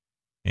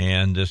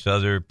 and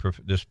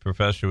this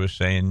professor was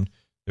saying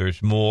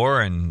there's more,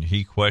 and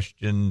he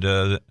questioned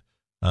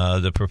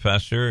the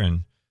professor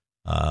and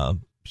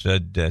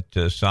said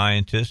that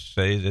scientists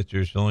say that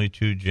there's only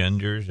two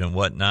genders and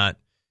whatnot,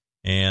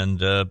 and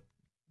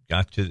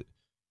got to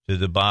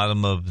the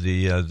bottom of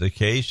the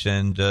case,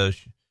 and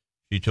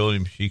she told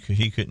him he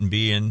couldn't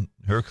be in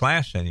her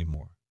class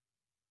anymore.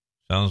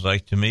 Sounds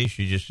like to me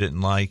she just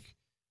didn't like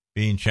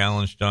being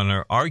challenged on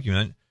her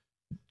argument.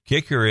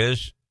 Kicker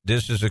is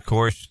this is a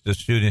course the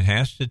student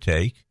has to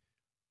take,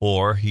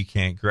 or he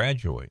can't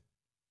graduate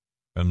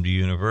from the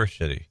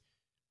university.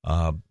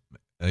 A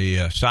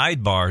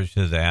sidebar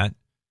to that,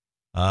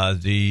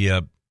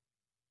 the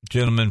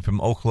gentleman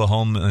from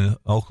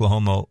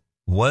Oklahoma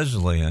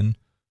Wesleyan,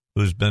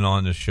 who's been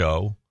on the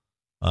show,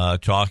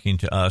 talking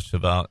to us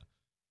about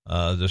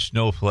the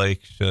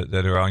snowflakes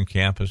that are on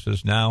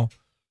campuses now,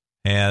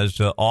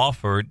 has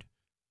offered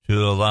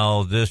to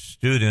allow this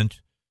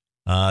student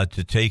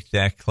to take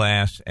that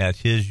class at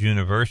his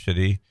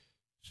university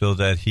so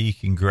that he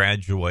can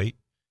graduate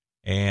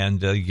and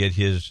get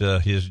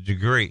his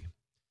degree.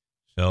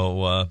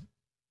 So,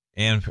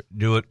 and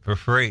do it for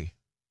free.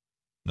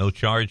 No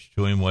charge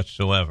to him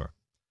whatsoever.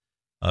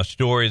 A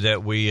story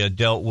that we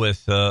dealt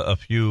with a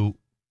few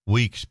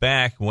weeks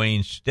back,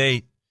 Wayne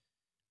State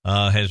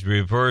has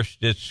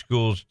reversed its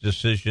school's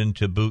decision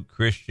to boot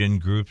Christian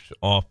groups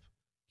off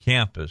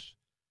campus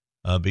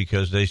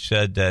because they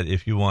said that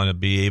if you want to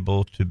be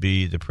able to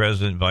be the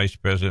president, vice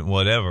president,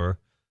 whatever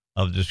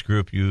of this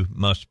group, you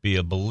must be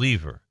a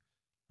believer.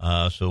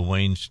 So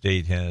Wayne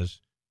State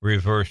has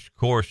reversed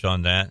course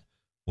on that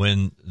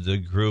when the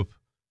group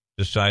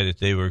decided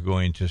they were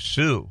going to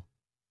sue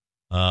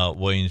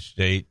Wayne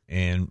State,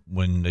 and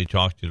when they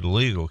talked to the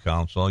legal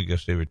counsel, I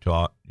guess they were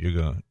told they're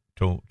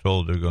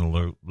going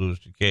to lose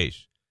the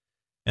case.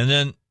 And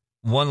then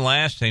one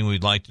last thing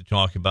we'd like to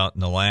talk about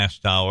in the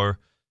last hour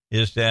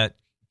is that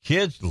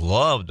kids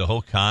love the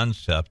whole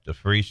concept of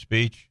free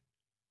speech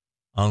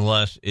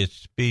unless it's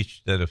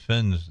speech that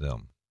offends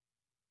them.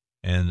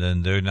 And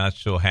then they're not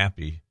so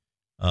happy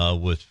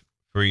with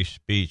free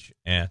speech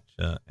at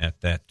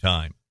that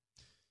time.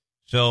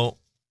 So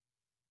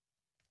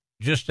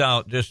just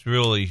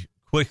really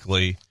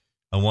quickly,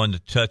 I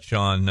wanted to touch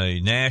on a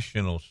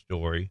national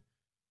story.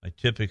 I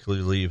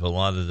typically leave a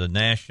lot of the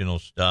national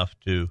stuff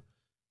to,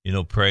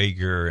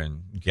 Prager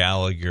and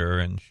Gallagher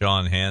and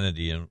Sean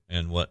Hannity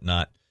and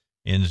whatnot.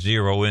 and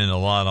zero in a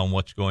lot on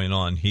what's going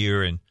on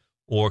here and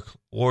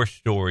or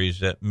stories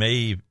that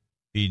may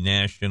be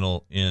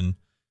national in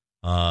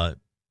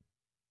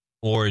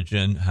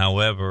origin,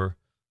 however,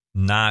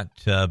 not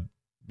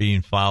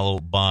being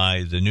followed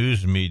by the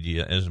news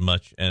media as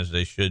much as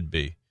they should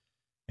be.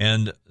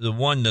 And the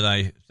one that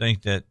I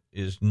think that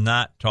is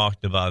not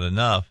talked about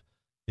enough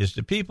is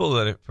the people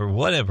that, for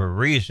whatever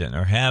reason,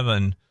 are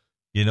having,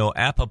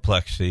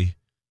 apoplexy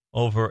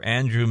over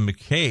Andrew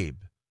McCabe,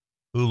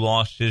 who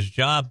lost his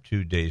job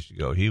 2 days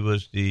ago. He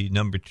was the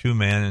number 2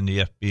 man in the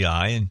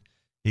FBI, and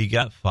he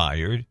got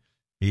fired.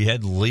 He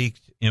had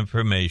leaked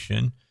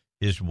information.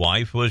 His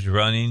wife was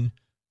running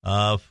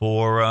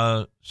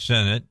for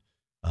Senate.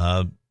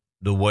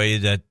 The way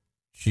that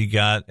she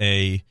got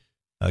a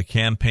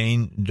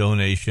campaign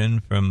donation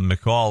from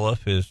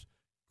McAuliffe is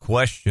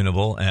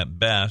questionable at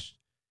best.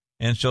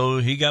 And so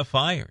he got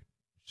fired.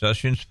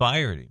 Sessions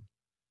fired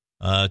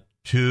him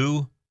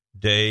 2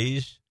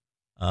 days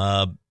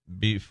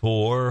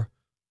before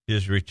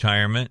his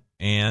retirement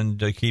and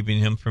keeping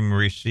him from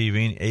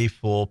receiving a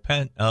full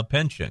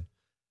pension.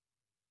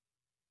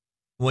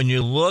 When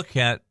you look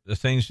at the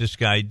things this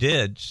guy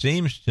did,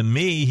 seems to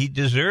me he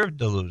deserved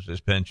to lose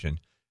his pension.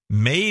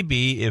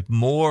 Maybe if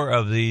more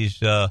of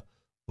these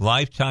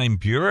lifetime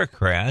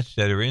bureaucrats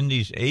that are in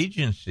these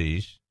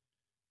agencies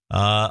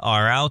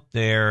are out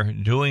there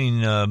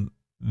doing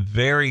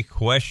very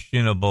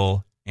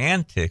questionable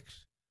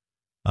antics,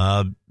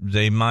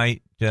 they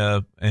might,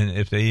 and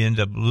if they end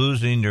up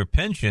losing their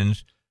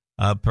pensions,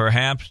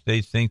 perhaps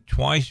they think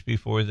twice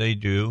before they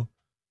do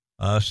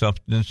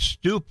something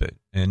stupid.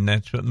 And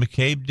that's what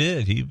McCabe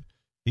did.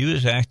 He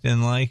was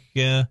acting like,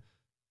 a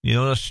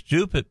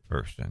stupid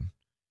person.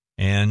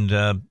 And,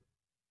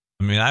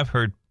 I've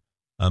heard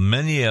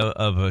many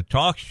of a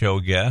talk show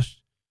guests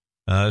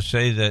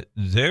say that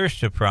they're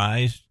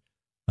surprised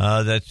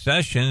that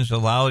Sessions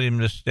allowed him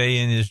to stay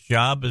in his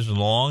job as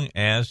long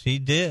as he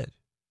did.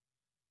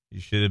 He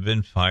should have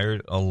been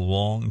fired a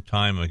long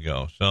time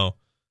ago. So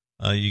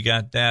you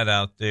got that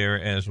out there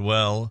as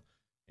well.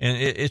 And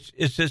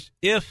it's as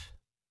if,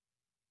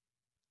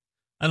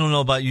 I don't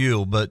know about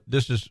you, but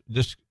this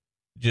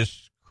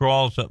just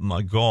crawls up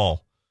my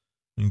gall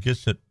and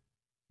gets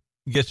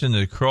in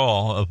the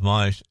crawl of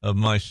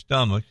my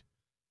stomach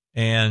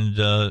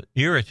and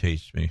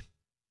irritates me.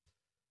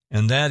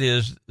 And that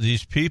is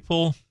these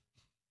people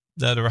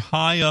that are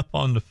high up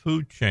on the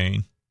food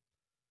chain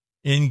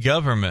in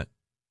government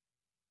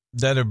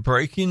that are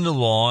breaking the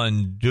law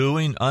and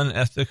doing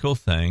unethical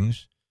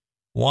things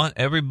want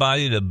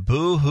everybody to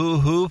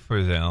boo-hoo-hoo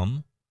for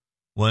them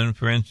when,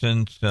 for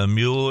instance,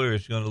 Mueller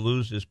is going to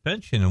lose his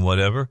pension and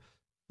whatever,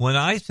 when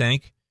I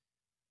think,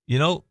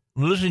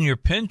 losing your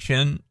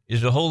pension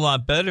is a whole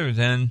lot better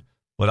than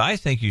what I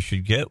think you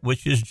should get,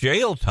 which is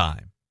jail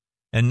time,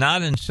 and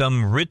not in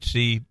some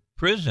ritzy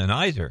prison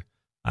either.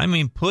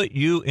 Put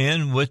you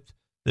in with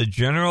the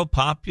general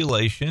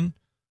population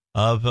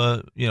of,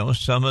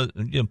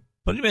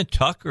 put him in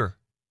Tucker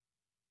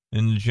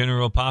in the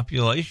general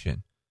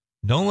population.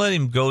 Don't let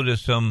him go to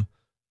some,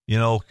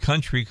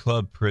 country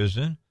club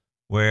prison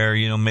where,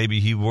 maybe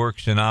he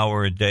works an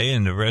hour a day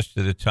and the rest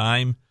of the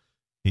time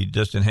he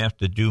doesn't have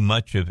to do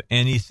much of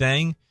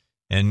anything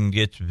and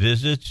gets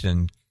visits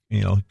and,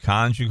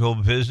 conjugal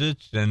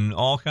visits and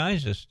all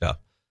kinds of stuff.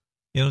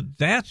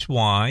 That's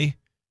why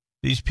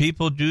these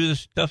people do the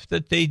stuff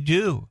that they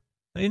do.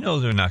 They know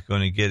they're not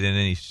going to get in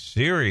any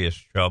serious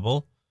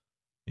trouble.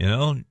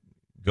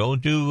 Go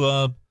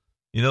do,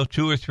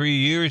 2 or 3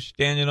 years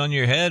standing on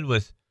your head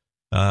with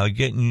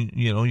getting,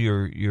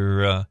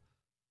 you're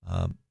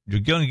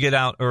going to get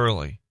out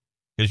early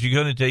because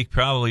you're going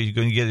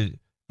to get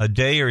a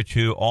day or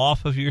two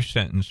off of your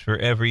sentence for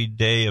every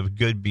day of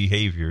good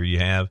behavior you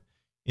have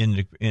in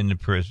the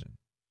prison.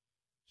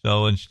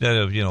 So instead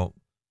of,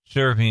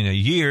 serving a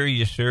year,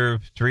 you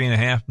serve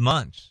 3.5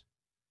 months.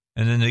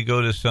 And then they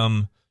go to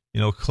some,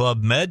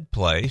 Club Med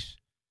place.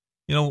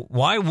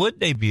 Why would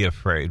they be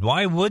afraid?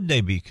 Why would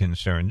they be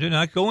concerned? They're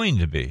not going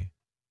to be.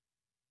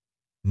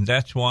 And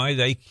that's why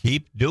they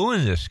keep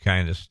doing this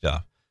kind of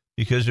stuff,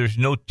 because there's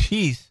no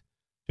teeth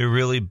to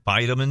really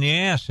bite them in the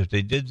ass. If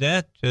they did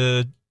that,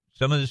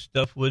 some of this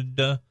stuff would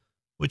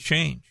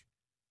change.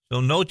 So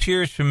no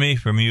tears for me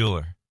for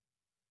Mueller.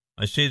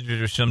 I see that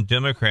there's some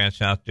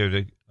Democrats out there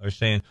that are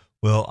saying,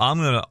 well, I'm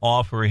going to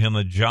offer him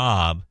a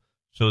job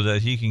so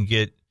that he can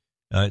get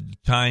the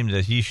time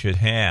that he should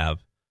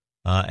have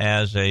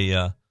as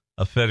a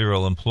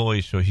federal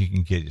employee so he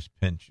can get his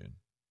pension.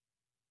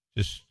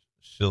 Just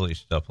silly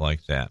stuff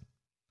like that.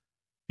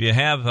 If you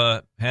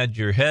have had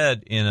your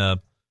head in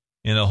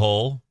a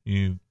hole,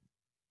 you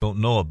don't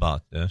know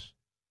about this.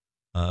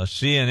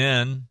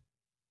 CNN,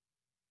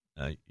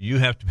 you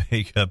have to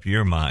make up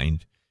your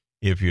mind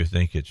if you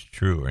think it's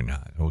true or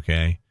not,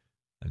 okay?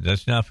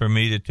 That's not for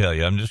me to tell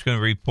you. I'm just going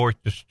to report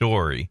the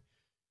story.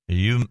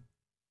 You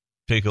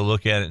take a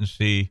look at it and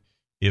see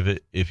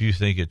if you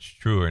think it's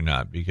true or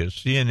not, because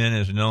CNN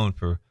is known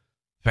for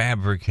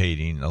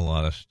fabricating a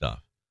lot of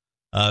stuff.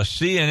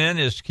 CNN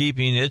is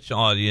keeping its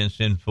audience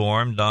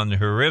informed on the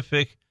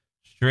horrific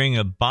string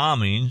of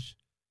bombings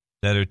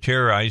that are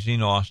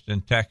terrorizing Austin,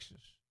 Texas.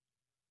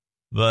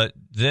 But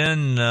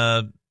then,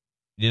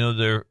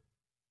 they're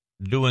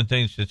doing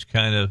things that's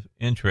kind of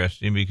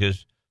interesting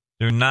because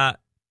they're not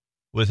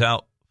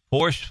without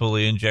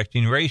forcefully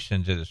injecting race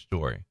into the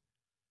story.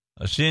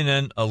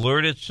 CNN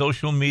alerted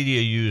social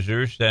media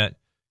users that,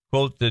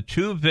 quote, the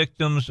two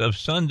victims of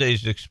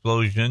Sunday's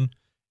explosion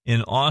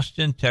in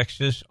Austin,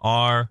 Texas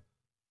are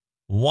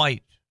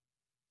white.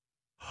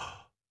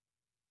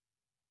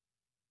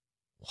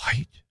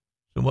 White?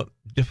 So what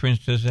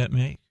difference does that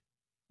make?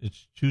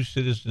 It's two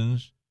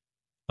citizens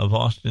of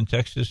Austin,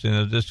 Texas, and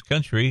of this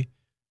country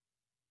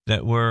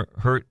that were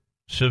hurt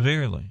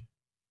severely.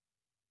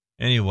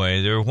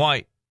 Anyway, they're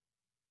white.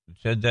 It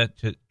said that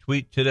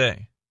tweet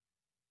today.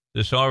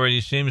 This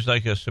already seems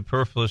like a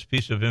superfluous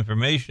piece of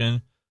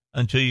information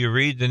until you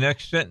read the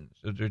next sentence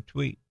of their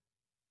tweet.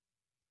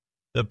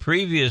 The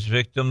previous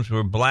victims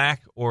were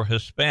black or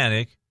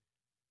Hispanic,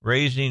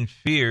 raising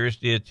fears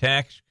the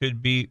attacks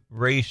could be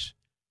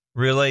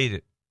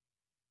race-related.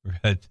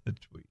 Read the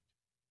tweet.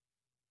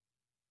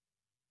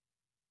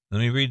 Let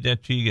me read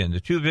that to you again.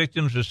 The two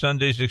victims of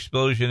Sunday's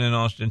explosion in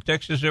Austin,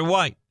 Texas are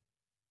white.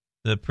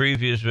 The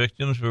previous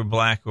victims were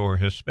black or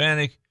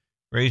Hispanic,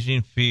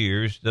 raising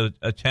fears the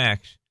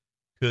attacks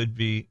could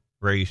be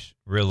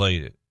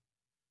race-related.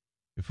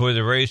 Before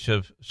the race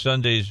of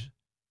Sunday's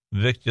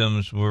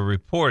victims were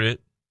reported,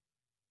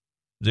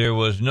 there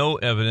was no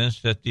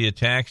evidence that the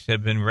attacks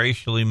had been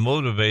racially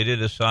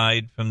motivated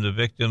aside from the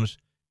victims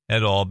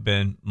had all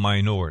been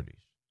minorities.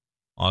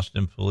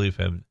 Austin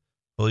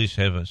police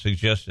have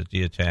suggested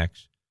the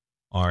attacks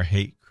are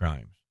hate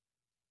crimes.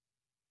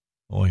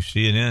 Boy,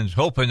 CNN's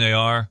hoping they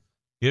are.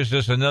 Gives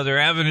us another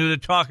avenue to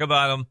talk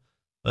about them.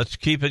 Let's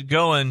keep it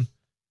going.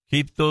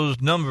 Keep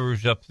those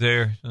numbers up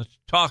there. Let's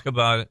talk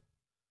about it.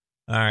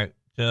 All right,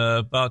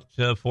 about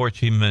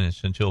 14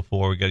 minutes until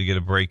 4. We got to get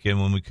a break in.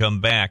 When we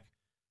come back,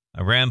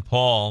 Rand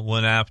Paul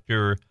went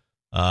after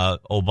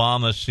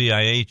Obama's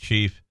CIA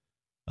chief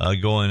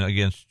going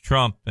against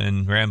Trump,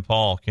 and Rand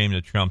Paul came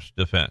to Trump's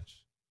defense.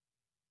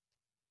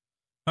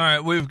 All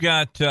right, we've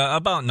got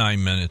about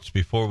 9 minutes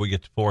before we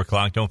get to 4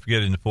 o'clock. Don't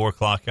forget, in the 4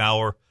 o'clock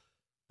hour,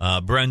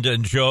 Brenda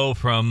and Joe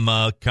from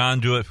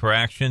Conduit for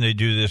Action. They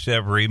do this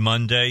every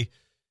Monday.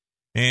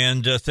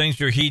 And things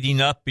are heating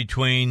up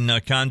between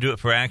Conduit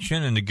for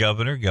Action and the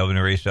governor,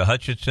 Governor Asa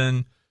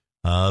Hutchinson.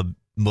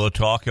 We'll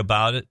talk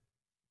about it,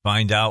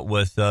 find out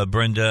what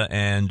Brenda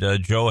and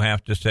Joe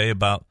have to say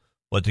about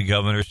what the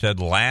governor said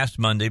last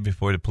Monday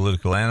before the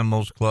Political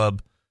Animals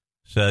Club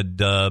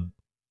said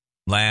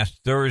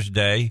last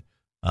Thursday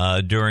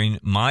during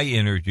my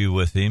interview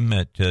with him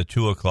at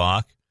 2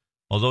 o'clock.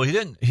 Although he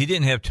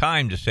didn't have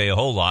time to say a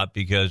whole lot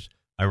because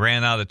I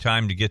ran out of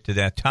time to get to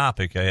that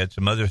topic. I had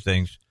some other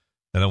things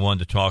that I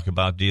wanted to talk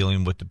about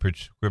dealing with the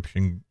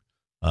prescription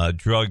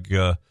drug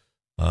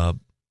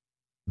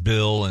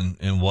bill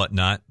and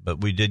whatnot. But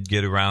we did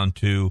get around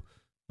to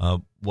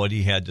what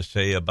he had to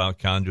say about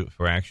Conduit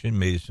for Action.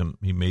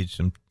 He made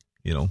some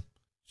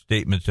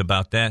statements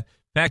about that.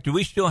 In fact, do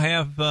we still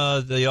have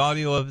the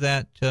audio of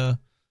that,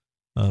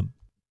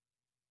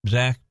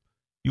 Zach?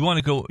 You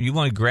want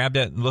to grab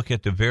that and look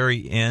at the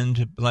very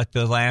end, like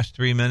the last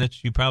 3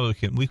 minutes? You probably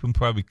can. We can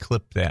probably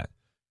clip that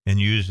and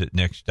use it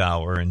next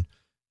hour,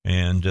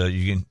 and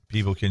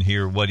people can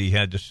hear what he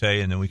had to say,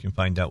 and then we can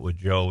find out what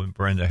Joe and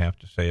Brenda have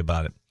to say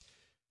about it.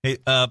 Hey,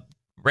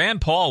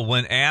 Rand Paul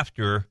went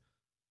after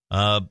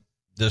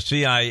the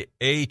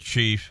CIA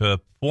chief,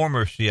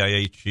 former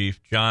CIA chief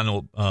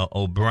John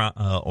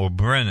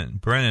O'Brien.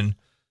 Brennan,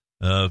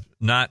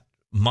 not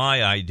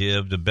my idea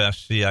of the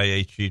best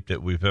CIA chief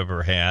that we've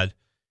ever had.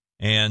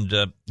 And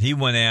he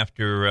went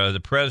after the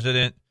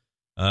president,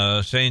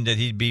 saying that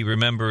he'd be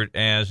remembered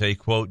as a,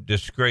 quote,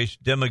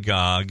 disgraced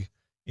demagogue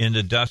in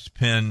the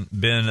dustbin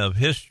of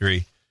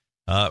history.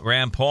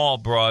 Rand Paul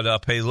brought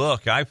up, hey,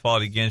 look, I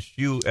fought against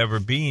you ever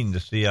being the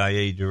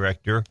CIA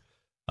director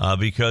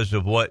because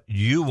of what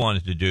you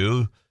wanted to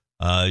do.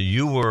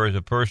 You were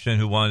the person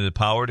who wanted the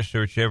power to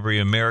search every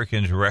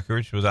American's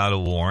records without a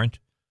warrant.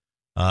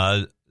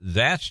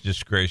 That's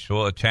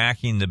disgraceful,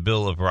 attacking the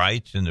Bill of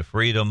Rights and the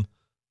freedom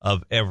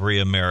of every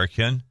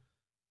American.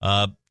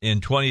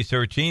 In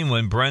 2013,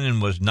 when Brennan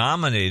was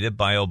nominated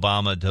by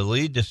Obama to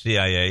lead the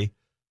CIA,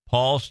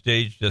 Paul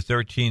staged a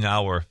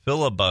 13-hour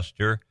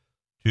filibuster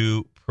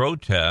to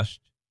protest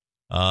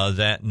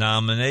that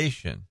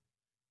nomination.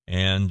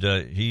 And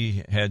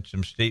he had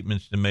some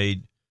statements to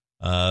made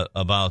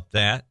about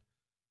that.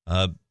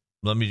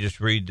 Let me just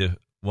read the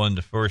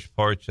first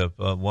parts of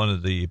one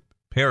of the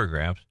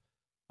paragraphs.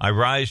 I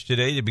rise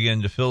today to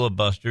begin to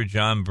filibuster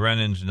John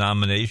Brennan's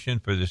nomination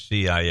for the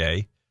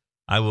CIA.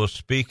 I will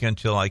speak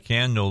until I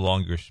can no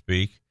longer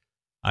speak.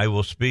 I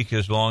will speak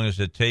as long as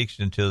it takes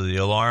until the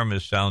alarm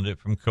is sounded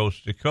from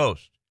coast to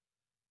coast.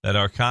 That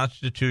our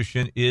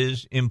Constitution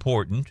is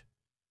important,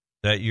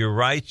 that your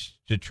rights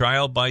to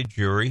trial by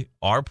jury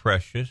are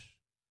precious,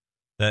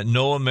 that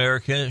no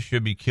American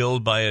should be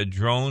killed by a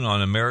drone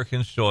on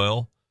American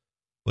soil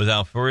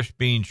without first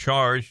being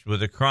charged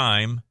with a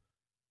crime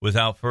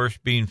without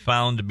first being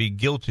found to be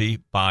guilty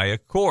by a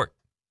court.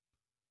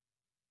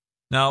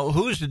 Now,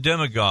 who's the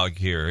demagogue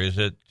here? Is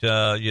it,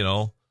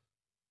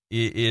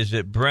 is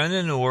it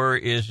Brennan or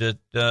is it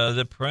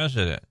the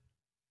president?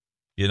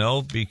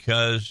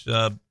 Because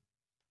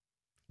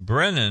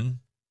Brennan,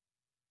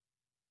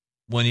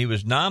 when he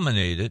was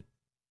nominated,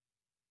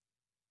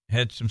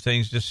 had some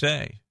things to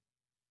say.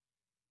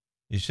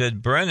 He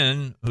said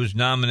Brennan, whose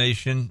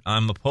nomination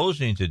I'm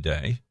opposing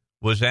today,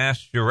 was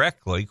asked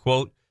directly,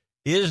 quote,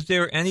 "Is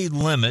there any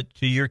limit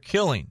to your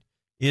killing?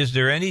 Is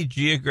there any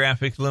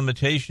geographic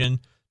limitation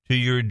to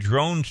your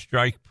drone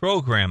strike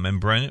program?" And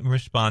Brennan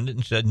responded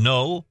and said,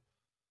 "No,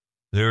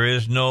 there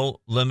is no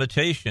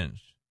limitations."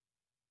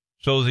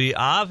 So the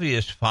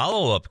obvious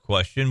follow-up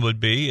question would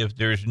be, if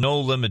there's no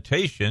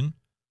limitation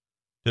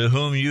to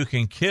whom you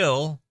can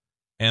kill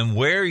and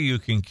where you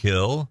can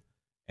kill,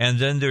 and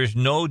then there's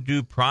no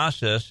due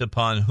process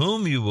upon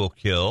whom you will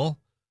kill,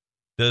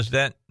 does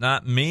that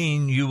not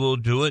mean you will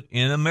do it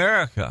in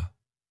America?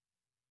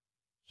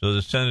 So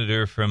the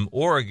senator from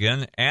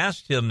Oregon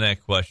asked him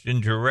that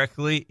question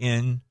directly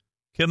in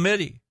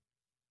committee.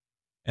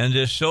 And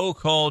this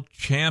so-called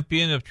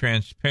champion of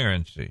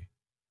transparency,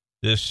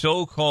 this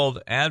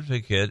so-called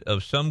advocate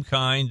of some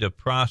kind of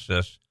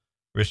process,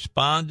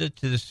 responded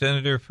to the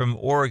senator from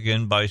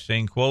Oregon by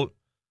saying, quote,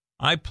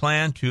 "I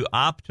plan to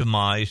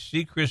optimize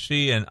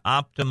secrecy and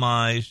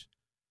optimize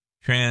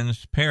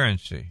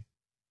transparency."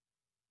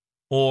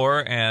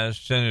 Or, as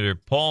Senator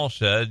Paul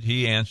said,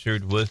 he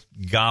answered with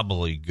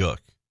gobbledygook.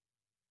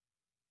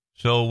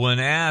 So when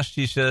asked,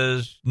 he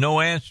says,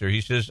 no answer.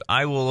 He says,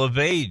 "I will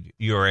evade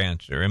your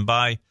answer." And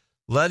by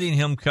letting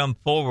him come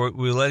forward,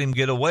 we let him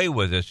get away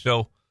with it.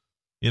 So,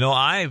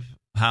 I've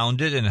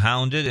hounded and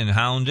hounded and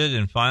hounded,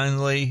 and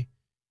finally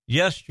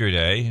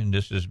yesterday, and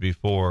this is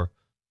before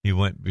he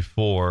went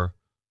before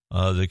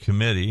the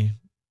committee,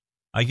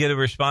 I get a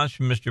response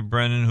from Mr.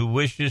 Brennan, who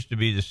wishes to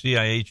be the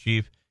CIA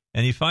chief,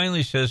 and he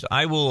finally says,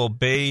 "I will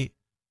obey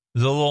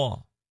the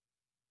law."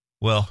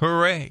 Well,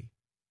 hooray.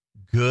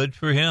 Good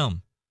for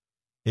him.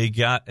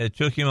 It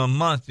took him a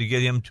month to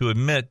get him to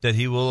admit that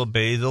he will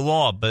obey the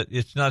law, but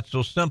it's not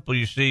so simple.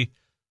 You see,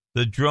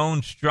 the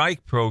drone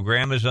strike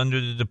program is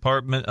under the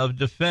Department of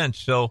Defense.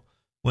 So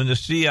when the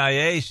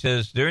CIA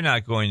says they're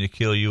not going to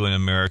kill you in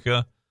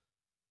America,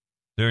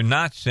 they're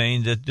not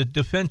saying that the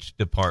Defense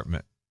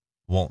Department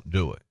won't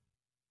do it.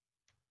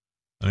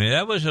 I mean,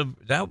 that was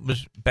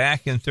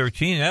back in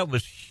 2013. That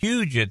was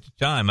huge at the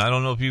time. I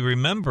don't know if you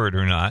remember it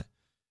or not,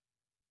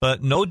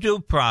 but no due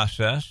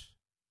process.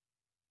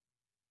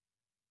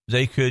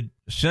 They could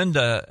send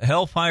a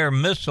Hellfire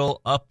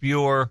missile up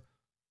your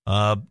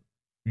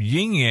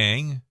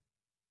yin-yang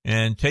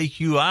and take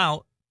you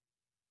out,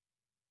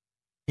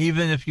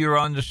 even if you're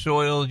on the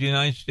soil of the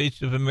United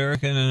States of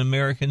America and an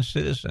American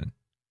citizen.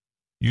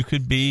 You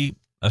could be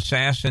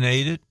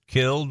assassinated,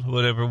 killed,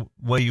 whatever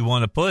way you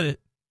want to put it,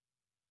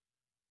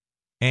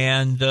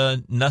 and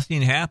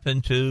nothing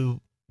happened to,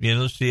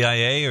 the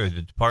CIA or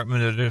the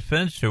Department of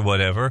Defense or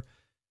whatever.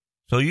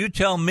 So you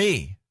tell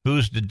me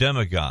who's the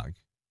demagogue.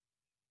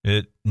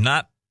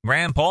 Not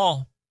Rand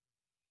Paul,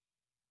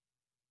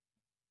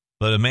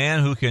 but a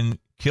man who can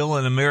kill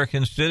an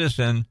American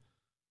citizen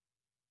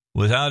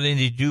without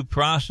any due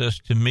process,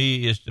 to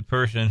me, is the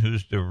person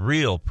who's the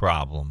real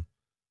problem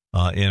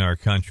in our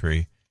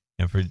country.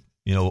 And for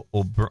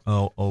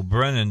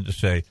O'Brien to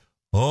say,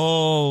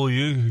 "Oh,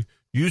 you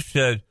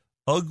said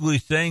ugly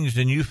things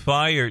and you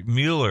fired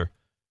Mueller."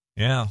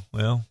 Yeah,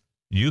 well,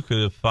 you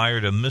could have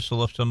fired a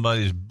missile up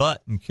somebody's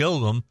butt and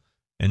killed them,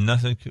 and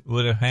nothing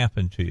would have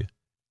happened to you.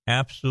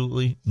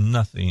 Absolutely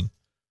nothing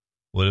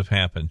would have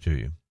happened to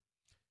you.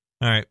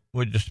 All right,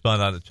 we're just about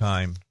out of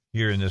time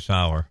here in this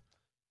hour.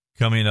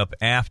 Coming up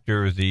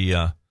after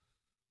the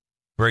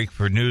break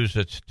for news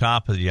at the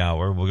top of the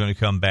hour, we're going to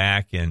come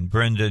back, and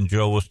Brenda and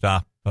Joe will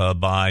stop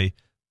by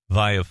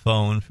via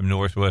phone from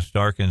Northwest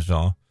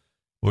Arkansas.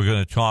 We're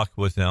going to talk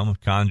with them.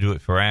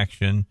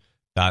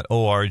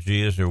 ConduitForAction.org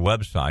is their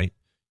website.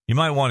 You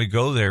might want to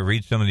go there,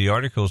 read some of the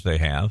articles they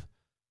have,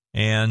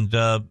 and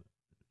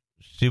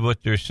see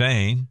what they're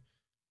saying.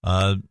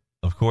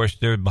 Of course,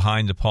 they're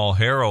behind the Paul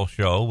Harrell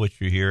Show, which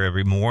you hear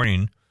every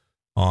morning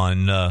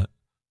on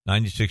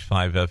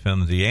 96.5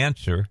 FM, The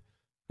Answer,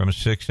 from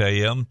 6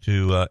 a.m.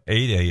 to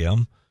 8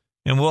 a.m.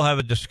 And we'll have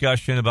a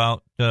discussion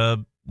about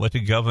what the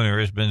governor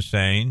has been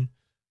saying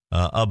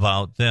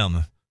about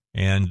them.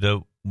 And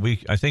I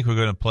think we're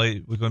going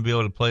to be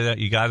able to play that.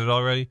 You got it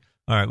already?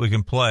 All right, we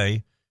can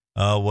play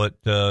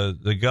what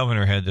the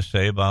governor had to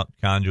say about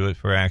Conduit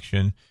for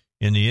Action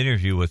in the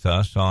interview with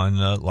us on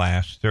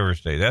last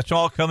Thursday. That's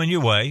all coming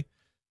your way.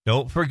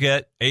 Don't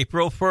forget,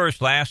 April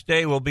 1st, last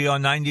day, we'll be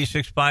on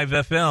 96.5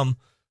 FM.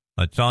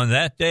 It's on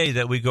that day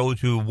that we go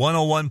to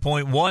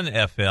 101.1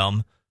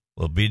 FM.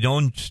 We'll be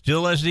known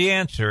still as The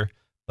Answer,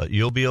 but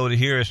you'll be able to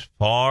hear us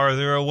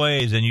farther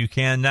away than you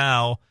can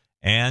now,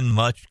 and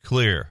much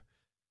clearer.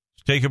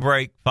 Let's take a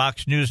break.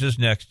 Fox News is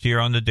next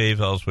here on the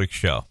Dave Elswick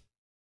Show.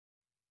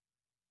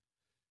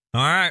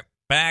 All right,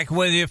 Back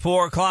with you,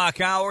 4 o'clock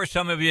hour.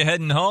 Some of you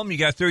heading home. You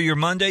got through your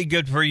Monday.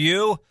 Good for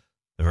you.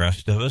 The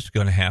rest of us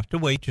going to have to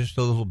wait just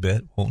a little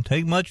bit. Won't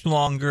take much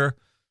longer.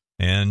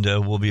 And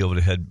we'll be able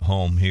to head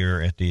home here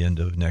at the end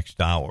of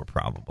next hour,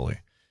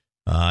 probably.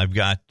 I've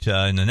got,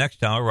 in the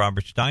next hour,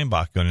 Robert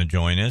Steinbach going to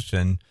join us,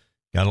 and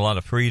got a lot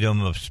of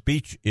freedom of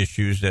speech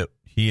issues that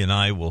he and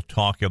I will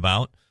talk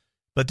about.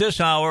 But this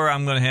hour,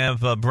 I'm going to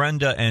have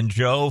Brenda and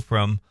Joe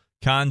from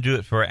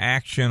Conduit for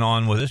Action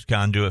on with us,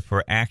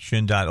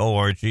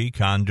 conduitforaction.org,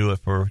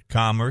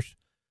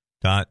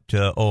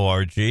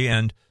 conduitforcommerce.org.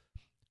 And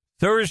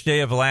Thursday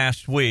of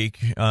last week,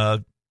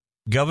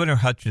 Governor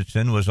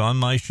Hutchinson was on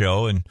my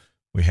show, and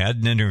we had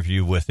an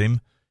interview with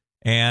him.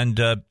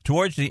 And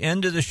towards the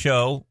end of the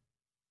show,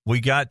 we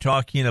got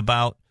talking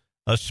about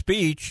a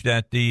speech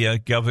that the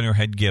governor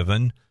had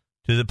given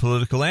to the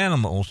Political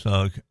Animals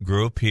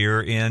group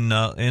here in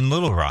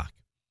Little Rock,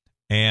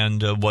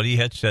 and what he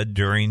had said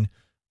during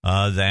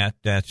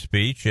that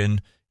speech,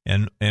 and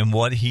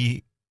what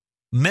he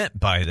meant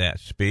by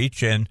that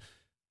speech. And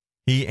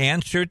he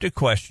answered the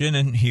question,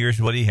 and here's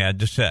what he had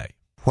to say.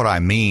 What I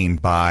mean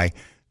by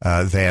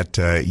that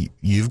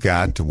you've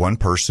got one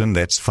person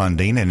that's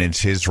funding, and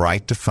it's his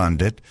right to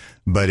fund it,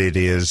 but it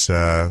is,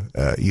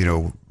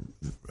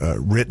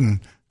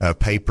 written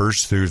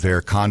papers through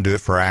their Conduit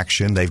for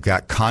Action. They've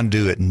got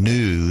Conduit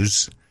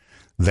News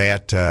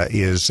that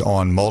is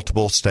on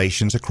multiple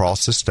stations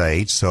across the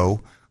state.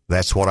 So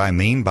that's what I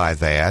mean by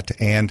that.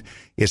 And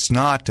it's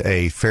not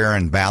a fair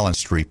and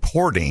balanced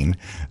reporting.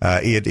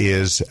 It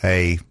is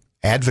a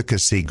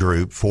advocacy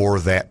group for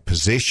that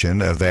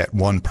position of that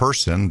one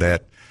person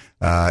that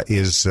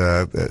is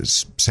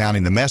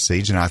sounding the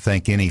message. And I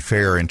think any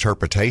fair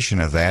interpretation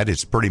of that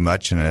is pretty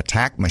much an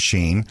attack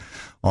machine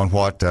on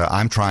what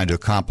I'm trying to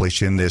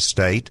accomplish in this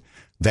state.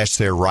 That's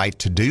their right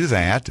to do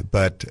that,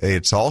 but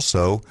it's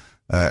also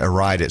a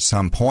right at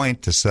some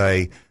point to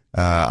say,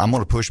 I'm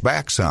going to push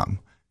back some.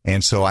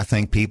 And so I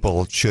think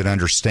people should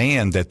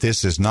understand that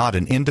this is not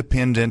an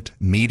independent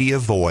media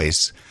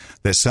voice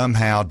that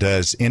somehow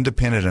does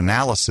independent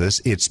analysis.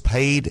 It's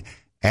paid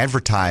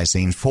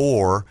advertising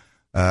for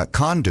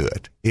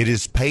Conduit. It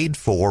is paid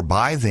for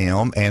by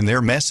them, and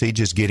their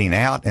message is getting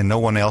out, and no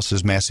one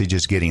else's message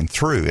is getting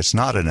through. It's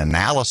not an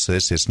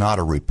analysis. It's not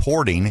a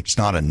reporting. It's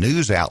not a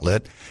news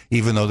outlet,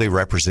 even though they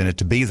represent it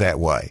to be that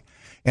way.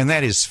 And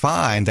that is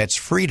fine. That's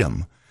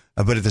freedom.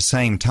 But at the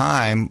same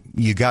time,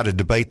 you got to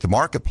debate the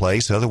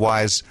marketplace.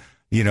 Otherwise,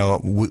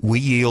 we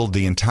yield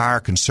the entire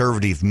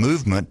conservative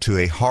movement to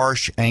a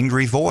harsh,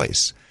 angry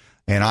voice.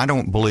 And I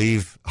don't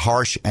believe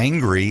harsh,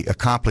 angry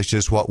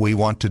accomplishes what we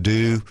want to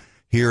do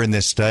here in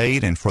this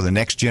state and for the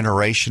next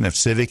generation of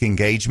civic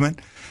engagement.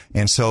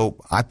 And so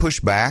I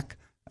push back.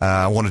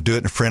 I want to do it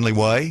in a friendly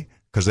way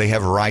because they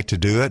have a right to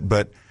do it.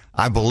 But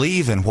I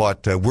believe in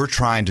what we're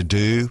trying to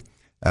do.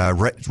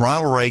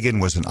 Ronald Reagan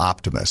was an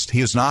optimist.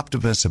 He was an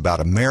optimist about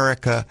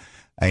America,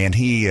 and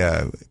he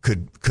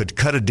could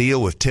cut a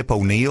deal with Tip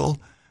O'Neill,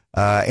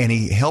 and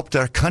he helped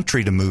our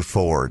country to move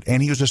forward.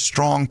 And he was a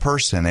strong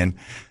person, and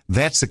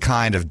that's the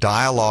kind of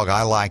dialogue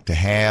I like to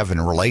have in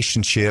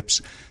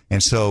relationships.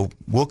 And so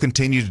we'll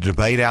continue to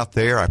debate out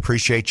there. I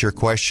appreciate your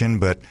question,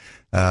 but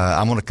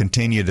I'm going to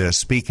continue to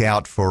speak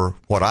out for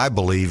what I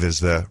believe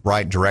is the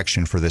right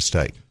direction for this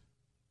state.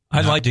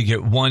 I'd like to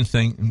get one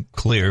thing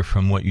clear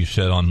from what you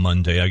said on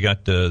Monday. I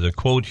got the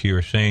quote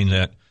here saying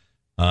that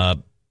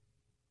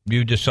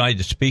you decided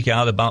to speak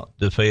out about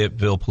the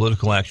Fayetteville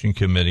Political Action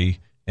Committee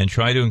and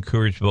try to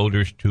encourage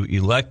voters to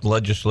elect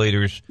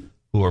legislators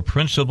who are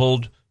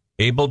principled,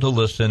 able to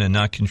listen, and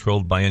not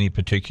controlled by any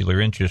particular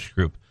interest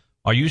group.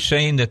 Are you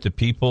saying that the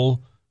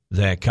people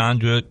that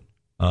Conduit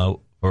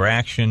for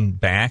Action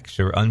backs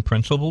are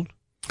unprincipled?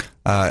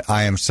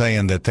 I am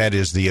saying that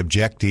is the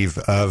objective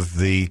of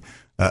the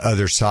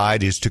other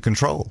side, is to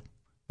control.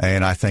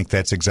 And I think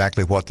that's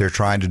exactly what they're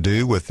trying to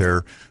do with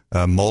their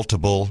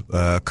multiple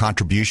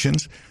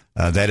contributions.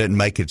 That didn't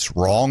make it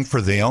wrong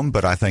for them,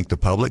 but I think the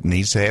public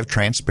needs to have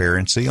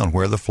transparency on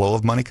where the flow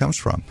of money comes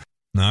from.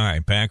 All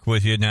right, back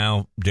with you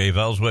now. Dave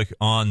Elswick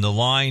on the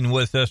line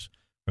with us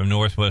from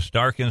Northwest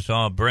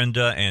Arkansas.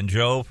 Brenda and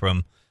Joe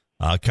from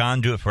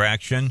Conduit for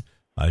Action.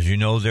 As you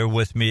know, they're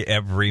with me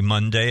every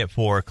Monday at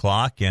 4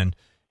 o'clock. And,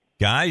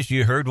 guys,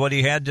 you heard what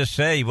he had to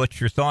say.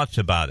 What's your thoughts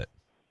about it?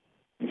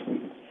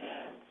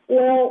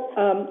 Well,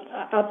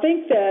 I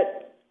think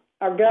that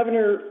our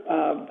governor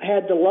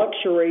had the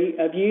luxury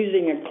of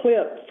using a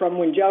clip from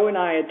when Joe and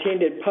I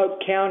attended Polk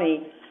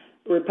County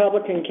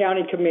Republican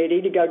County Committee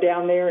to go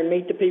down there and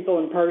meet the people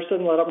in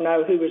person, let them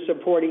know who was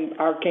supporting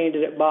our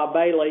candidate, Bob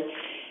Bailey.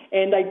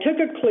 And they took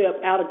a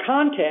clip out of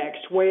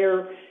context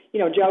where,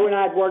 Joe and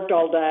I had worked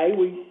all day.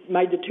 We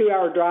made the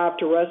 2-hour drive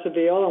to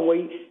Russellville, and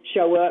we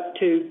show up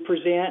to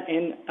present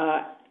and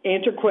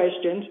answer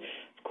questions.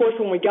 Of course,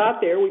 when we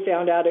got there, we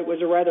found out it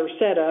was a rather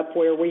setup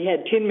where we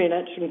had 10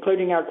 minutes,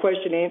 including our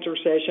question-answer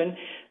session.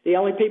 The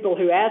only people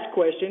who asked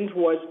questions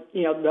was,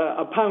 the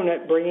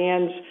opponent,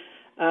 Brienne's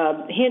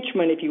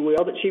henchman, if you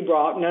will, that she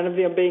brought, none of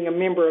them being a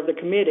member of the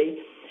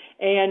committee.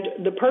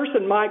 And the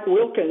person, Mike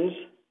Wilkins,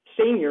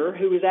 senior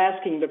who was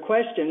asking the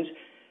questions,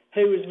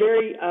 who was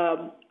very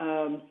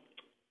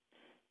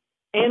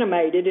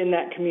animated in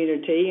that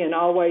community, and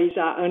always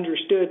I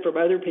understood from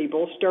other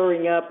people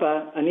stirring up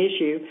an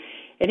issue.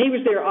 And he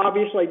was there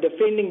obviously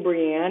defending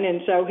Breanne,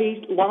 and so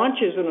he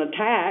launches an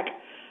attack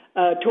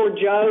toward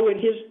Joe and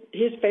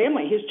his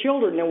family, his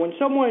children. Now, when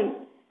someone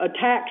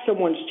attacks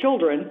someone's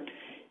children,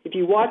 if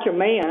you watch a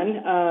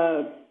man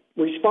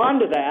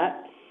respond to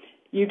that,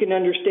 you can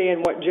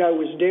understand what Joe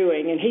was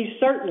doing. And he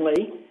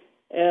certainly,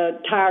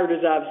 tired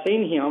as I've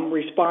seen him,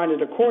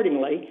 responded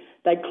accordingly.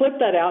 They clipped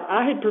that out.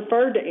 I had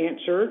preferred to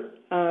answer.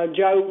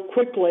 Joe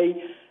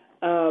quickly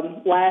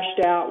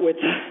lashed out with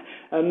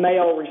a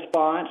male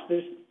response.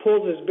 This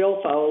pulls his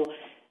billfold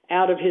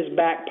out of his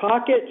back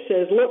pocket,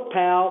 says, "Look,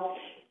 pal,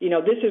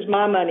 this is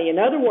my money." In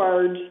other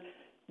words,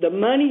 the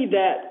money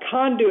that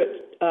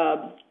Conduit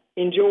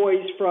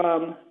enjoys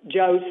from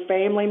Joe's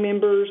family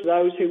members,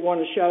 those who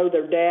want to show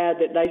their dad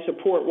that they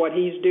support what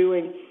he's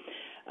doing,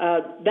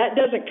 that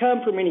doesn't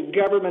come from any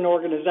government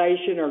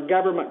organization or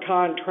government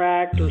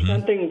contract or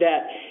something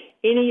that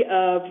any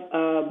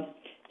of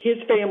his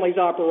family's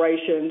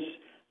operations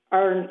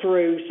earn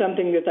through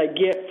something that they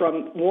get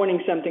from wanting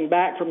something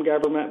back from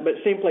government, but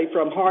simply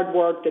from hard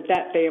work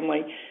that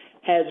family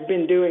has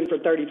been doing for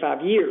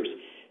 35 years.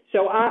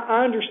 So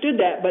I understood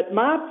that, but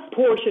my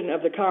portion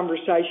of the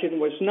conversation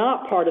was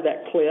not part of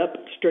that clip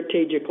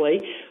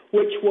strategically,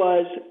 which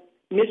was,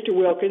 Mr.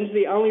 Wilkins,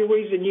 the only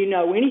reason you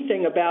know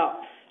anything about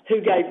who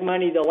gave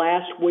money the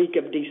last week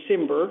of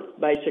December,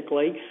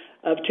 basically,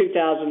 of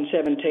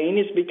 2017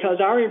 is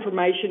because our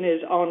information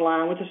is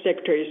online with the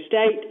Secretary of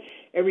State.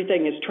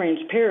 Everything is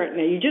transparent.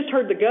 Now, you just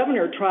heard the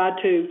governor try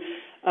to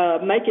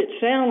make it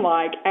sound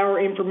like our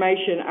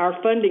information,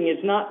 our funding is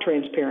not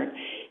transparent.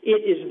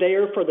 It is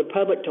there for the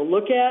public to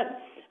look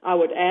at. I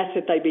would ask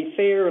that they be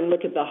fair and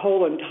look at the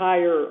whole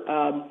entire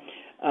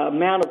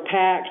amount of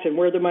PACs and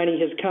where the money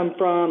has come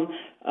from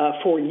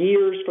for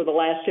years, for the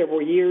last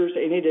several years,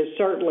 and it is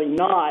certainly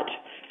not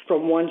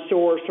from one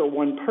source or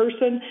one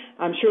person.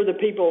 I'm sure the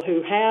people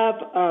who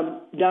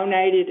have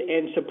donated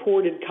and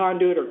supported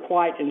Conduit are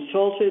quite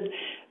insulted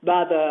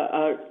by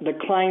the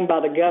claim by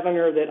the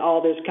governor that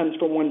all this comes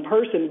from one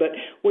person. But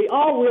we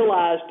all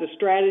realize the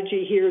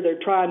strategy here.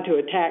 They're trying to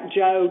attack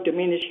Joe,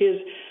 diminish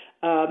his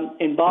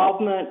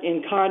involvement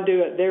in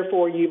Conduit.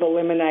 Therefore, you've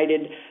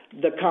eliminated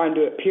the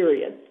Conduit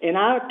period. And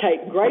I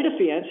take great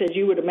offense, as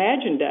you would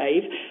imagine,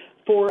 Dave,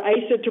 for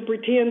Asa to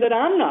pretend that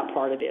I'm not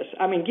part of this.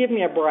 I mean, give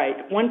me a break.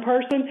 One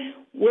person,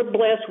 we're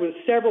blessed with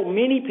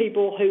many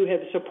people who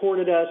have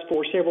supported us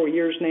for several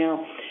years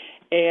now.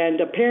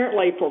 And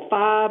apparently for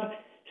 5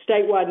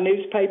 statewide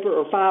newspaper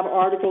or 5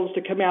 articles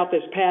to come out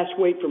this past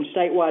week from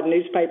statewide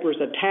newspapers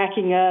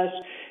attacking us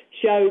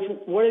shows,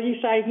 what do you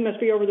say, he must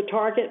be over the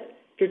target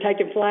if you're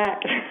taking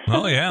flack?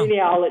 Oh, yeah.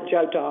 Anyhow, I'll let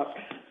Joe talk.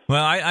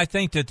 Well, I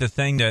think that the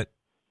thing that,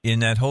 in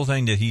that whole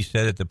thing that he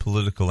said at the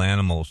Political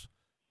Animals,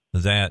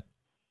 that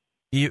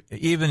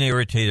even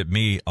irritated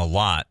me a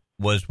lot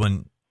was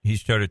when he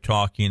started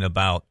talking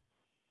about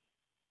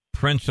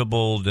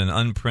principled and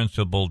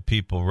unprincipled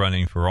people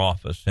running for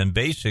office. And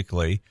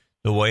basically,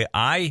 the way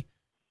I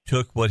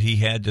took what he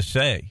had to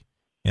say,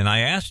 and I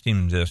asked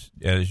him this,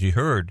 as you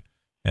heard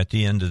at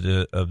the end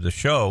of the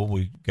show,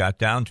 we got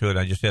down to it.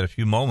 I just had a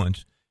few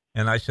moments,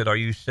 and I said, "Are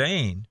you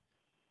saying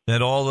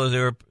that all of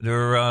their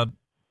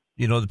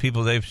the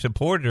people they've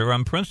supported are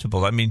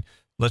unprincipled?" I mean,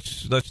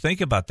 let's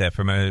think about that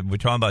for a minute. We're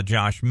talking about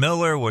Josh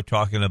Miller. We're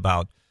talking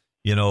about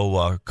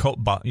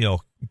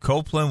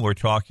Copeland. We're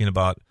talking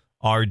about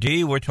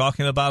RD. We're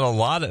talking about a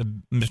lot of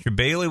Mr.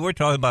 Bailey. We're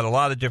talking about a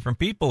lot of different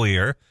people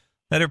here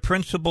that are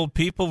principled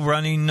people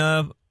running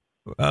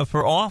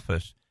for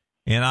office.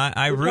 And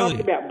we're talking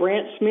about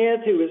Brent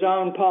Smith, who was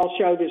on Paul's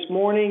show this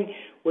morning.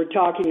 We're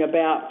talking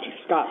about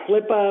Scott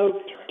Flippo,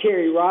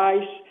 Terry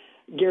Rice,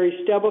 Gary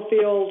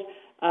Stubblefield.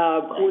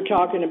 We're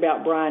talking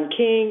about Brian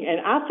King.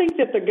 And I think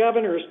that the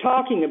governor is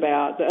talking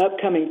about the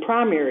upcoming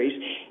primaries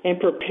and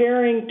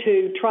preparing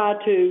to try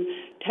to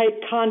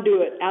take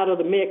Conduit out of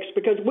the mix,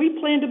 because we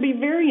plan to be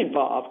very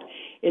involved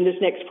in this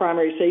next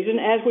primary season,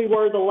 as we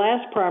were the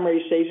last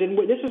primary season.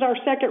 This is our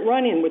second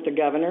run-in with the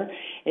governor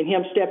and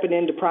him stepping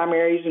into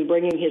primaries and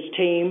bringing his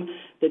team,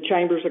 the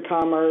Chambers of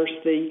Commerce,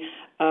 the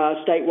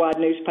statewide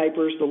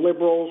newspapers, the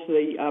liberals.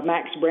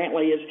 Max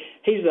Brantley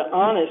he's the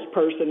honest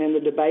person in the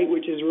debate,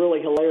 which is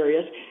really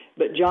hilarious.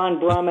 But John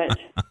Brummett,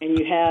 and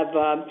you have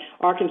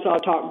Arkansas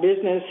Talk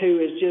Business, who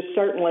is just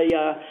certainly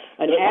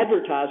an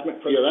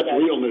advertisement for the that's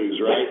state. Real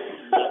news, right?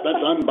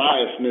 That's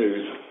unbiased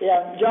news.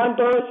 Yeah, John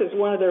Burris is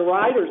one of their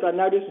writers. I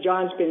noticed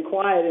John's been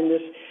quiet in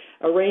this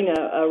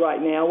arena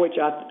right now, which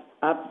I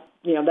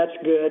that's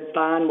good,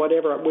 fine,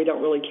 whatever. We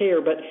don't really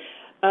care, but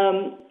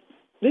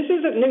this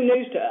isn't new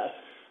news to us.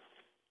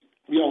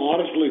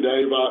 Honestly,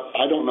 Dave,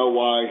 I don't know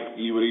why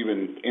you would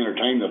even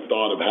entertain the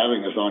thought of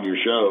having us on your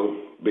show,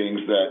 being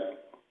that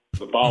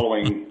the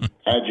following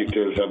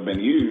adjectives have been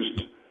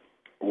used.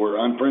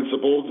 We're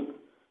unprincipled,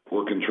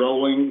 we're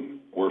controlling,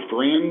 we're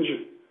fringe,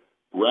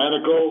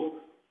 radical,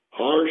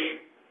 harsh,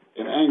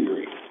 and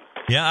angry.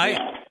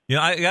 Yeah, You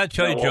know, I got to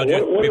tell you, Joe.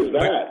 What is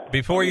that?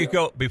 Before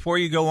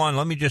you go on,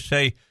 let me just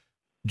say,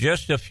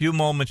 just a few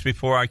moments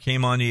before I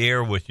came on the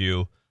air with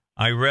you,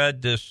 I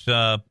read this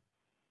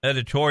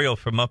editorial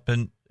from up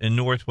in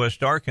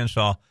Northwest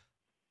Arkansas.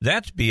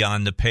 That's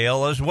beyond the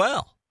pale as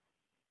well.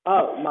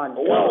 Oh my God!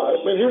 Well,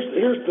 I mean,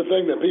 here's the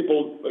thing that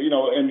people,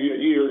 and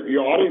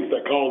your audience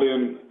that called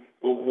in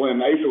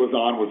when Asa was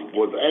on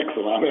was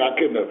excellent. I mean, I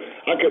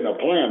couldn't have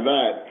planned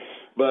that.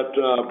 But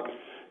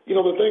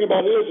the thing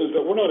about it is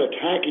that we're not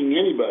attacking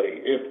anybody.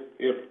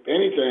 If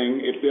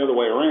anything, it's the other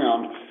way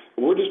around.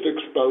 We're just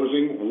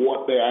exposing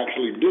what they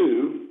actually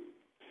do.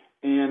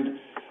 And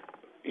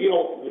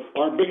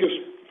our biggest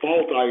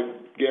fault, I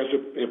guess,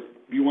 if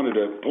you wanted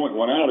to point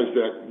one out, is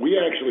that we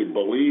actually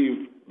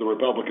believe the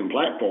Republican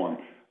platform.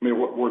 I mean,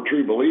 we're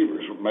true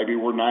believers. Maybe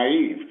we're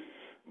naive.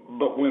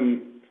 But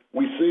when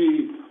we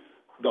see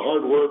the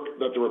hard work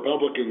that the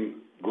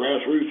Republican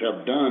grassroots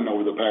have done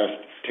over the past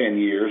 10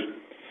 years,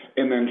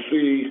 and then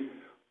see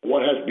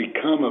what has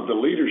become of the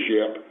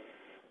leadership,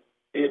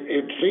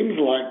 it seems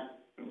like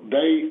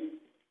they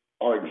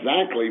are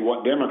exactly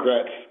what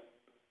Democrats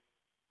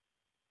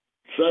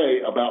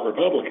say about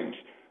Republicans.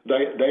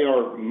 They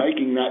are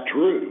making that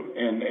true,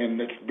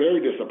 and it's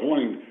very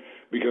disappointing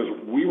because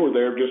we were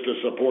there just to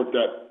support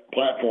that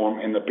platform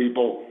and the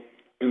people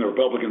in the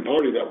Republican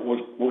Party that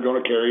were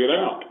going to carry it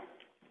out.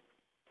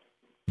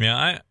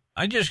 Yeah,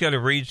 I just got to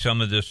read some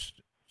of this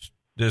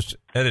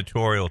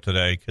editorial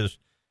today because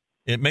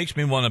it makes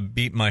me want to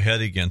beat my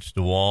head against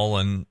the wall.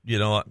 And,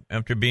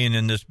 after being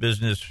in this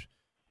business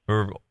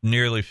for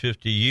nearly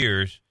 50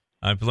 years,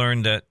 I've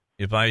learned that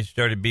if I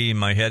started beating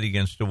my head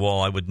against the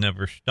wall, I would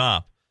never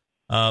stop.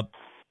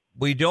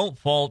 We don't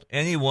fault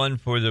anyone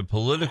for their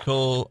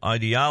political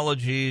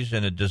ideologies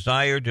and a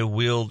desire to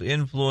wield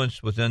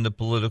influence within the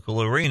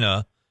political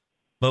arena,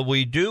 but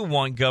we do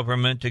want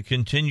government to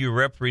continue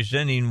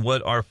representing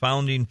what our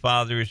founding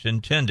fathers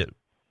intended.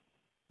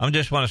 I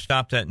just want to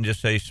stop that and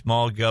just say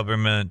small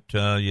government,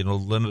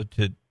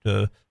 limited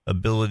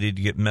ability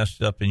to get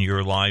messed up in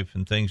your life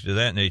and things of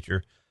that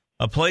nature.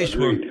 A place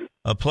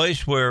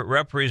where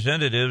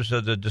representatives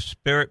of the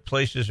disparate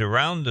places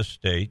around the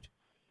state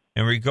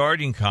and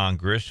regarding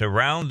Congress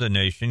around the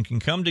nation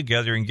can come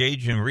together,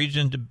 engage in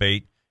reasoned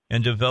debate,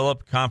 and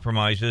develop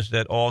compromises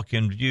that all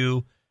can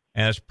view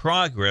as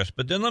progress.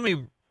 But then let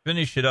me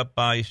finish it up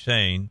by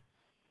saying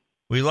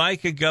we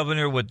like a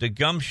governor with the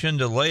gumption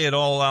to lay it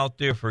all out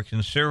there for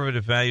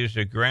conservative values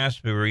that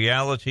grasp the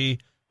reality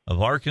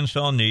of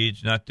Arkansas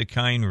needs, not the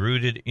kind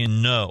rooted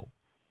in no.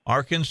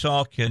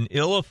 Arkansas can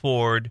ill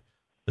afford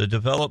the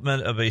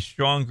development of a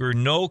stronger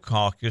no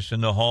caucus in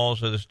the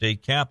halls of the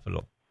state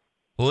capitol.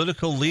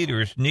 Political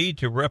leaders need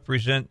to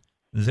represent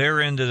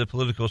their end of the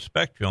political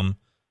spectrum,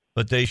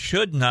 but they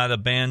should not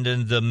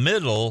abandon the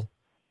middle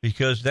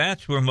because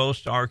that's where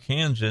most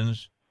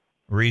Arkansans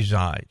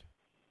reside.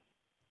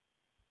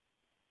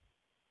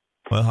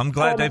 Well, I'm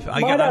glad that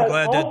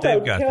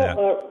they've got that.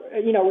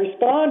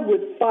 Respond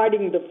with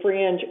fighting the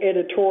fringe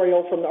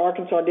editorial from the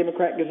Arkansas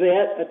Democrat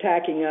Gazette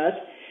attacking us.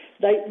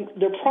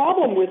 The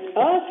problem with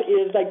us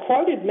is they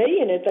quoted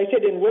me in it. They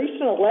said in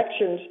recent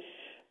elections,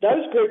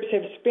 those groups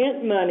have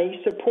spent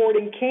money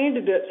supporting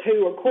candidates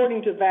who,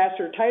 according to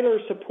Vassar Taylor,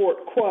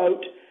 support,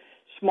 quote,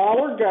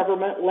 smaller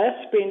government, less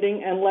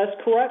spending, and less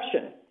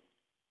corruption.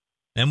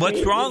 And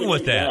what's wrong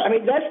with that? I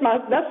mean,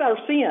 that's our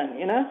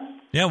sin,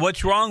 Yeah,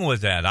 what's wrong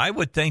with that? I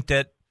would think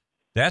that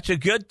that's a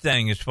good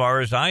thing as far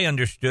as I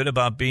understood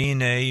about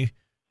being a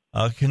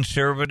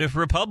conservative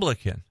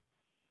Republican.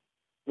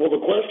 Well, the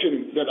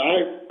question that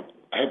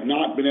I have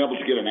not been able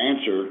to get an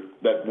answer,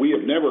 that we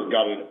have never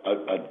got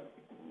a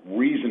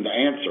reason to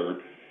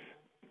answer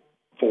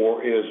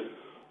for, is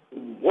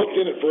what's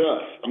in it for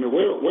us? I mean,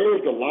 where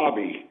is the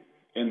lobby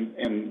and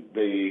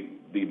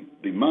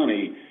the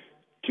money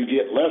to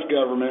get less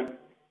government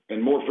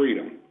and more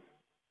freedom?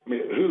 I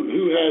mean,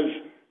 who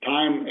has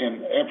time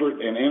and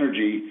effort and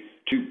energy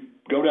to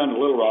go down to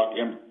Little Rock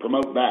and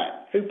promote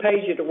that? Who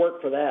pays you to work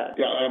for that?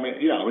 I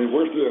mean,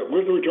 where's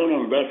the return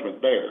on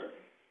investment there?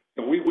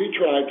 And we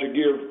try to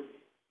give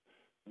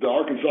the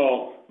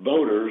Arkansas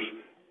voters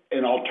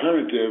an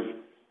alternative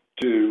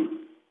to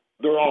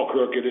they're all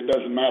crooked. It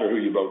doesn't matter who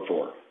you vote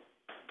for.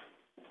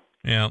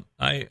 Yeah,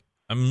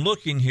 I'm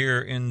looking here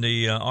in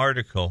the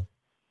article,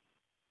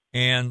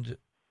 and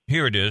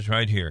here it is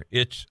right here.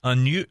 It's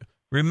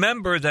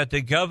Remember that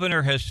the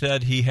governor has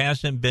said he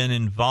hasn't been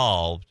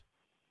involved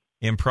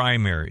in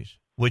primaries,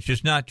 which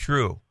is not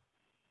true.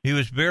 He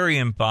was very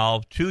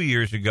involved 2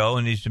 years ago,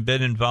 and he's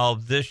been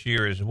involved this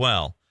year as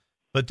well.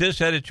 But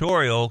this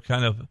editorial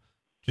kind of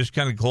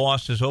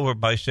glosses over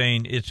by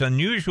saying it's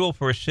unusual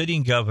for a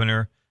sitting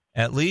governor,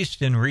 at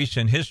least in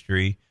recent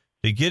history,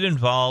 to get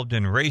involved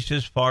in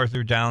races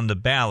farther down the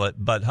ballot.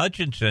 But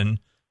Hutchinson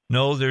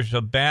knows there's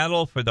a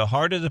battle for the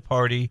heart of the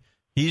party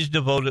he's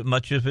devoted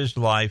much of his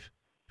life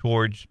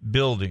towards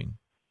building.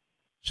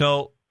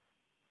 So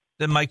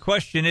then my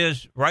question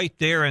is, right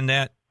there in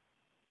that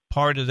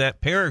part of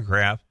that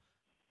paragraph,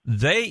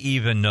 they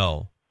even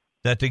know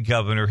that the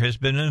governor has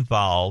been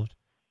involved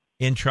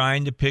in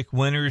trying to pick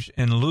winners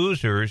and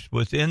losers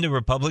within the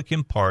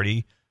Republican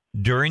Party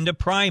during the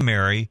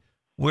primary,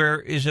 where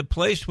is a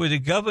place where the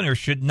governor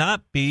should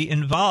not be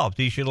involved.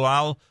 He should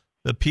allow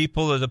the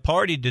people of the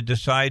party to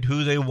decide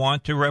who they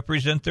want to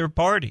represent their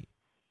party.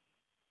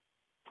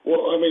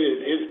 Well, I mean,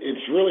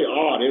 it's really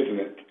odd, isn't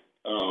it,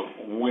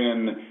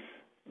 when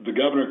the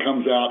governor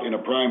comes out in a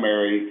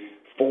primary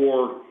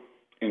for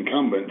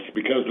incumbents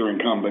because they're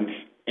incumbents,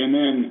 and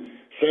then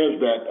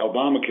says that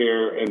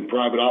Obamacare and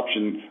private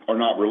option are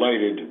not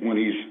related when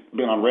he's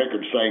been on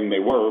record saying they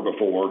were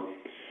before.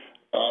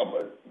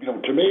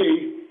 To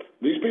me,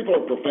 these people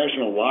are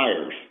professional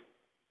liars.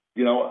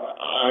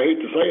 I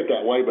hate to say it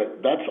that way,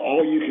 but that's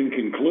all you can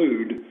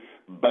conclude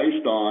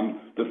based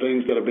on the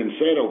things that have been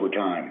said over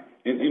time.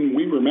 And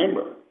we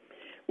remember.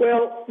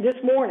 Well, this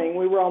morning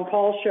we were on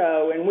Paul's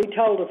show, and we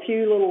told a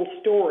few little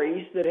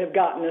stories that have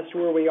gotten us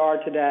where we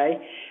are today.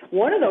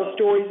 One of those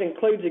stories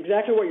includes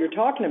exactly what you're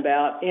talking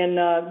about. In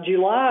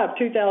July of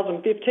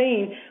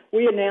 2015,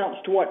 we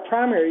announced what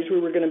primaries we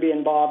were going to be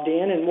involved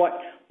in and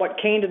what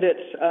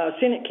candidates,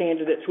 Senate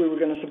candidates, we were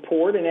going to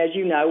support. And as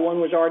you know, one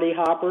was R.D.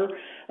 Hopper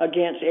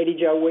against Eddie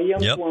Joe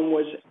Williams. Yep. One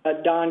was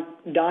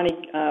Donnie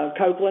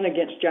Copeland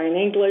against Jane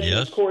English. Yes.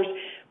 And, of course,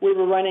 we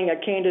were running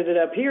a candidate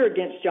up here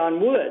against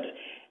John Woods.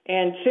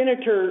 And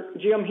Senator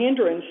Jim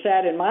Hendren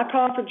sat in my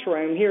conference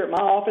room here at my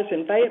office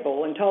in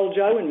Fayetteville and told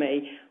Joe and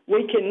me,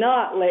 we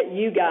cannot let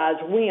you guys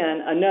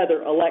win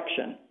another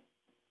election.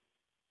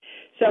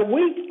 So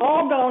we've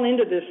all gone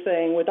into this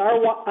thing with our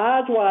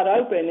eyes wide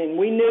open, and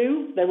we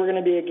knew they were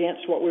going to be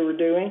against what we were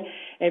doing.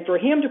 And for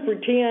him to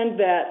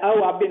pretend that,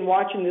 I've been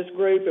watching this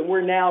group and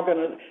we're now going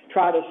to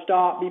try to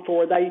stop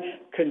before they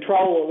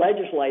control a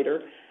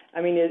legislator,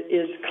 I mean, it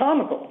is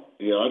comical.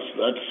 Yeah,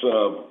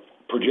 that's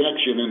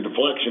projection and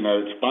deflection at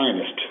its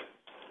finest.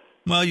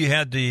 Well, you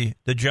had the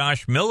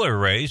Josh Miller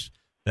race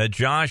that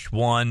Josh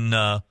won,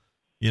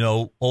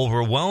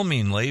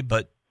 overwhelmingly,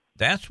 but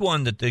that's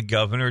one that the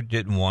governor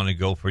didn't want to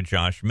go for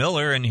Josh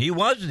Miller, and he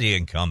was the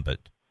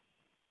incumbent.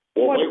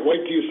 Well,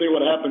 wait till you see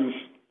what happens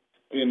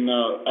in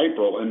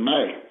April and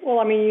May. Well,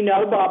 I mean,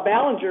 Bob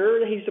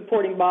Ballinger, he's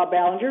supporting Bob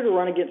Ballinger to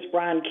run against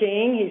Brian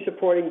King. He's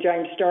supporting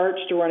James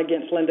Sturts to run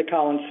against Linda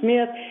Collins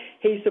Smith.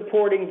 He's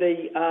supporting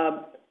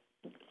the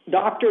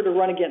doctor to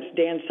run against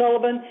Dan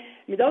Sullivan. I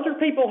mean, those are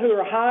people who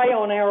are high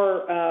on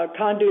our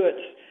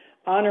conduits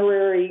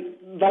honorary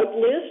vote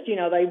list.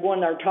 They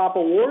won our top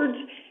awards,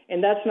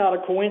 and that's not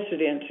a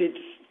coincidence. It's,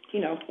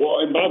 Well,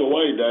 and by the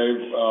way,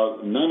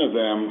 Dave, none of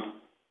them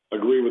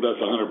agree with us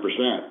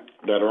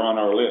 100% that are on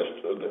our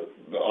list.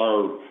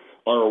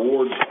 Our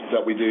awards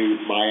that we do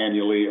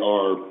biannually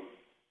are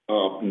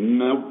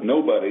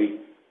nobody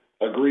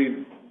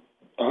agreed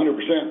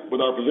 100%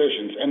 with our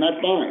positions, and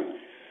that's fine.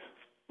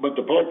 But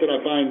the part that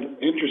I find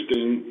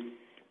interesting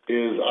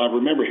is I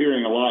remember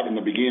hearing a lot in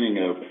the beginning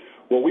of,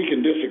 well, we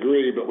can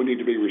disagree, but we need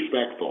to be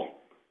respectful.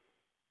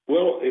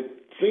 Well, it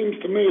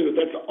seems to me that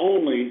that's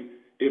only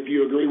if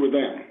you agree with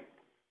them.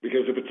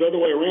 Because if it's the other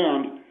way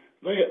around,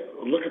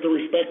 look at the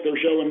respect they're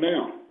showing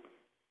now.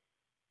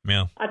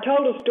 Yeah. I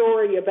told a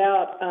story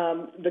about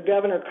the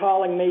governor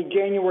calling me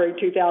January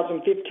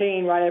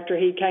 2015, right after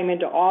he came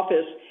into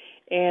office,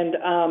 and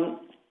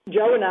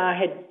Joe and I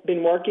had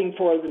been working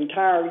for the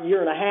entire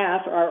year and a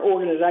half. Our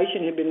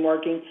organization had been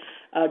working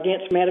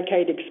against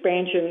Medicaid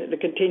expansion, the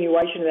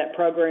continuation of that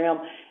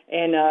program.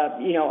 And,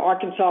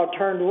 Arkansas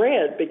turned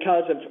red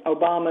because of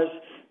Obama's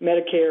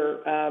Medicare.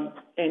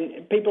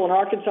 And people in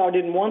Arkansas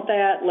didn't want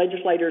that.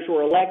 Legislators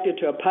were elected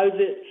to oppose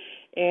it.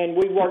 And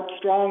we worked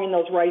strong in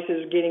those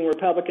races, getting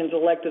Republicans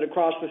elected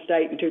across the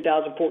state in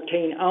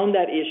 2014 on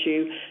that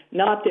issue.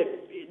 Not that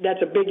that's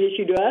a big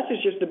issue to us.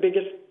 It's just the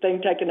biggest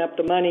thing taking up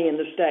the money in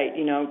the state,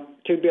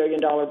 $2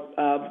 billion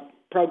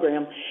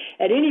program.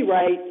 At any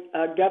rate,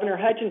 Governor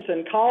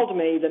Hutchinson called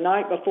me the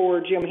night before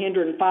Jim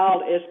Hendren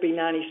filed SB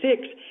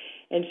 96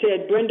 and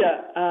said,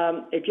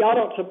 Brenda, if y'all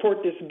don't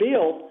support this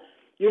bill,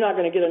 you're not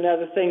going to get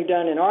another thing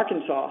done in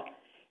Arkansas.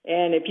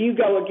 And if you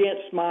go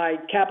against my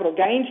capital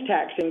gains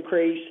tax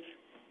increase,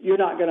 you're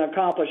not going to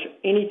accomplish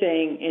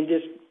anything in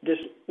this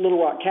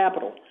Little Rock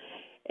capital.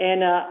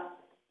 And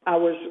I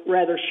was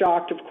rather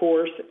shocked, of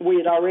course. We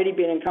had already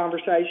been in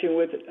conversation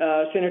with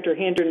Senator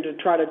Hendren to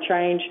try to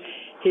change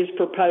his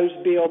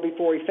proposed bill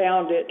before he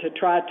found it, to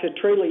try to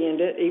truly end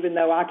it, even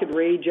though I could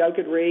read, Joe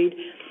could read,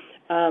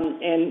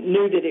 and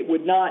knew that it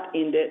would not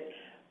end it.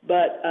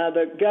 But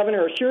the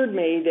governor assured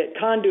me that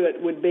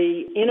conduit would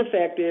be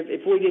ineffective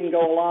if we didn't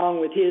go along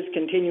with his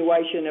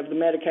continuation of the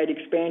Medicaid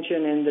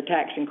expansion and the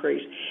tax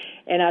increase.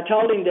 And I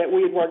told him that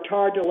we had worked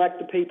hard to elect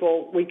the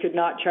people. We could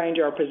not change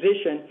our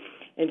position.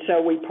 And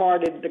so we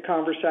parted the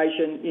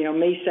conversation,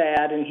 me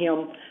sad, and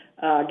him,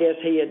 I guess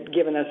he had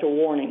given us a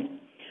warning.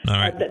 All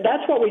right.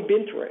 That's what we've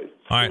been through.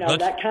 All right,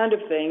 that kind of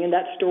thing. And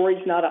that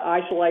story's not an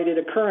isolated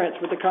occurrence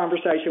with the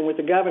conversation with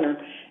the governor,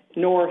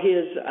 nor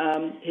his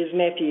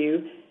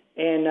nephew,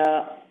 and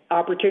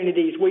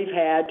opportunities we've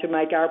had to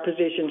make our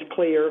positions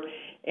clear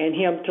and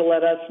him to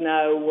let us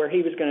know where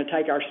he was going to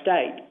take our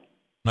state.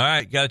 All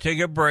right, got to take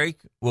a break.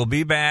 We'll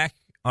be back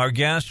Our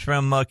guests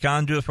from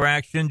Conduit for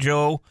Action,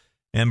 Joe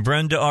and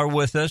Brenda, are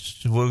with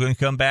us. We're going to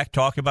come back,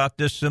 talk about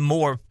this some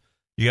more.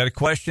 You got a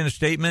question, a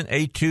statement,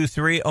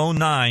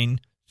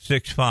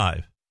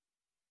 823-0965.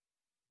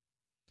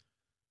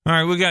 All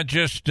right, we got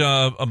just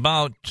a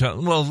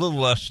little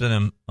less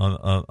than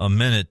a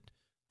minute.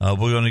 We're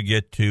going to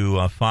get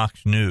to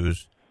Fox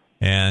News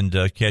and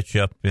catch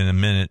up in a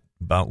minute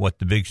about what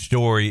the big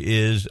story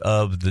is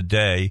of the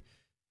day.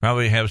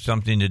 Probably have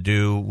something to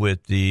do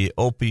with the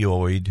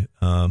opioid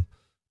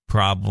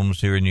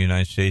problems here in the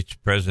United States. The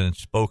president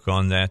spoke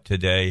on that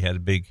today. Had a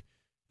big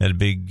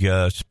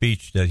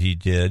speech that he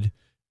did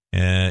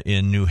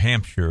in New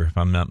Hampshire, if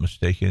I'm not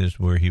mistaken, is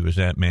where he was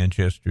at,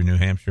 Manchester, New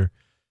Hampshire.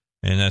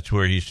 And that's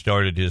where he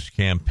started his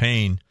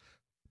campaign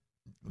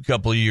a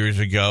couple of years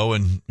ago,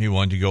 and he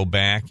wanted to go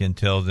back and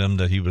tell them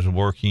that he was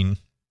working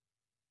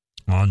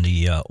on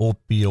the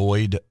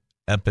opioid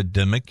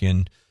epidemic,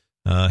 and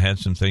had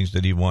some things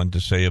that he wanted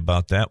to say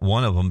about that.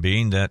 One of them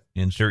being that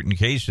in certain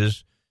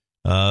cases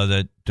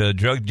that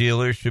drug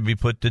dealers should be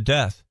put to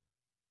death.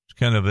 It's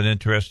kind of an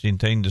interesting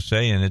thing to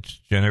say, and it's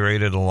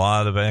generated a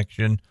lot of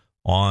action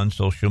on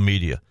social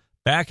media.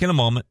 Back in a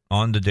moment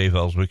on the Dave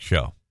Elswick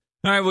Show.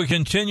 All right, we'll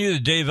continue the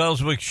Dave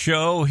Elswick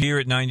Show here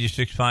at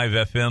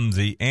 96.5 FM,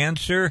 The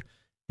Answer.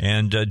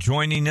 And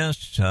joining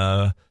us,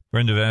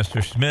 Brenda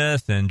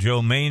Vassar-Smith and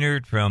Joe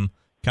Maynard from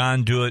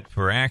Conduit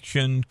for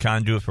Action,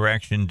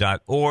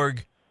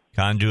 conduitforaction.org,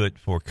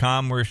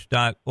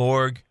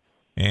 conduitforcommerce.org.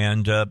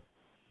 And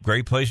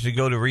great place to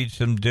go to read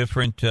some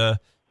different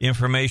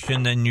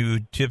information than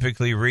you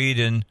typically read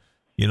in,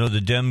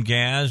 the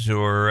DemGaz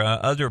or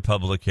other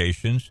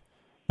publications.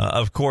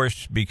 Of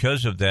course,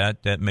 because of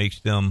that makes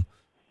them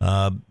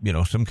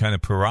some kind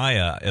of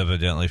pariah,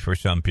 evidently, for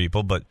some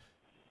people. But,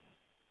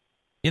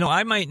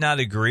 I might not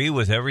agree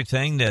with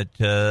everything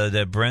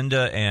that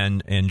Brenda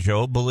and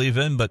Joe believe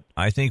in, but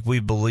I think we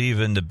believe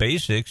in the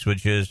basics,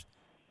 which is,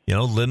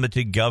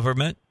 limited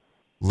government,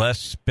 less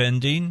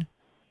spending,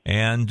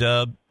 and,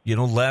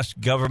 less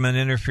government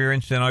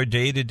interference in our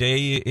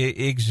day-to-day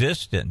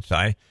existence.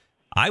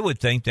 I would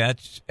think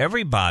that's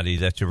everybody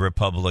that's a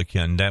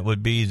Republican. That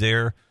would be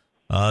their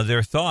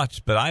thoughts.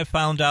 But I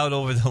found out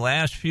over the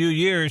last few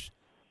years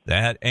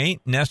that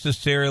ain't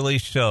necessarily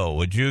so.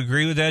 Would you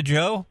agree with that,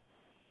 Joe?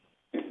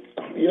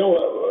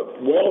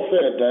 Well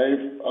said,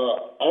 Dave.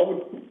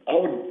 I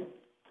would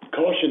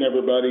caution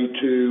everybody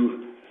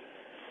to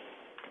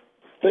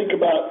think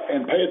about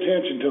and pay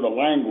attention to the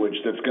language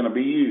that's going to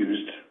be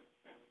used.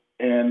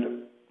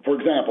 And, for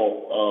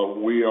example,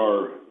 we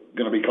are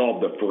going to be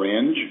called the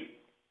fringe,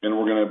 and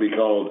we're going to be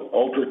called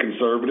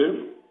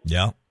ultra-conservative,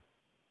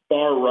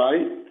 far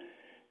right.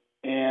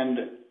 And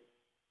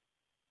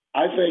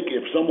I think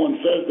if someone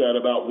says that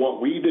about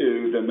what we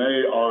do, then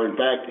they are, in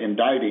fact,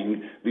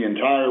 indicting the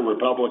entire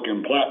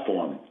Republican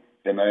platform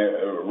and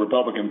the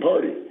Republican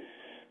Party.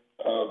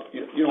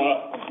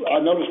 I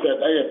noticed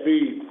that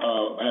AFP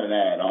had an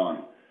ad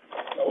on.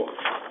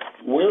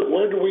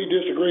 Where do we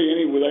disagree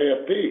any with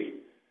AFP?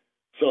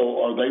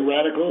 So are they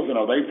radicals and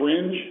are they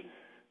fringe?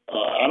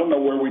 I don't know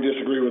where we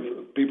disagree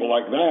with people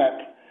like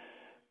that.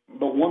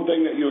 But one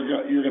thing that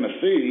you're going to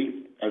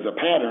see as a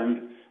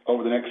pattern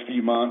over the next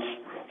few months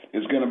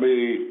is going to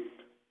be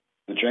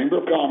the Chamber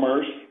of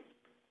Commerce,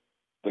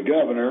 the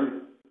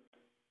governor,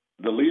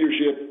 the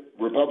leadership,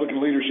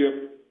 Republican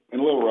leadership in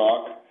Little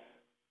Rock,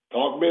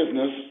 talk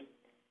business,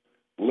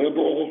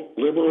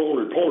 liberal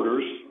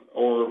reporters,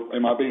 or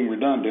am I being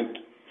redundant,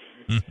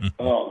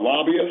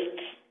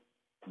 lobbyists,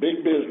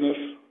 big business,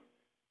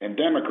 and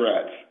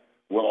Democrats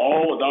will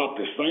all adopt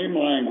the same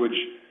language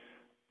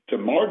to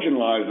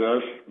marginalize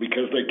us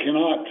because they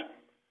cannot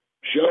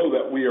show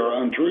that we are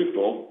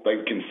untruthful.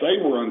 They can say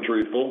we're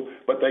untruthful,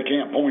 but they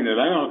can't point it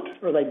out.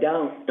 Or they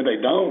don't. And they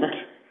don't.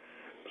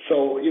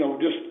 So,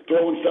 just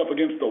throwing stuff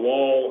against the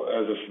wall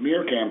as a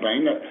smear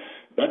campaign,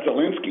 that's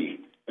Alinsky.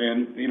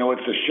 And,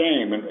 it's a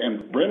shame.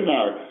 And Brent and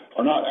I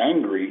are not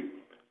angry.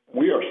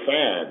 We are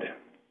sad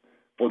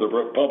for the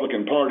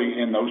Republican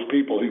Party and those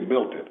people who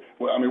built it.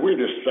 We're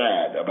just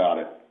sad about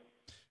it.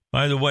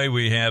 By the way,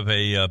 we have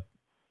a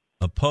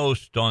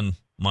post on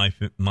my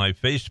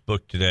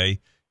Facebook today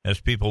as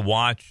people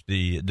watch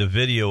the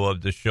video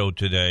of the show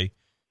today.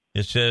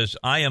 It says,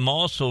 I am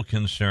also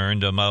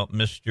concerned about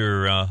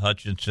Mr.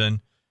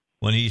 Hutchinson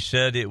when he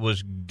said it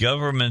was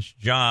government's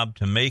job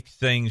to make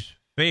things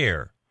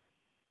fair.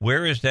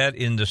 Where is that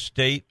in the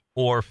state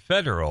or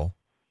federal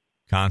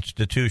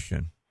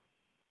Constitution?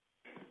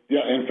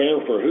 Yeah, and fair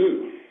for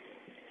who?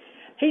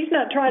 He's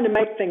not trying to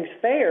make things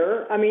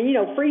fair.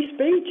 Free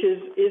speech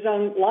is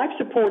on life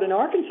support in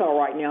Arkansas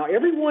right now.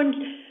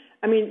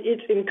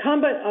 It's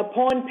incumbent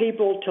upon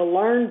people to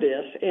learn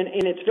this, and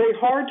it's very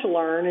hard to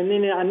learn. And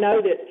then I know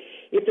that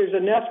if there's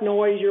enough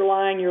noise, you're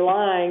lying,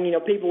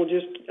 people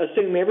just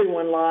assume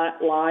everyone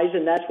lies,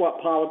 and that's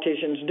what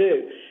politicians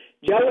do.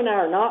 Joe and I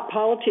are not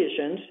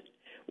politicians.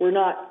 We're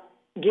not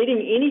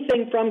getting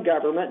anything from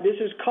government.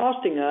 This is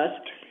costing us.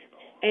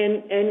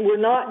 And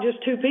we're not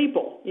just two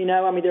people, there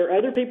are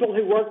other people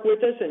who work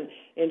with us and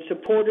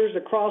supporters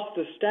across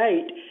the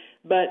state.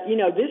 But,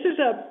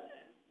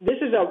 this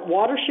is a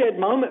watershed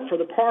moment for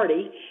the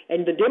party,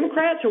 and the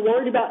Democrats are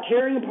worried about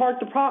tearing apart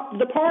the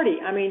party.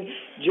 I mean,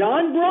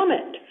 John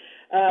Brummett,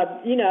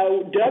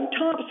 Doug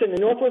Thompson in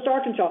Northwest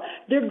Arkansas,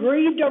 they're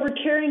grieved over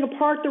tearing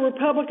apart the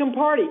Republican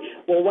Party.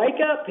 Well, wake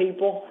up,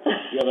 people.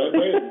 Yeah,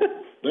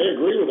 they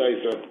agree with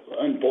Asa,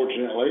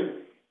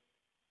 unfortunately.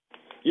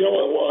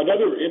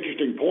 Another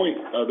interesting point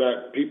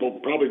that people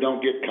probably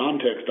don't get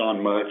context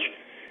on much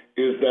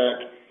is that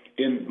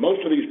in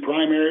most of these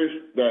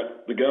primaries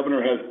that the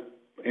governor has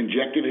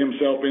injected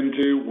himself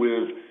into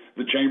with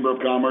the Chamber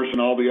of Commerce and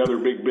all the other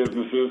big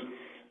businesses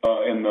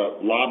and the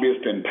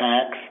lobbyists and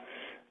PACs,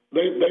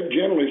 they've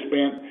generally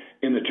spent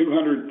in the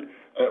 200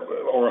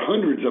 or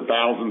hundreds of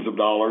thousands of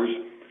dollars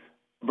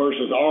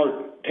versus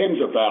our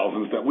tens of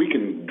thousands that we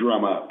can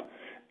drum up.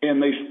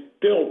 And they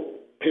still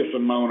piss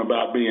and moan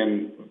about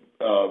being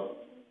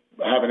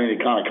having any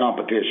kind of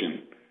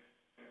competition.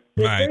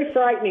 It's very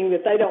frightening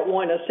that they don't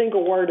want a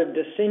single word of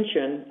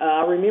dissension.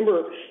 I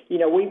remember,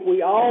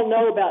 we all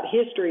know about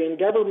history and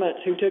governments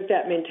who took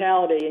that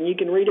mentality, and you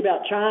can read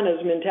about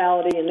China's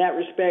mentality in that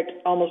respect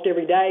almost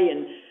every day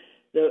in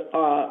the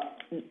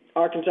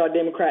Arkansas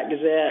Democrat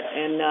Gazette.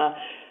 And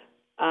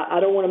I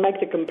don't want to make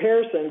the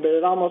comparison, but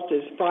it almost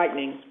is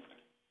frightening.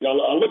 Yeah,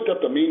 I looked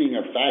up the meaning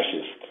of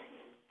fascist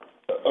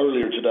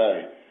earlier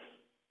today.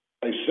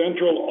 A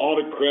central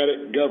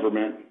autocratic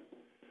government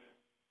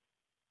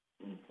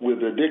with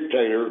a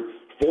dictator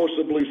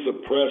forcibly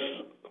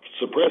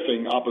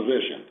suppressing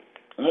opposition.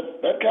 And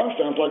that kind of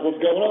sounds like what's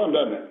going on,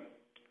 doesn't it?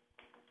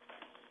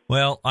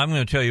 Well, I'm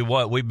going to tell you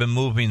what, we've been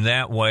moving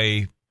that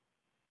way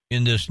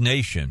in this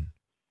nation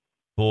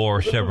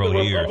for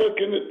several years.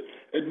 Republican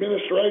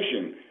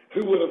administration,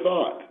 who would have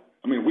thought?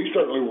 I mean, we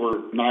certainly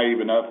were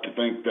naive enough to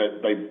think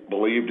that they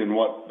believed in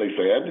what they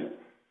said.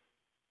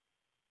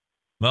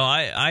 Well,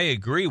 I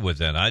agree with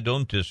that. I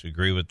don't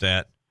disagree with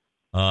that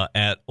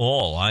at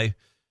all.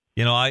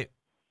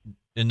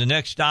 In the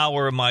next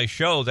hour of my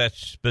show,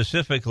 that's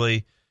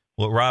specifically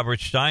what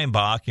Robert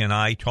Steinbach and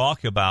I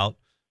talk about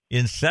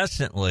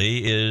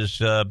incessantly is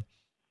the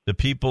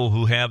people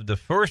who have the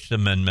First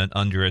Amendment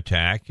under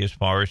attack as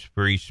far as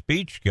free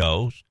speech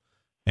goes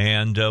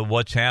and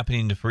what's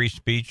happening to free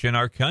speech in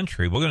our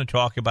country. We're going to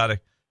talk about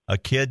a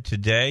kid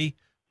today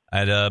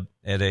at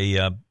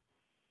a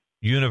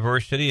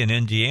university in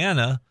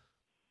Indiana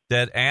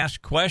that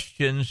asked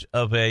questions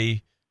of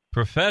a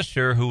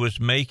professor who was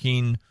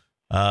making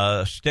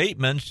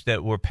statements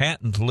that were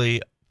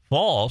patently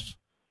false,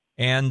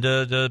 and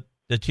the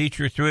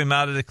teacher threw him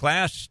out of the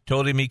class,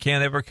 told him he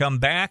can't ever come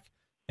back,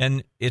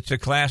 and it's a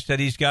class that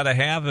he's got to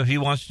have if he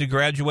wants to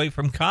graduate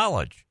from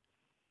college.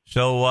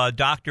 So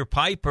Dr.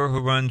 Piper, who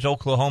runs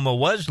Oklahoma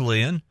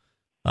Wesleyan,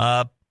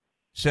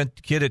 sent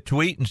the kid a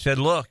tweet and said,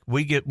 look,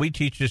 we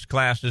teach this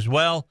class as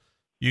well.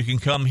 You can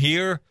come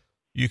here,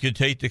 you can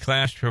take the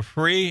class for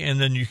free, and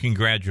then you can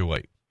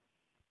graduate.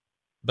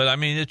 But, I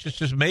mean, it's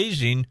just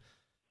amazing,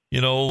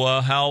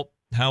 how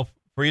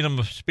freedom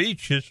of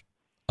speech is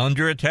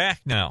under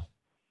attack now.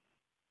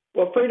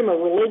 Well, freedom of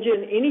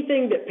religion,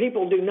 anything that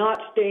people do not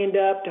stand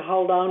up to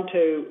hold on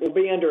to will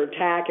be under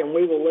attack, and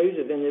we will lose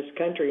it in this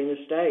country, in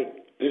this state.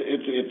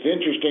 It's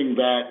interesting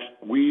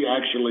that we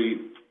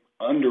actually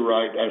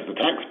underwrite, as the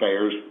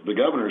taxpayers, the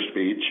governor's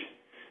speech.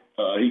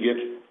 He gets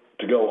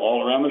to go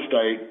all around the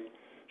state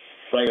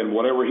saying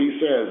whatever he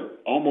says,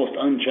 almost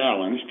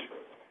unchallenged,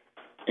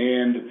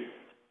 and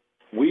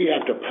we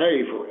have to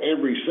pay for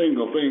every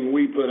single thing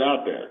we put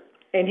out there.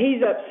 And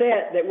he's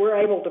upset that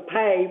we're able to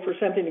pay for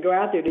something to go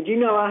out there. Did you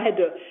know I had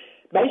to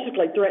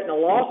basically threaten a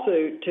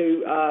lawsuit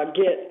to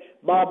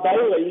get Bob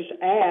Bailey's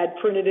ad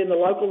printed in the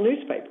local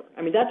newspaper?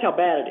 I mean, that's how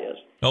bad it is.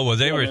 Oh, well,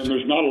 and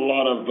there's not a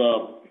lot of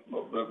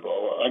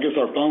I guess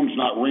our phone's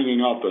not ringing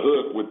off the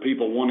hook with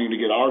people wanting to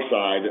get our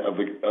side of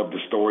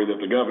the story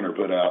that the governor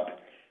put out.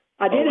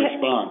 I did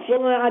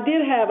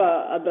have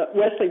the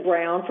Wesley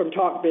Brown from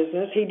Talk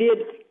Business. He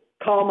did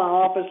call my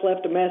office,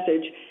 left a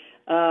message,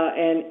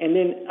 and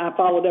then I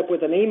followed up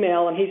with an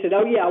email, and he said,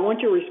 oh, yeah, I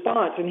want your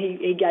response. And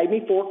he gave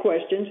me 4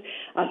 questions.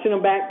 I sent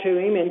them back to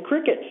him, and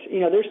crickets,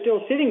 they're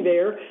still sitting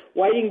there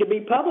waiting to be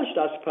published,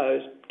 I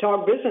suppose.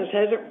 Talk Business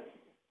hasn't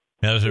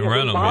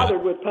been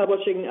bothered with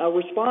publishing a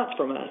response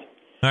from us.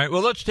 All right,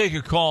 well, let's take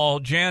a call.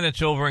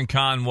 Janet's over in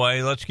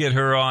Conway. Let's get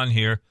her on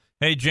here.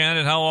 Hey,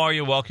 Janet, how are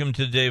you? Welcome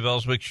to the Dave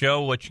Elswick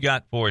Show. What you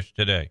got for us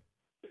today?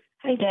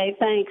 Hey, Dave,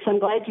 thanks. I'm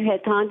glad you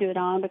had Conduit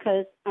on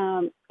because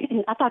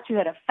I thought you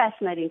had a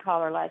fascinating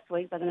caller last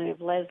week by the name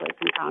of Leslie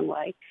from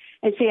Conway.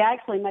 And she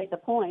actually made the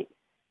point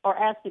or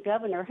asked the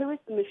governor, who is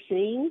the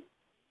machine?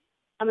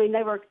 I mean,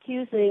 they were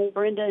accusing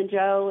Brenda and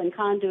Joe and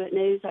Conduit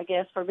News, I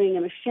guess, for being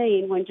a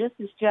machine when just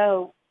as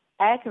Joe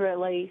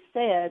accurately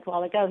said a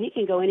while ago, he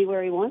can go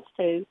anywhere he wants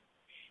to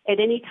at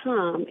any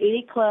time,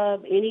 any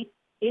club,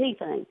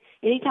 anything.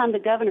 Anytime the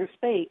governor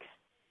speaks,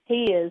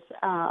 he is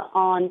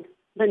on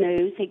the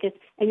news. He gets,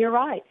 and you're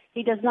right,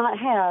 he does not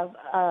have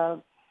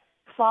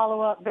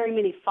very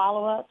many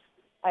follow-ups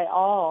at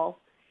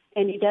all.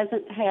 and he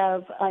doesn't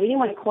have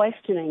anyone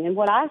questioning. And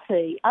what I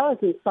see, I was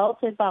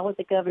insulted by what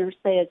the governor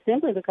said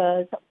simply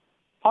because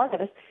part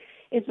of us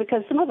is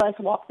because some of us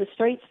walk the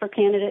streets for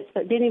candidates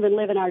that didn't even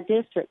live in our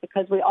district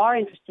because we are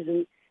interested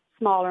in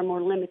smaller,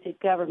 more limited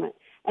government.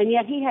 And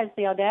yet he has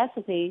the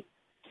audacity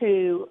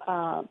to,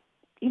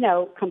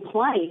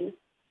 complain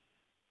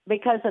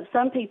because of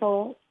some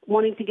people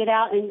wanting to get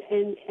out and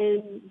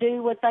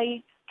do what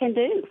they can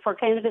do for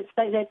candidates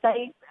that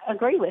they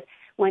agree with.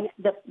 When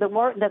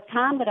the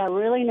time that I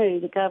really knew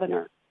the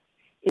governor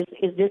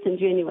is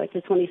disingenuous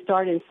is when he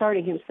started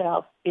inserting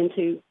himself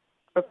into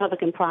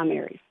Republican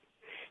primaries.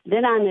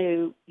 Then I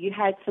knew you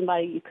had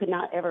somebody you could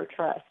not ever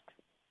trust.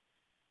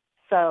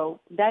 So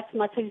that's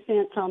my 2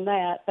 cents on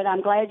that. But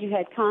I'm glad you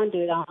had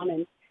Conduit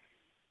on,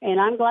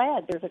 and I'm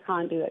glad there's a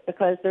Conduit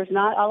because there's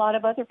not a lot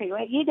of other people.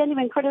 He didn't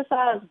even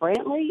criticize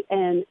Brantley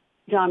and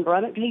John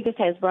Brummett. He just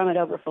has Brummett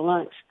over for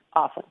lunch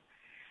often.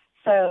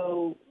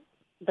 So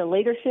the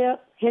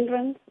leadership,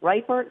 Hendren,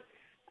 Rayford,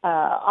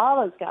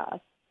 all those guys,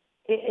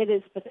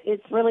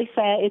 it's really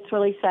sad. It's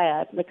really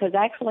sad because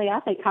actually I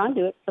think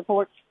Conduit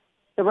supports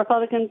the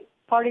Republican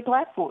Party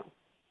platform.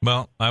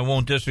 Well, I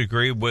won't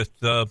disagree with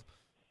that.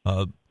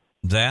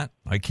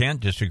 I can't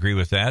disagree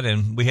with that.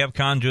 And we have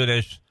Conduit,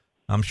 as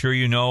I'm sure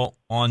you know,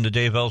 on the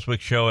Dave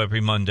Elswick Show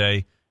every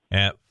Monday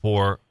at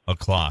 4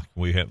 o'clock.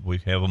 We have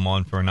them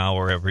on for an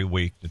hour every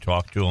week to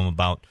talk to them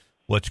about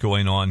what's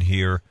going on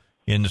here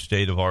in the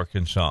state of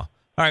Arkansas.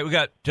 All right, we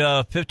got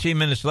 15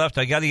 minutes left.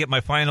 I got to get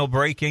my final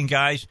break in,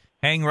 guys.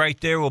 Hang right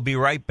there. We'll be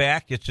right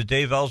back. It's the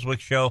Dave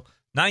Elswick Show,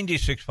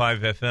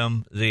 96.5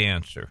 FM, The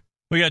Answer.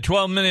 We got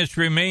 12 minutes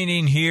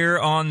remaining here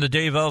on the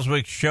Dave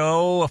Elswick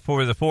Show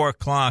for the 4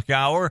 o'clock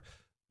hour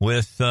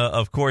with,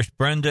 of course,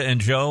 Brenda and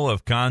Joe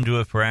of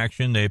Conduit for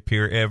Action. They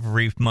appear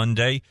every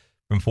Monday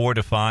from 4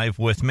 to 5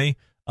 with me.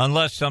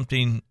 Unless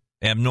something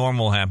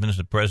abnormal happens,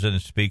 the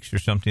president speaks or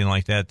something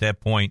like that, at that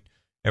point,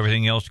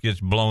 everything else gets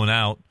blown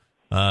out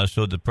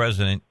so the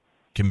president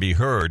can be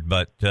heard.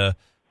 But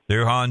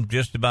they're on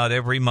just about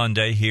every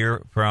Monday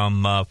here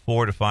from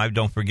 4 to 5.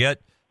 Don't forget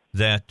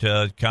that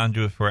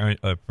Conduit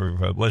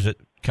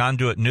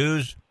Conduit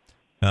News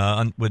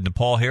with the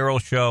Paul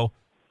Harrell Show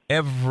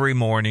every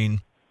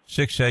morning,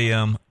 6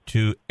 a.m.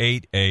 to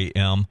 8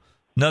 a.m.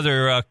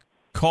 Another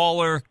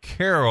caller,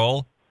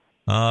 Carol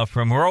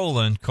from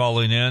Roland,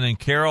 calling in. And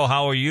Carol,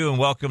 how are you? And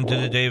welcome to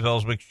the Dave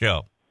Elswick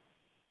Show.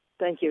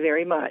 Thank you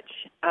very much.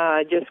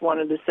 I just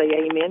wanted to say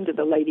amen to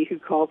the lady who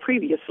called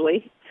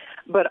previously.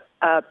 But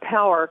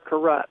power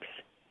corrupts,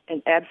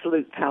 and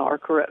absolute power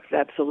corrupts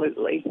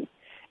absolutely.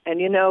 And,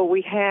 you know,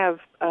 we have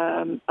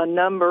a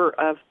number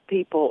of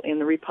people in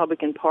the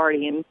Republican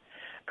Party in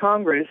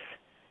Congress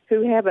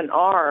who have an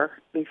R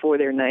before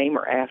their name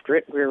or after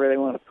it, wherever they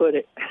want to put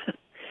it,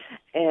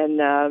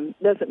 and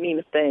doesn't mean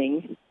a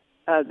thing.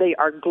 They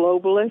are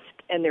globalists,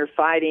 and they're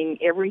fighting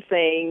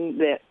everything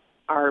that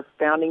our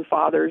founding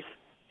fathers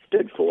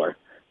stood for.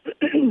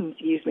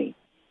 Excuse me.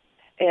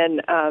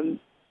 And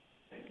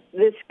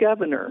this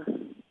governor,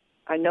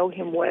 I know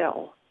him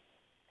well,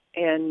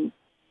 and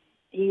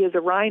he is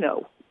a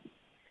rhino.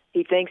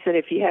 He thinks that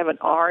if you have an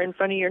R in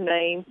front of your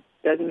name,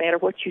 doesn't matter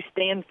what you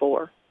stand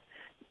for,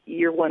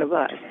 you're one of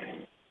us.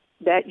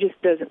 That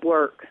just doesn't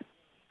work.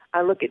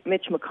 I look at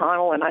Mitch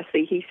McConnell and I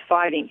see he's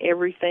fighting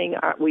everything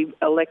we've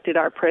elected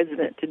our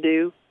president to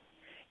do.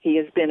 He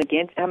has been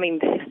against,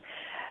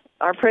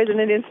 our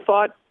president has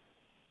fought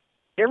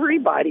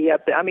everybody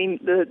up there. I mean,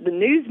 the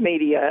news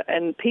media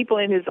and people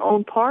in his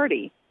own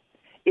party.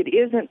 It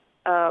isn't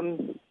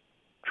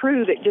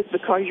true that just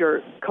because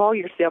you call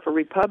yourself a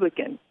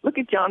Republican. Look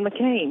at John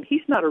McCain.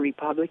 He's not a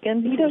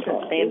Republican. He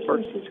doesn't stand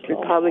for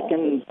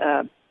Republican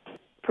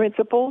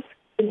principles.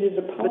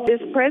 But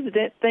this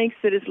president thinks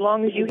that as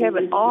long as you have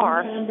an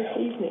R,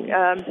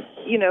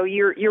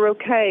 you're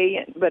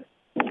okay. But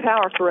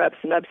power corrupts,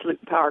 and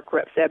absolute power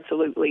corrupts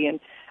absolutely. And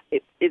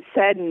it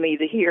saddened me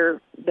to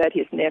hear that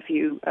his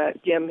nephew,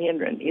 Jim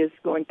Hendren, is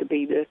going to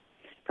be the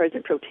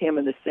President Pro Tem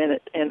of the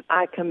Senate. And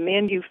I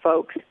commend you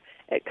folks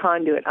at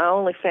Conduit. I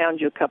only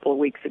found you a couple of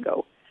weeks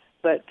ago,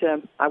 but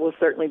I will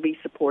certainly be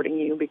supporting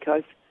you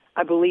because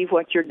I believe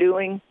what you're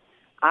doing.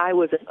 I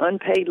was an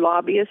unpaid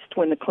lobbyist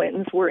when the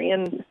Clintons were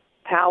in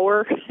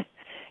power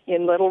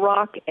in Little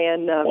Rock,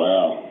 and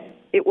wow.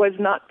 It was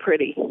not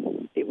pretty.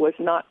 It was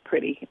not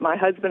pretty. My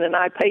husband and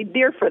I paid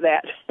dear for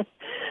that,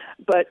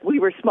 but we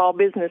were small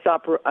business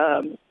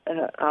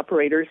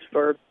operators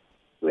for,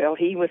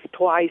 he was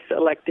twice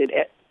elected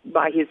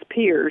by his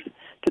peers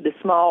to the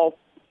small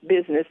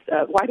business,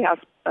 White House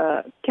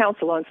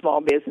Council on Small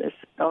Business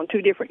on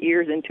 2 different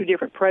years and 2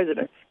 different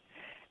presidents.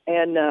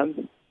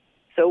 And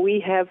so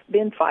we have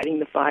been fighting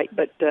the fight,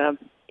 but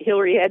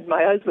Hillary had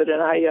my husband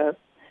and I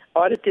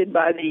audited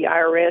by the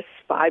IRS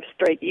 5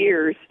 straight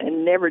years,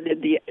 and never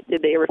did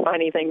they ever find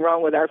anything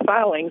wrong with our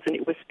filings, and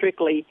it was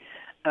strictly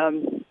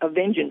a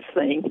vengeance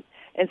thing.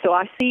 And so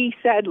I see,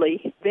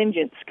 sadly,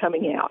 vengeance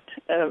coming out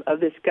of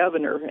this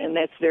governor, and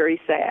that's very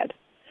sad.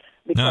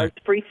 Because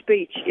free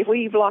speech, if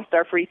we've lost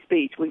our free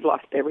speech, we've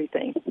lost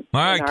everything.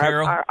 All right,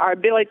 Carol. Our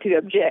ability to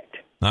object.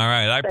 All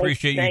right. I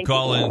appreciate you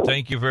calling.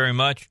 Thank you very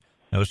much.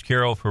 That was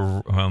Carol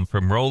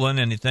from Roland.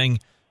 Anything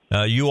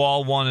you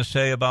all want to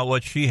say about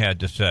what she had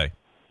to say?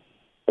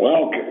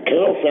 Well,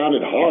 Carol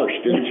sounded harsh,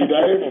 didn't you,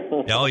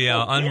 Dave? Oh,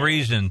 yeah.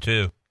 Unreasoned,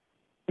 too.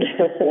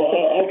 Well,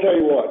 I'll tell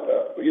you what.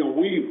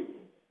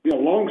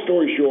 Long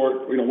story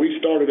short, we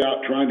started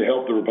out trying to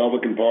help the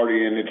Republican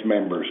Party and its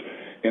members.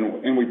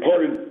 And we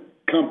parted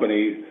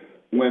company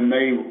when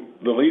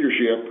the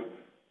leadership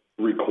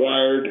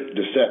required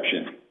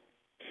deception.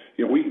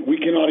 We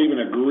cannot even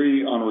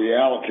agree on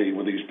reality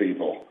with these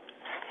people.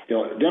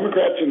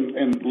 Democrats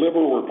and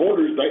liberal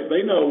reporters,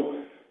 they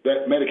know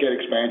that Medicaid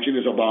expansion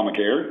is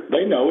Obamacare.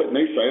 They know it, and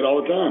they say it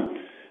all the time.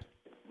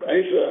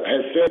 Asa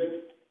has said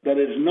that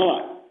it's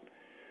not.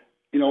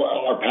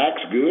 Are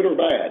PACs good or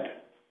bad?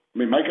 I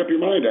mean, make up your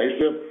mind,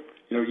 Asa.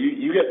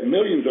 You get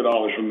millions of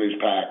dollars from these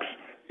PACs.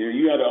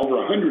 You had over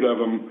 100 of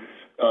them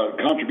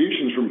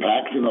contributions from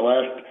PACs in the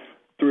last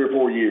 3 or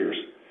 4 years.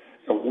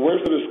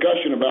 Where's the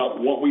discussion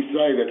about what we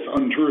say that's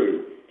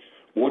untrue?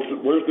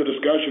 Where's the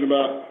discussion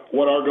about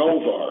what our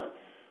goals are?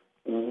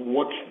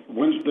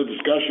 When's the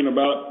discussion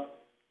about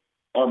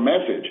our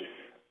message?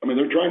 I mean,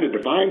 they're trying to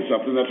define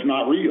something that's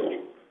not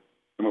real.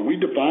 I mean, we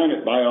define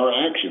it by our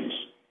actions.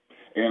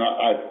 And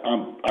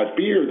I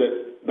fear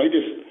that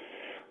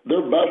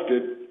they're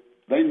busted,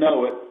 they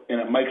know it,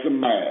 and it makes them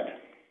mad.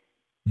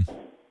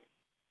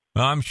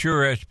 Well, I'm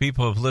sure as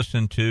people have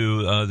listened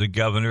to the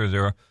governor,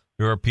 there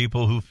are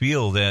people who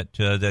feel that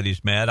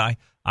he's mad.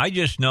 I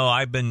just know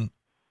I've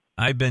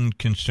been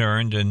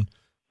concerned and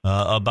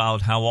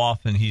about how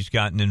often he's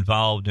gotten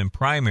involved in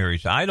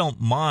primaries. I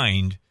don't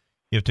mind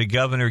if the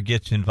governor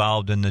gets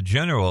involved in the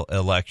general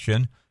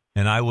election,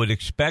 and I would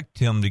expect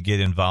him to get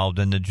involved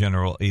in the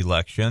general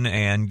election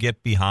and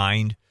get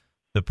behind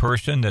the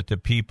person that the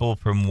people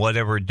from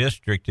whatever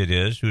district it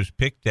is who's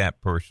picked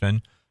that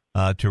person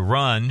to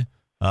run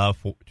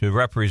to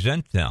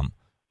represent them.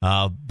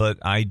 But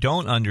I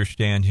don't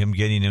understand him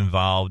getting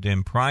involved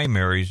in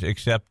primaries,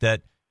 except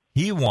that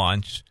he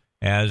wants,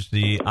 as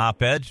the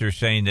op-eds are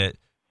saying, that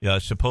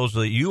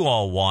supposedly you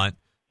all want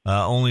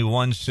only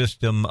one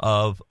system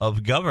of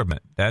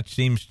government. That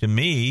seems to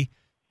me,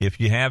 if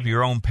you have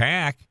your own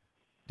PAC,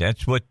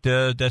 that's what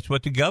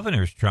the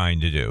governor's trying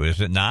to do,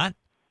 is it not?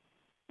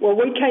 Well,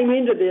 we came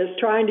into this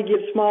trying to give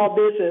small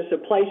business a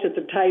place at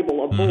the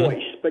table, a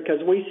voice,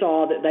 because we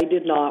saw that they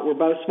did not. We're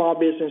both small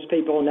business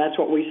people, and that's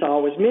what we saw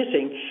was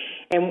missing.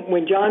 And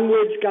when John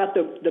Woods got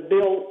the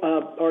bill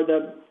or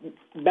the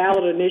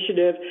ballot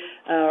initiative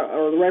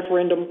or the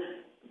referendum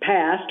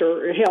passed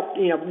or helped,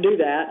 do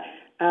that,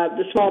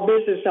 the small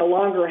business no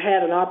longer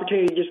had an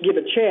opportunity to just give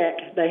a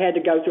check. They had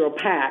to go through a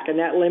PAC, and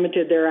that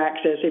limited their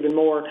access even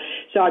more.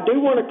 So I do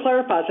want to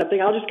clarify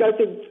something. I'll just go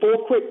through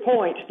 4 quick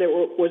points that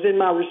was in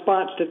my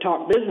response to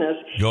Talk Business.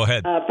 Go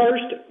ahead.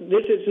 First,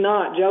 this is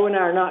not, Joe and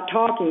I are not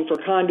talking for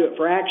Conduit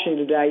for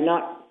Action today,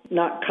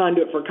 not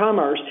Conduit for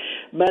Commerce,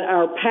 but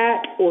our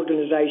PAC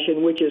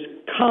organization, which is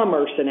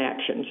Commerce in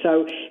Action.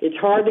 So it's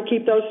hard to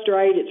keep those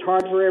straight. It's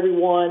hard for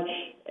everyone.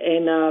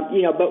 And,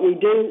 but we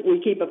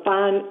keep a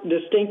fine,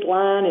 distinct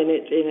line, and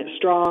it's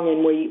strong,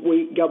 and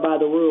we go by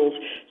the rules.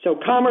 So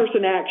Commerce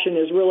in Action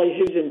is really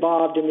who's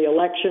involved in the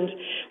elections.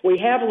 We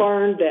have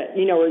learned that,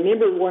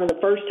 remember one of the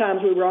first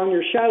times we were on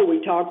your show, we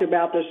talked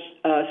about the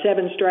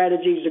 7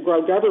 strategies to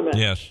grow government.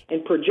 Yes.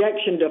 And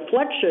projection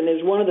deflection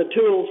is one of the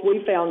tools we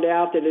found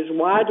out that is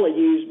widely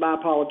used by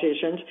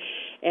politicians.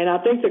 And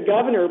I think the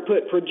governor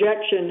put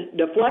projection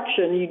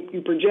deflection. You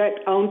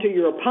project onto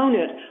your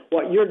opponent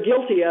what you're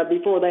guilty of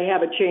before they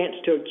have a chance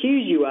to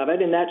accuse you of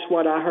it. And that's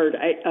what I heard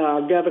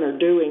our governor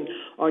doing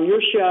on your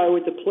show,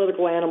 at the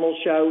Political Animal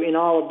Show, in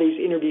all of these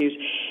interviews.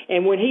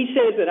 And when he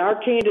says that our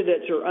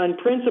candidates are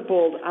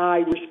unprincipled,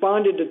 I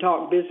responded to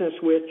Talk Business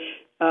with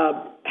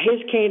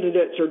his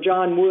candidates are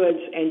John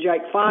Woods and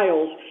Jake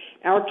Files.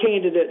 Our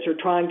candidates are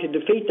trying to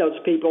defeat those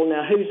people.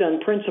 Now, who's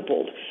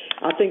unprincipled?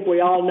 I think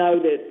we all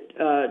know that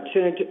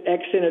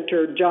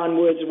ex-Senator John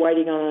Woods is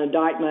waiting on an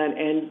indictment,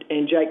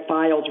 and Jake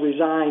Files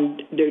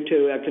resigned due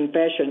to a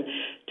confession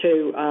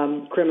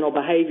to criminal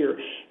behavior.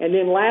 And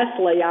then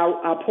lastly,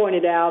 I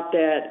pointed out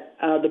that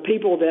the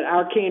people that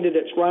our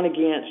candidates run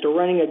against are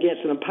running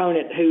against an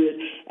opponent who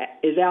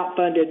is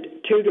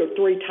outfunded 2 to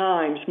 3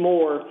 times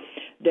more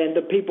than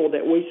the people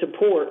that we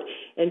support.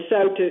 And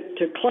so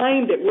to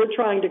claim that we're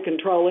trying to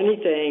control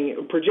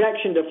anything,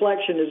 projection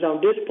deflection is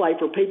on display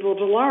for people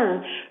to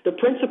learn the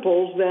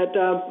principles that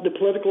the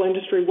political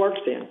industry works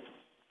in.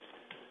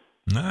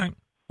 All right.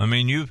 I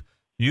mean,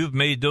 you've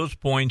made those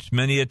points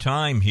many a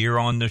time here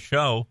on the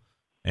show,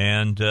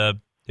 and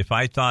if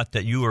I thought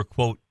that you were,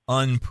 quote,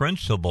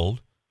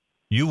 unprincipled,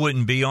 you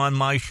wouldn't be on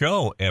my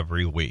show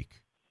every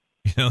week.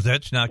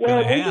 That's not going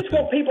to happen. We just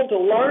want people to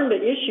learn the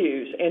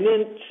issues and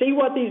then see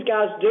what these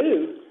guys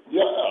do.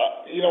 Yeah,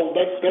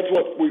 that's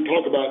what we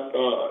talk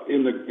about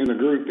in the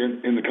group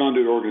in the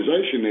Conduit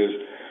organization is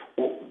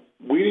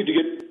we need to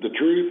get the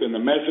truth and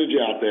the message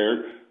out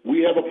there.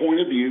 We have a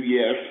point of view,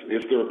 yes,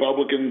 it's the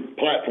Republican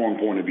platform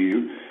point of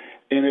view,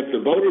 and if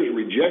the voters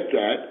reject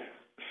that,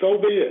 so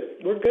be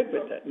it. We're good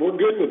with it. We're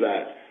good with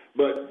that.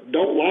 But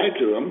don't lie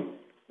to them.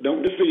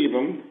 Don't deceive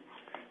them.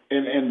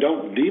 And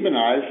don't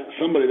demonize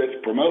somebody that's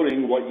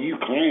promoting what you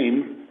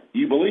claim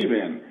you believe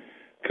in.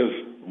 Because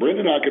Brenda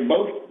and I can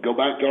both go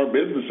back to our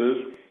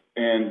businesses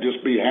and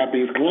just be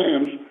happy as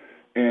clams,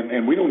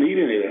 and we don't need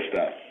any of this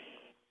stuff.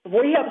 If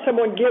we help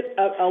someone get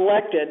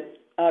elected,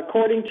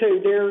 according to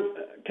their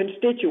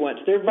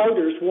constituents, their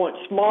voters want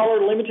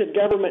smaller, limited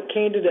government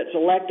candidates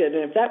elected.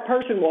 And if that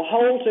person will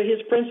hold to his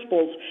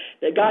principles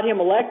that got him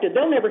elected,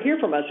 they'll never hear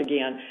from us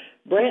again.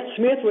 Brant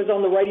Smith was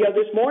on the radio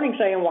this morning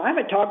saying, well, I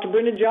haven't talked to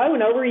Brenda Joe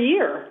in over a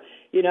year.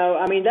 You know,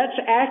 I mean, that's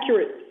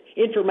accurate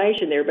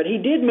information there. But he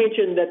did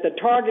mention that the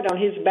target on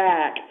his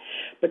back,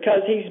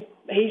 because he's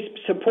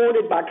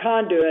supported by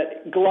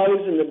Conduit,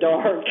 glows in the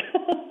dark.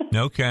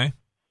 Okay.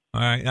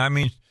 All right. I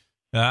mean,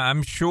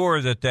 I'm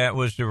sure that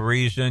was the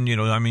reason, you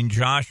know, I mean,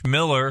 Josh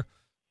Miller,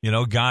 you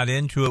know, got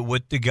into it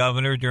with the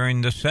governor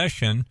during the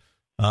session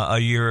a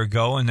year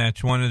ago, and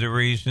that's one of the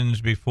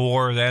reasons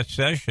before that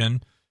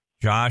session,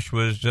 Josh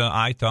was,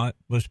 I thought,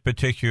 was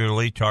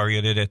particularly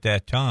targeted at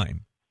that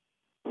time.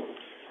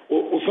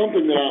 Well,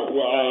 something that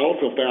I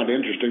also found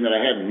interesting that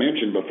I hadn't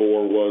mentioned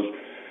before was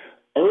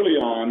early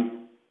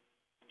on,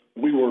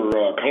 we were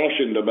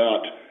cautioned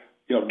about,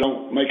 you know,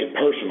 don't make it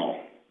personal.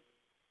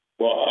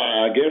 Well,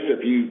 I guess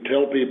if you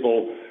tell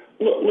people,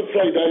 let's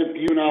say, Dave,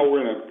 you and I were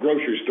in a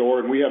grocery store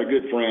and we had a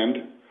good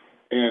friend,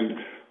 and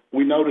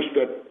we noticed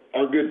that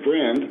our good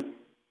friend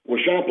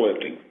was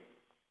shoplifting.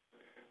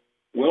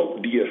 Well,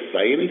 do you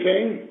say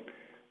anything?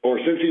 Or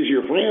since he's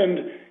your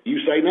friend,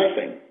 you say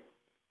nothing.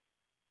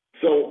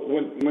 So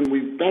when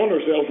we found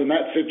ourselves in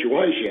that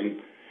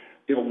situation,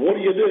 you know, what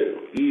do?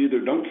 You either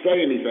don't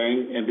say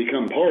anything and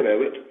become part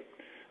of it,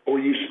 or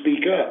you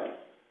speak up.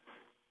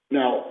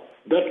 Now,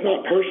 that's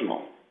not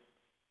personal.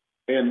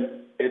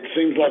 And it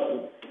seems like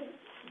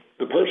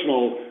the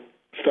personal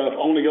stuff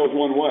only goes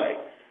one way.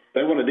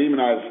 They want to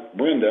demonize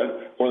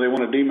Brenda or they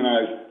want to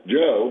demonize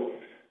Joe.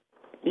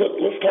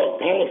 Let's talk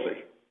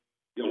policy.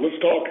 You know, let's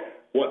talk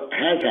what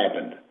has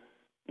happened.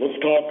 Let's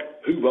talk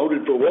who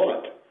voted for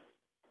what.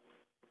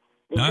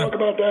 Let's talk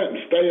about that and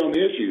stay on the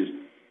issues.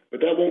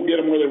 But that won't get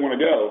them where they want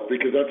to go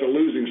because that's a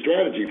losing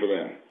strategy for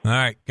them. All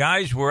right,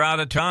 guys, we're out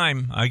of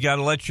time. I got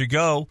to let you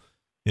go.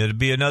 It'll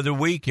be another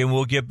week, and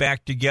we'll get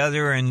back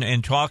together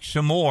and talk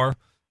some more.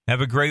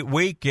 Have a great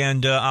week,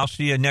 and I'll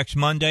see you next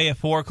Monday at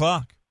 4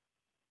 o'clock.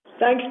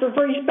 Thanks for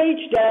free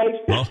speech, Dave.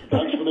 Well,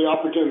 thanks for the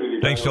opportunity.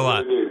 Thanks a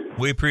lot.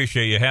 We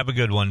appreciate you. Have a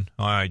good one.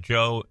 All right,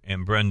 Joe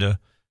and Brenda,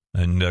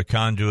 and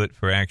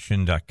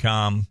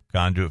conduitforaction.com,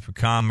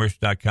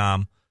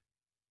 conduitforcommerce.com,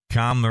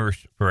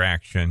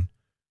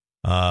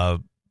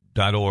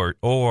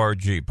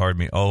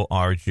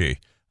 commerceforaction.org.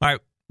 All right,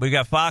 we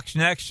got Fox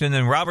next, and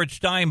then Robert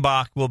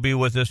Steinbach will be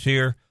with us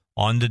here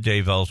on the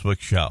Dave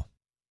Elswick Show.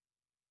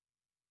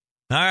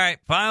 All right,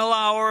 final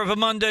hour of a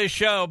Monday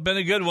show. Been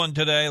a good one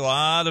today. A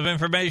lot of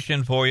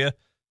information for you.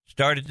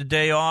 Started the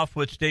day off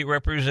with State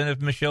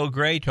Representative Michelle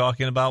Gray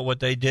talking about what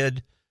they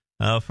did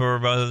for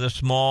the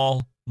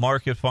small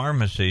market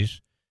pharmacies.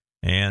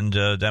 And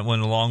that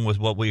went along with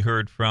what we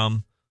heard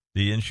from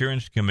the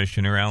insurance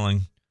commissioner,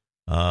 Alan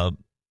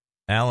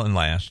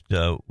last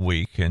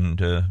week. And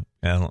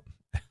Alan,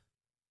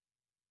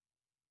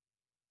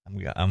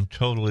 I'm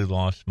totally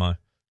lost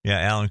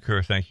Alan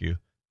Kerr, thank you.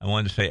 I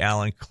wanted to say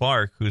Alan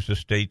Clark, who's a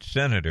state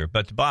senator.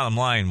 But the bottom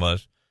line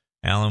was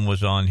Alan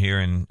was on here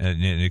and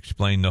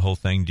explained the whole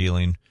thing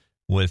dealing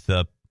with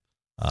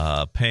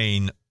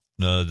paying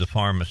the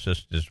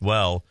pharmacist as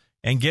well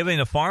and giving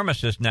the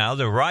pharmacist now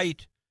the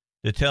right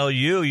to tell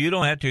you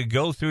don't have to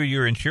go through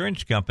your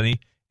insurance company.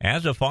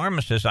 As a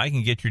pharmacist, I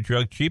can get your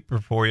drug cheaper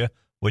for you.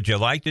 Would you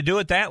like to do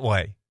it that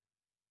way?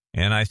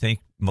 And I think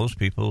most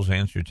people's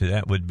answer to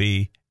that would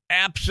be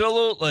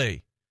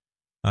absolutely.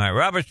 All right,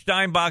 Robert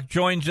Steinbach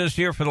joins us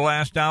here for the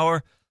last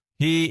hour.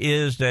 He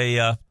is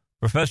a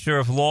professor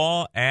of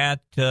law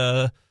at,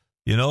 good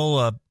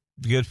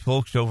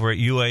folks over at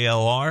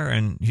UALR,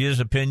 and his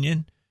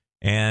opinion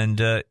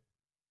is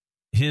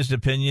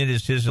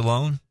his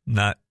alone,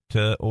 not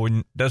or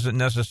doesn't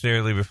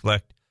necessarily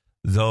reflect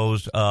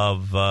those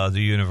of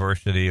the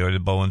university or the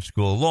Bowen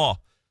School of Law.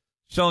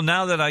 So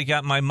now that I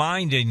got my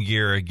mind in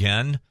gear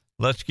again,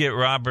 let's get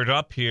Robert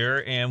up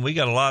here, and we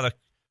got a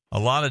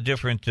lot of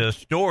different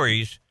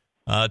stories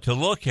to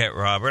look at,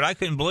 Robert. I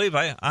couldn't believe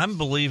I'm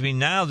believing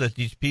now that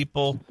these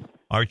people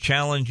are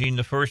challenging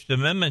the First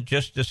Amendment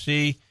just to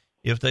see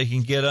if they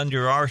can get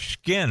under our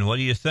skin. What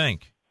do you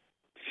think?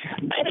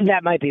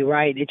 That might be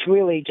right. It's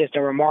really just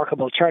a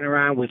remarkable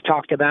turnaround. We've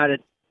talked about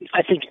it,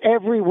 I think,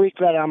 every week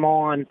that I'm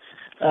on.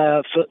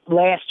 For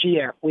last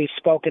year, we've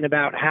spoken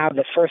about how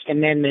the First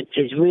Amendment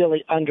is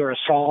really under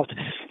assault.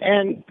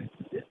 And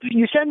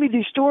you send me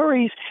these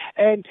stories,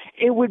 and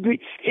it would be,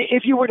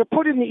 if you were to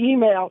put in the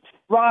email,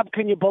 Rob,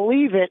 can you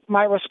believe it?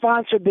 My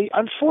response would be,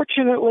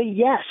 unfortunately,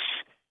 yes.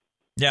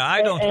 Yeah,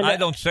 I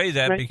don't say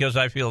that because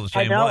I feel the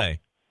same way.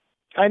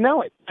 I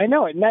know it.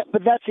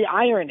 But that's the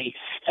irony.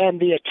 And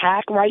the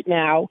attack right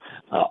now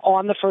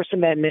on the First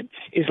Amendment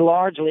is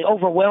largely,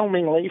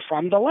 overwhelmingly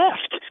from the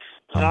left.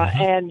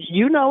 And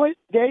you know it,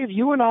 Dave,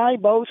 you and I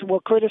both will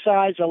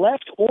criticize the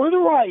left or the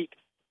right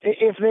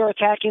if they're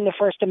attacking the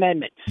First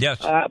Amendment. Yes.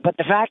 But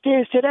the fact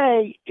is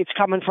today, it's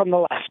coming from the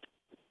left.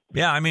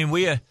 Yeah, I mean,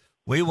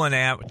 we went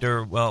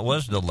after, well, it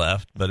was the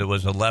left, but it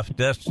was a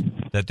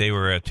leftist that they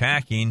were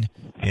attacking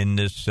in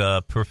this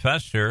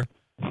professor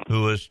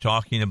who was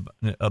talking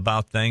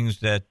about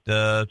things that,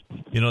 the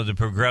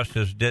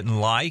progressives didn't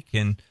like,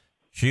 and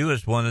she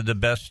was one of the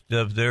best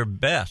of their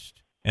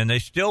best, and they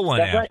still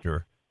went after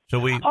her. So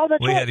we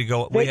had to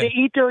go. They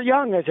eat their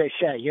young, as they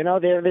say.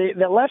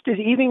 The left is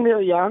eating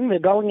their young. They're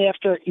going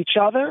after each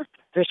other.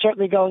 They're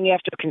certainly going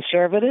after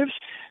conservatives,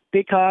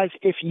 because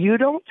if you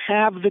don't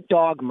have the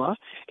dogma,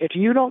 if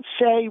you don't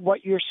say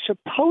what you're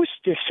supposed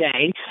to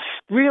say,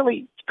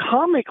 really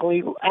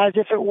comically, as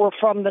if it were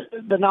from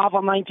the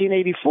novel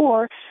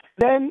 1984,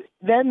 then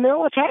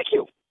they'll attack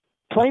you.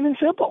 Plain and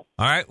simple.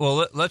 All right.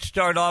 Well, let's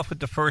start off with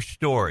the first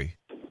story.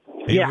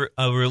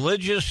 A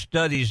religious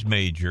studies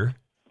major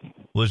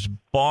was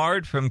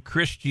barred from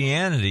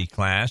Christianity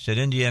class at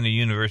Indiana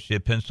University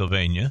of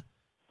Pennsylvania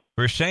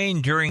for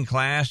saying during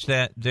class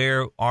that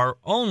there are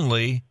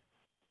only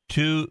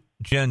two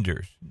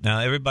genders. Now,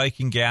 everybody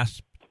can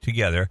gasp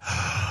together.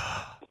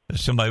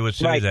 Somebody would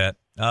say that.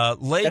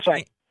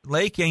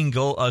 Lake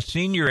Engel, a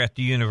senior at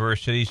the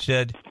university,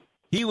 said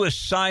he was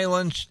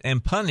silenced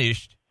and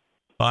punished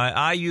by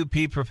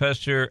IUP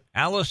professor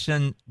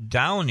Allison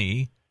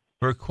Downey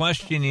for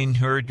questioning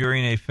her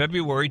during a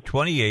February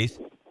 28th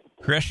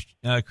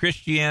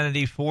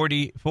Christianity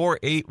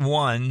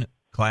 481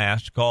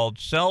 class called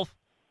Self,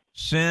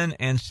 Sin,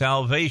 and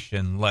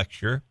Salvation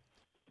lecture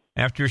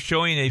after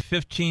showing a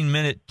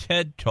 15-minute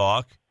TED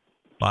Talk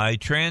by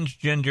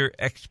transgender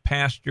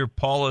ex-pastor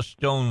Paula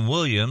Stone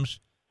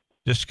Williams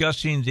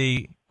discussing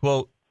the,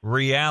 quote,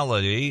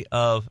 reality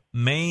of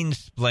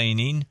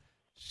mansplaining,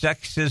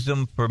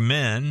 sexism for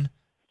men,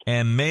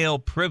 and male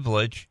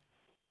privilege.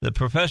 The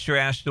professor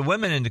asked the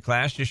women in the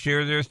class to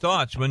share their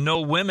thoughts. When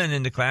no women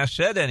in the class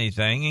said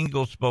anything,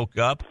 Engel spoke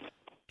up,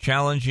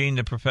 challenging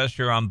the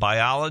professor on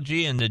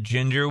biology and the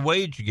gender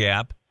wage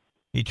gap.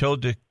 He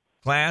told the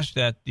class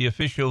that the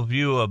official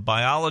view of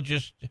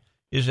biologists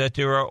is that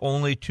there are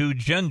only two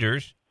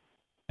genders.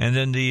 And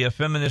then the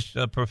feminist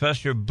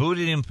professor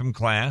booted him from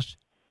class,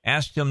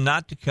 asked him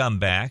not to come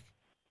back.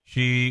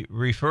 She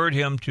referred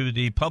him to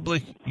the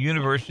public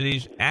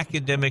university's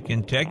Academic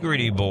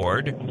Integrity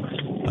Board.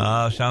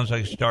 Sounds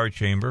like a star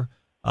chamber.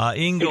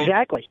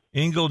 Exactly.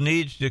 Engel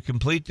needs to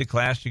complete the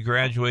class to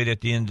graduate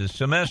at the end of the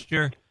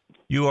semester.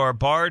 You are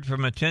barred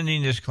from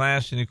attending this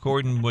class in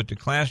accordance with the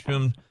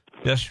classroom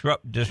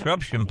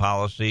disruption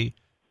policy,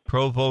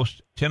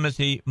 Provost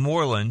Timothy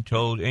Moreland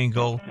told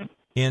Engel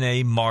in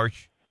a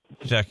March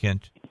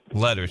 2nd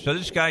letter. So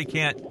this guy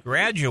can't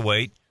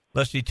graduate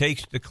unless he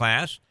takes the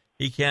class.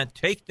 He can't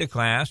take the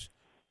class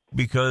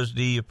because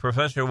the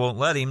professor won't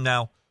let him.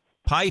 Now,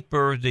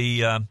 Piper,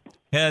 the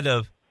head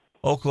of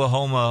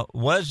Oklahoma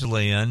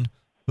Wesleyan,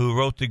 who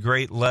wrote the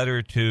great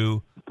letter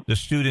to the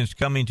students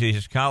coming to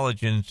his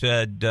college and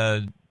said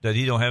that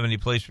he don't have any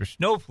place for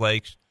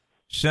snowflakes,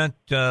 sent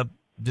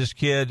this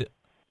kid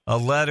a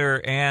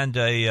letter and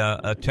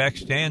a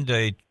text and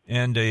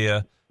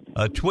a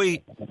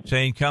tweet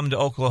saying, "Come to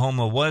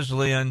Oklahoma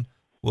Wesleyan.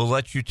 We'll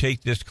let you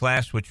take this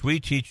class, which we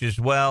teach as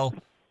well,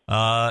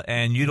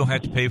 and you don't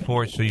have to pay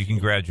for it, so you can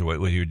graduate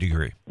with your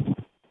degree."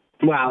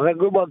 Wow.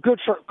 Well, good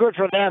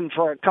for them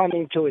for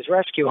coming to his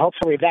rescue.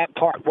 Hopefully that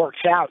part works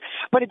out.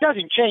 But it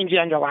doesn't change the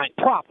underlying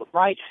problem,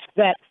 right?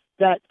 That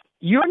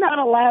you're not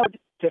allowed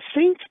to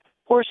think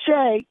or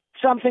say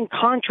something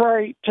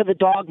contrary to the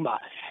dogma.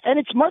 And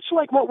it's much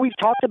like what we've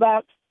talked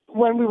about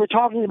when we were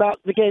talking about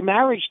the gay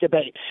marriage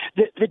debate.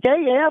 The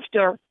day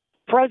after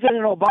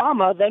President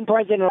Obama,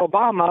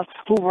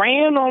 who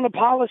ran on a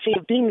policy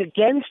of being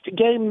against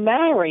gay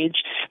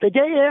marriage, the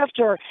day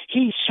after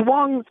he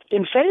swung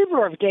in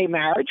favor of gay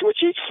marriage, which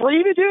he's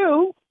free to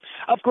do.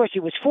 Of course, he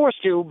was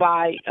forced to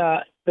by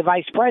the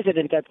vice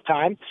president at the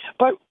time.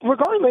 But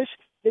regardless,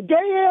 the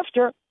day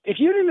after, if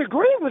you didn't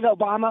agree with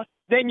Obama,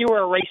 then you were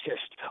a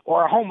racist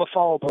or a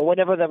homophobe or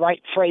whatever the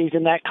right phrase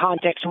in that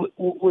context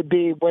would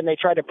be when they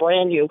try to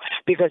brand you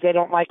because they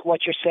don't like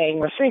what you're saying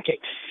or thinking.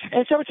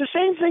 And so it's the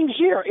same thing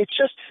here. It's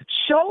just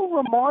so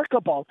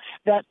remarkable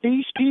that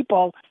these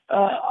people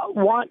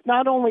want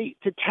not only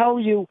to tell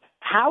you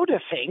how to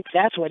think,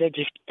 that's what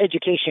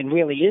education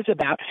really is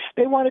about,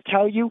 they want to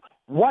tell you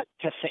what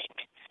to think.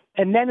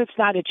 And then it's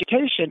not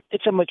education,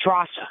 it's a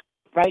madrasa,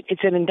 right?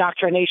 It's an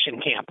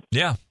indoctrination camp.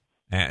 Yeah.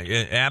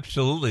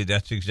 Absolutely.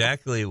 That's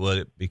exactly what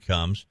it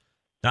becomes.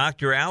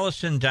 Dr.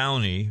 Allison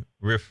Downey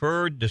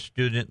referred the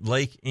student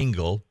Lake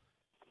Engel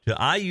to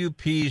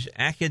IUP's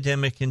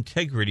Academic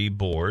Integrity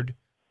Board.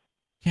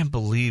 Can't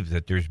believe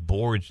that there's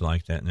boards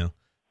like that now.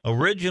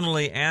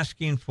 Originally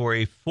asking for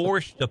a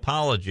forced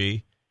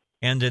apology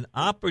and an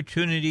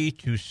opportunity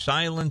to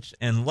silence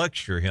and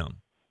lecture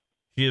him.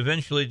 She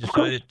eventually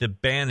decided to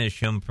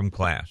banish him from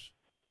class.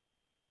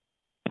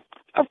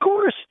 Of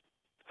course.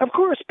 Of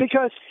course,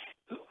 because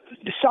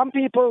some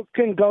people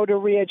can go to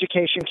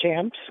re-education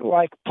camps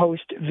like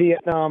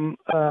post-Vietnam,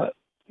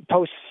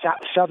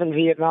 post-Southern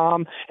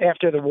Vietnam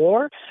after the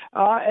war,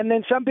 and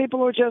then some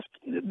people are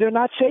they're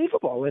not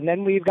savable, and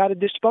then we've got to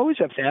dispose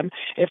of them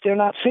if they're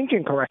not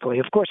thinking correctly.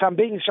 Of course, I'm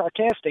being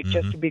sarcastic,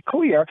 just to be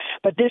clear,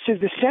 but this is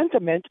the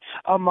sentiment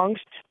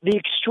amongst the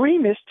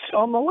extremists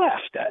on the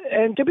left.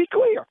 And to be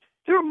clear,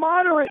 they're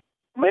moderate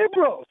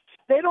liberals.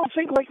 They don't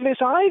think like this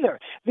either.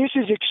 This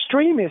is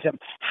extremism.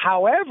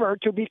 However,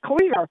 to be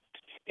clear,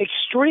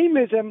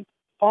 extremism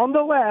on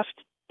the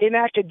left in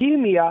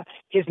academia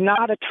is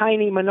not a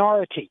tiny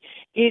minority.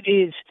 It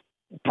is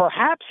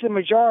perhaps the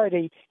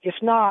majority, if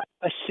not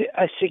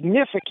a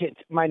significant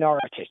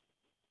minority.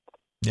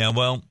 Yeah,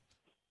 well,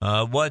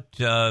 what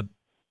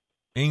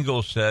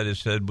Ingalls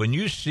said, when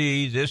you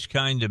see this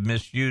kind of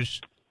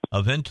misuse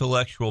of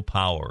intellectual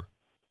power,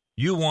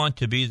 you want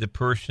to be the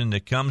person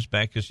that comes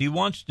back, because he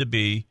wants to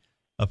be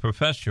a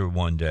professor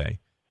one day.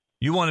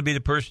 You want to be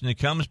the person that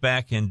comes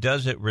back and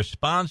does it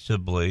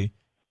responsibly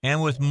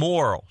and with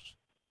morals.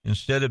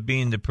 Instead of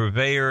being the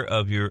purveyor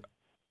of your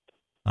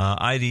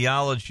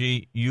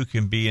ideology, you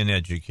can be an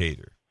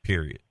educator,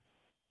 period.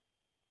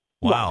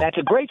 Wow. Well, that's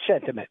a great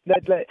sentiment.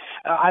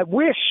 I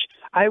wish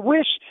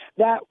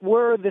that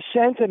were the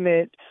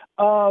sentiment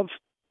of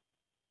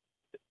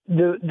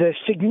the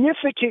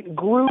significant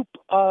group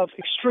of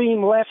extreme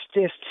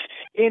leftists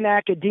in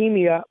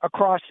academia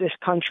across this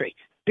country,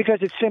 because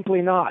it's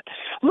simply not.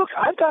 Look,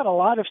 I've got a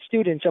lot of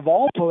students of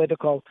all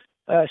political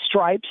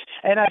stripes,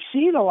 and I've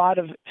seen a lot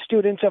of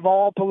students of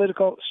all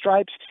political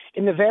stripes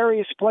in the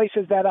various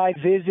places that I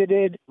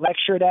visited,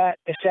 lectured at,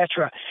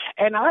 etc.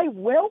 And I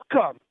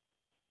welcome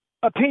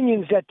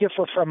opinions that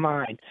differ from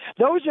mine.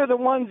 Those are the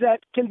ones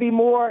that can be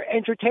more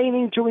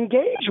entertaining to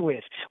engage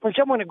with. When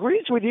someone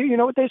agrees with you, you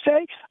know what they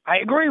say? I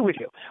agree with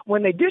you.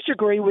 When they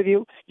disagree with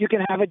you, you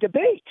can have a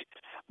debate.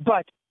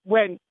 But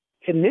when,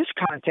 in this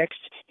context,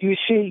 you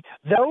see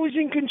those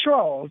in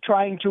control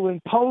trying to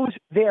impose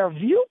their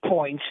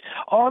viewpoints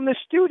on the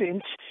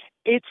students,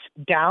 it's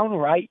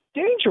downright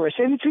dangerous.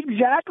 And it's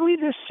exactly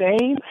the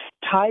same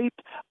type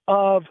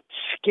of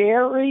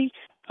scary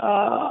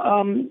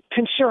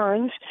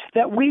concerns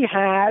that we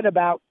had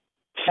about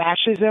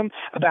fascism,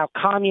 about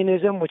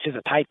communism, which is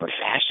a type of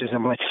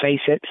fascism, let's face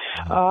it,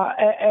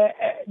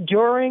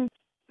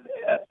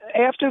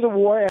 after the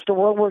war, after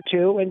World War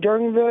II, and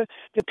during the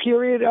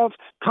period of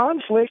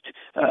conflict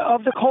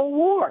of the Cold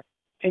War.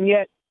 And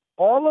yet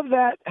all of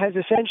that has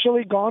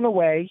essentially gone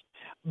away,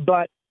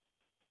 but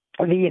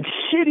the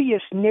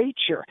insidious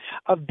nature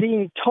of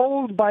being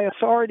told by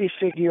authority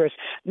figures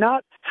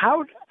not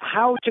how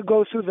to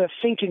go through the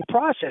thinking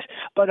process,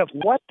 but of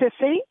what to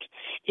think,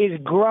 is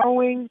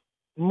growing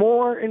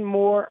more and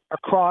more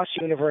across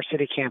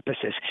university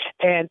campuses.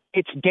 And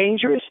it's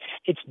dangerous.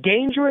 It's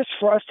dangerous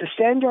for us to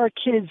send our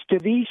kids to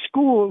these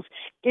schools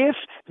if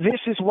this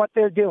is what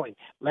they're doing.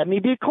 Let me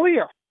be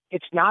clear.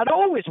 It's not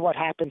always what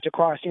happens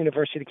across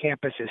university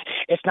campuses.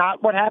 It's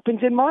not what happens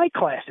in my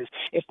classes.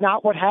 It's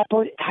not what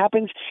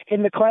happens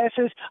in the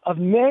classes of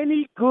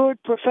many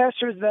good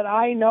professors that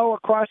I know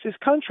across this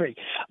country.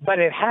 But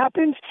it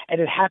happens,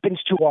 and it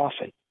happens too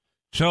often.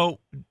 So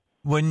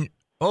when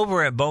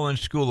over at Bowen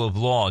School of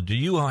Law, do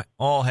you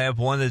all have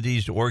one of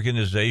these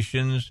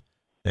organizations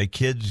that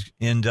kids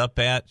end up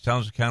at?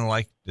 Sounds kind of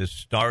like the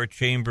Star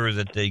Chamber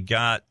that they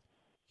got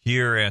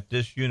here at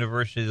this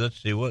university.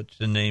 Let's see, what's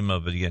the name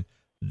of it again?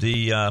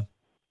 The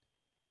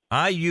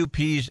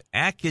IUP's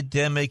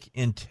Academic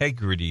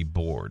Integrity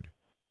Board.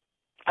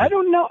 I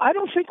don't know. I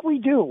don't think we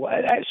do.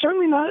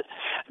 Certainly not.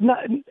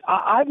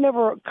 I've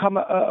never come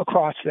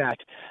across that.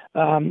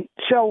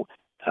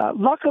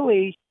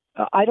 Luckily,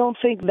 I don't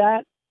think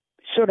that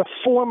sort of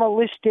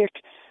formalistic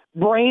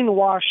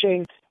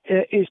brainwashing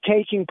is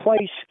taking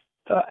place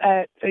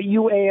at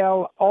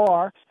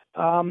UALR,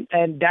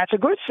 and that's a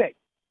good thing.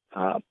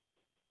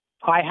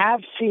 I have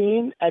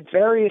seen at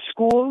various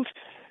schools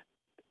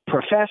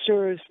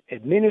professors,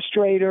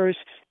 administrators,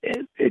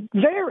 it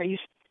varies,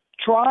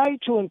 try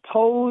to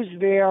impose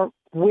their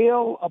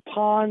will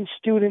upon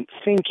student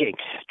thinking.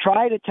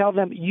 Try to tell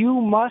them, you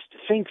must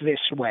think this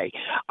way.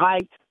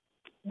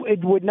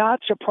 It would not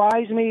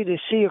surprise me to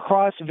see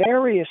across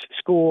various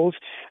schools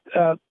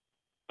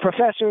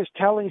professors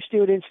telling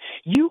students,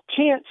 you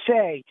can't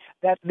say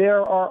that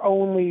there are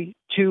only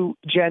two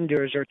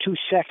genders or two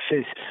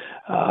sexes.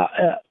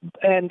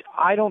 And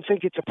I don't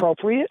think it's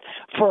appropriate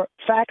for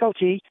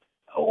faculty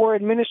or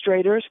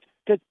administrators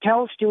to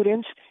tell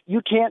students,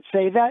 you can't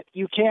say that,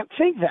 you can't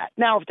think that.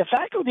 Now, if the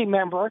faculty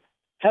member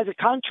has a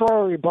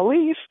contrary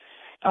belief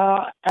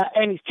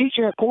and he's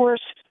teaching a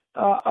course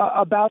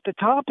about the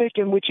topic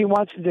in which he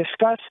wants to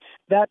discuss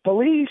that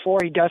belief, or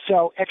he does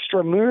so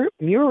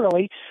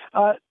extramurally,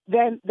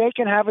 then they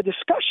can have a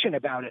discussion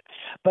about it.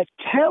 But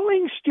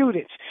telling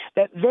students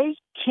that they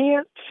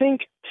can't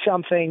think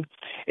something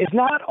is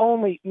not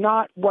only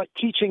not what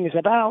teaching is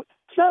about,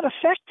 it's not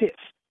effective.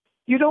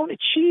 You don't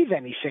achieve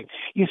anything.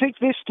 You think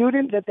this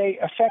student that they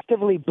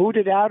effectively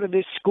booted out of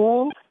this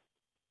school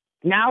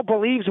now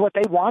believes what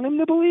they want him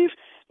to believe?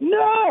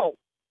 No.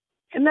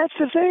 And that's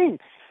the thing.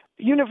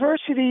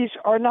 Universities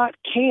are not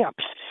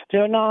camps.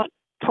 They're not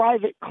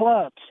private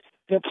clubs.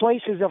 They're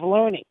places of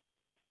learning.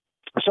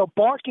 So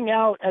barking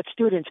out at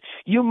students,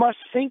 you must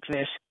think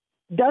this,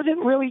 doesn't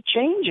really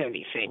change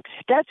anything.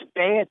 That's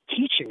bad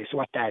teaching is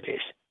what that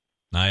is.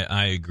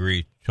 I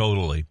agree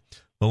totally.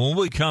 But when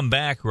we come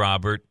back,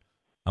 Robert,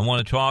 I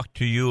want to talk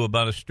to you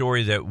about a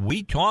story that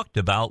we talked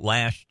about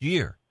last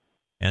year.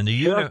 And the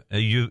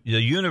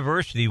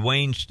university,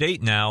 Wayne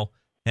State, now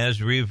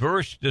has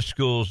reversed the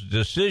school's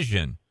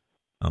decision.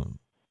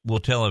 We'll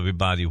tell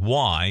everybody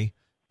why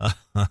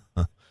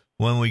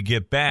when we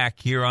get back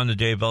here on the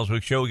Dave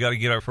Elswick Show. We got to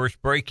get our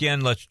first break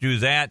in. Let's do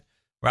that.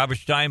 Robert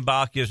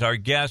Steinbach is our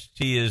guest.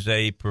 He is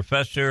a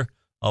professor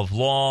of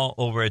law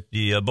over at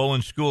the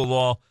Bowen School of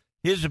Law.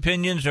 His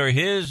opinions are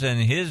his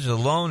and his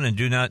alone, and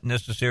do not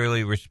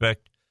necessarily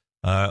respect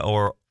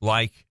or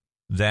like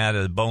that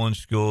of Bowen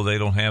School. They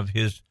don't have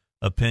his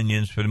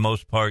opinions for the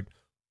most part,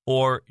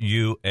 or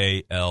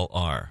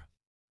UALR.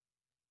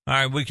 All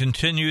right, we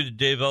continue the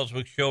Dave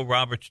Elswick Show.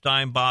 Robert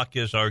Steinbach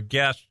is our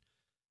guest.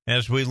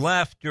 As we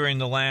left during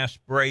the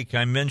last break,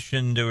 I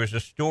mentioned there was a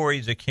story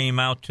that came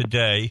out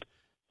today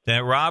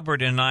that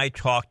Robert and I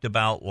talked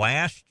about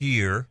last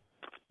year,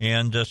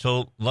 and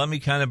so let me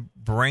kind of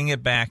bring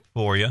it back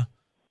for you.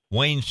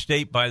 Wayne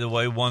State, by the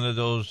way, one of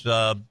those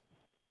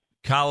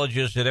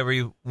colleges that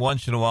every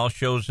once in a while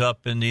shows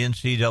up in the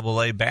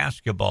NCAA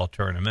basketball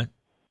tournament.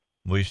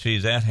 We see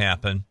that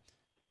happen.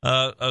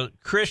 A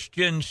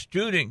Christian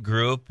student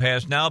group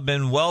has now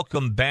been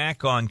welcomed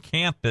back on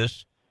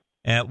campus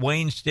at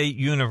Wayne State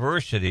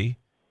University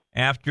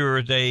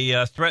after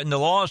they threatened a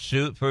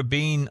lawsuit for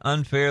being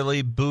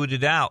unfairly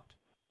booted out.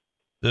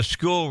 The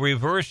school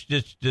reversed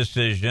its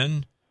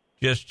decision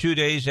just 2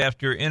 days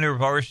after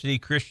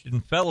InterVarsity Christian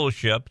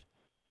Fellowship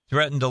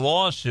threatened a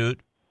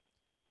lawsuit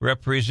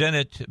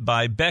represented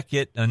by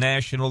Beckett, a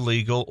national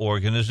legal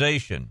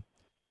organization.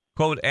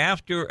 Quote,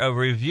 after a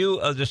review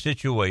of the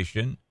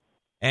situation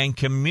and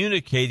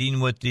communicating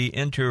with the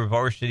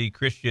InterVarsity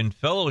Christian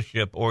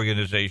Fellowship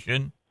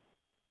organization,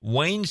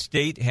 Wayne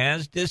State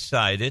has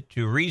decided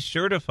to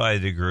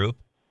recertify the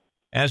group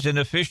as an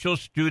official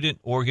student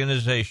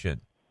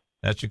organization.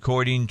 That's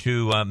according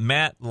to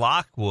Matt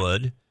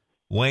Lockwood,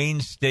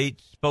 Wayne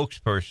State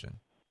spokesperson.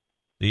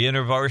 The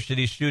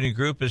InterVarsity student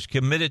group is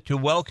committed to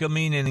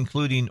welcoming and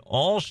including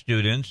all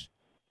students,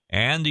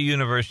 and the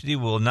university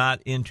will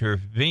not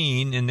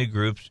intervene in the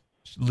group's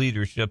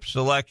leadership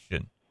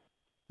selection.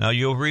 Now,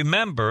 you'll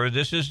remember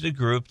this is the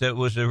group that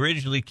was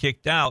originally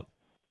kicked out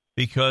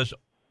because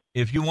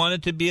if you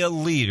wanted to be a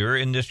leader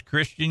in this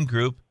Christian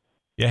group,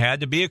 you had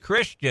to be a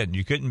Christian.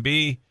 You couldn't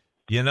be,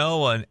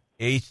 an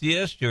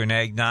atheist or an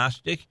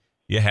agnostic.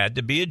 You had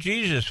to be a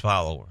Jesus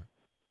follower.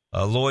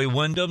 Loy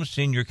Wyndham,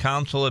 senior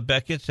counsel at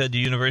Beckett, said the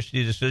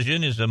university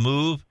decision is a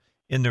move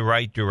in the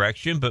right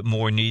direction, but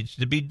more needs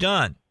to be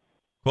done.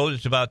 Quote,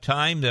 it's about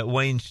time that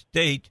Wayne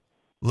State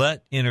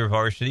let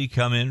InterVarsity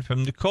come in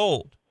from the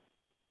cold.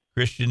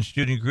 Christian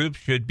student groups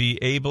should be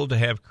able to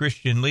have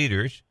Christian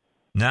leaders.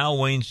 Now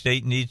Wayne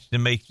State needs to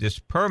make this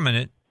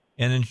permanent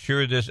and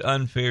ensure this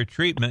unfair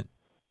treatment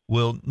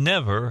will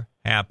never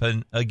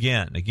happen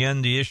again.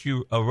 Again, the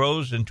issue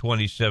arose in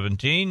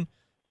 2017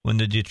 when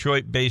the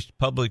Detroit-based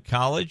public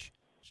college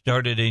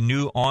started a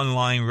new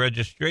online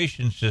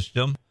registration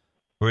system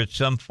for its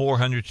some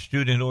 400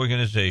 student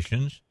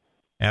organizations.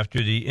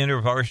 After the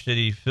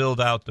InterVarsity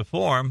filled out the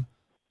form,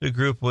 the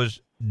group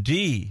was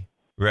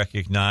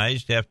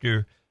de-recognized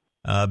after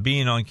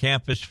being on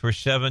campus for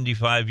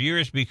 75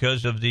 years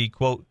because of the,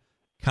 quote,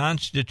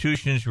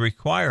 Constitution's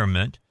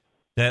requirement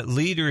that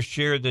leaders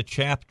share the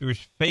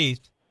chapter's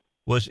faith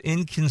was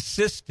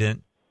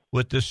inconsistent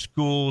with the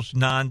school's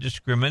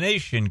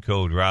non-discrimination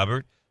code,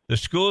 Robert. The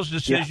school's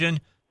decision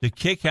to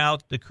kick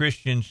out the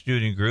Christian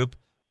student group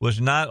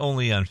was not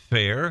only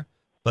unfair,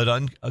 but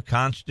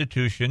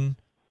unconstitutional,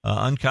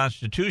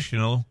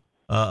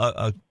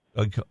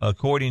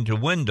 according to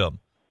Wyndham.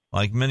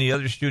 Like many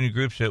other student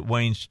groups at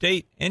Wayne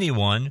State,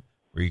 anyone,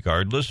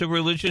 regardless of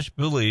religious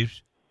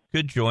beliefs,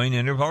 could join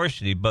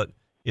InterVarsity. But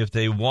if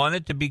they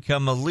wanted to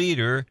become a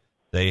leader,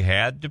 they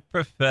had to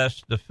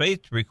profess the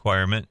faith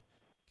requirement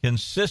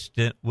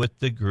consistent with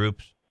the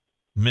group's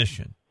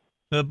mission.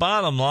 The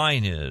bottom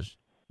line is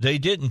they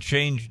didn't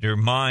change their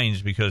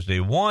minds because they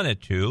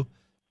wanted to.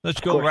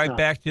 Let's go right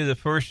back to the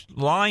first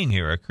line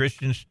here. A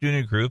Christian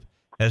student group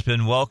has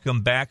been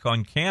welcomed back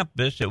on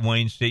campus at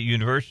Wayne State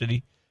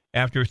University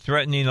after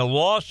threatening a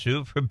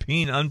lawsuit for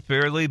being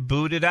unfairly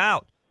booted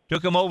out.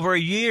 Took them over a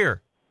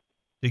year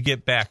to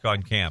get back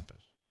on campus.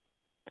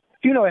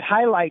 It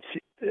highlights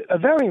a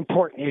very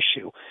important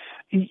issue.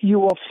 You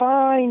will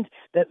find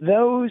that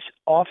those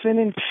often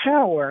in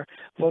power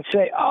will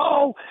say,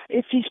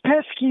 it's these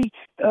pesky,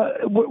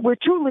 we're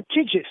too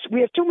litigious.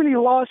 We have too many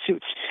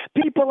lawsuits.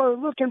 People are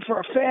looking for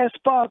a fast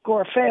buck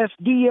or a fast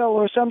deal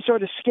or some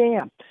sort of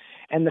scam.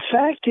 And the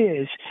fact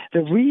is,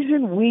 the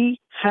reason we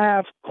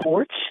have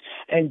courts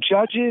and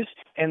judges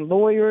and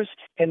lawyers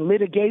and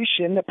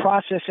litigation, the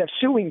process of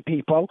suing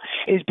people,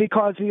 is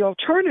because the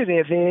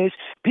alternative is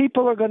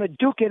people are going to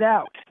duke it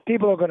out.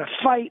 People are going to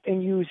fight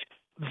and use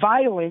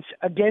violence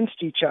against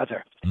each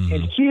other. Mm-hmm.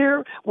 And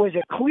here was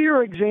a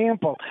clear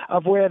example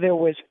of where there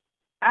was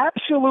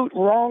absolute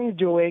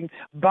wrongdoing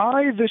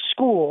by the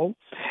school,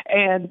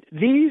 and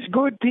these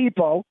good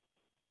people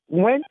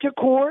went to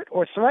court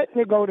or threatened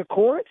to go to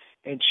court,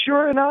 and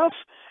sure enough,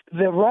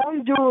 the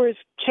wrongdoers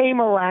came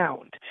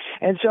around.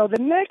 And so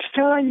the next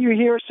time you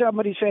hear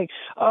somebody saying,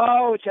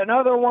 oh, it's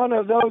another one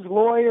of those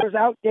lawyers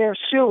out there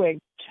suing,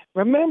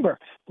 remember,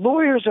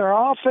 lawyers are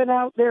often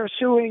out there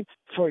suing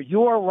for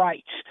your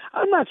rights.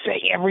 I'm not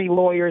saying every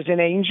lawyer is an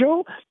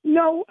angel.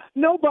 No,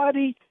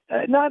 nobody,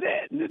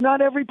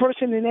 not every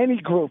person in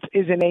any group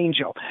is an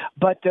angel.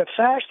 But the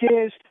fact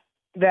is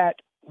that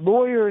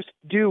lawyers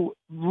do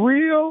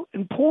real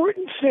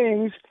important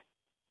things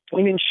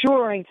in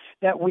ensuring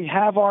that we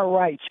have our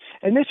rights.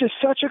 And this is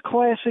such a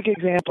classic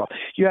example.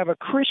 You have a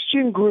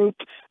Christian group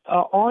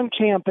on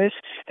campus,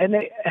 and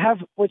they have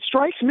what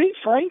strikes me,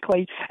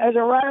 frankly, as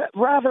a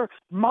rather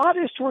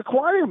modest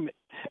requirement,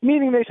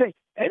 meaning they say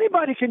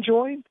anybody can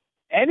join,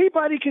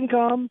 anybody can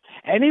come,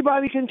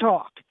 anybody can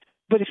talk.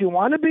 But if you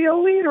want to be a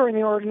leader in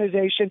the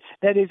organization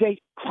that is a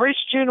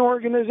Christian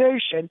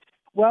organization,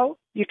 well,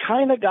 you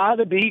kind of got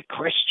to be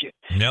Christian.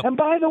 Yep. And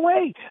by the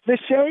way, the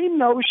same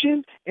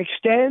notion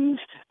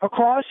extends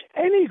across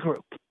any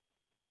group.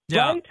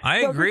 Yeah, right? I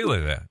agree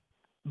with that.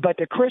 But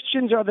the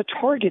Christians are the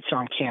targets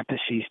on campus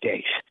these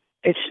days.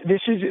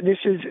 This is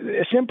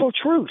a simple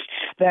truth,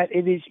 that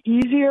it is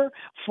easier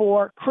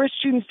for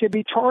Christians to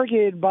be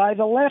targeted by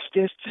the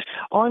leftists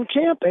on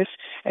campus,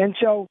 and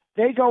so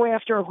they go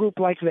after a group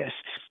like this.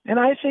 And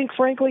I think,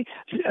 frankly,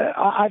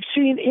 I've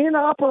seen in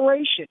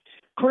operation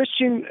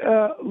Christian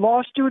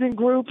law student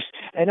groups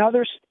and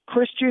other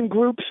Christian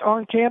groups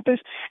on campus,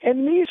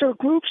 and these are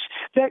groups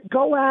that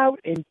go out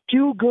and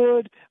do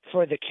good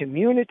for the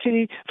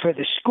community, for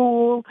the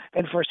school,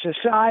 and for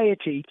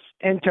society.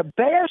 And to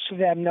bash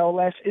them, no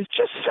less, is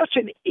just such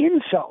an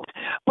insult.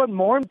 But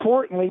more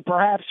importantly,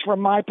 perhaps from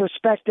my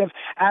perspective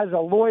as a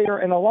lawyer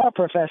and a law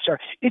professor,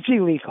 it's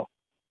illegal.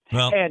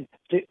 Well, and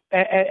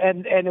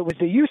it was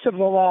the use of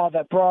the law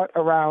that brought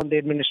around the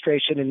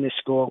administration in this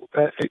school.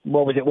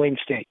 What was it, Wayne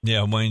State?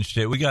 Yeah, Wayne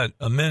State. We got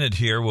a minute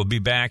here. We'll be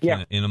back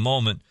in a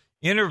moment.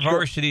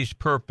 InterVarsity's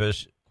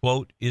purpose,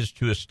 quote, is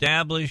to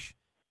establish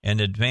and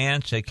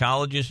advance at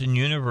colleges and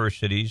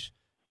universities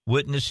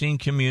witnessing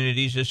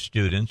communities of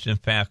students and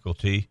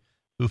faculty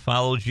who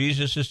follow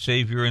Jesus as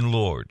Savior and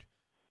Lord.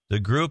 The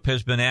group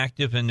has been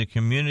active in the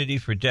community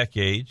for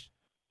decades,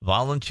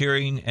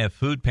 volunteering at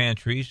food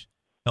pantries,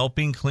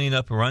 helping clean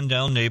up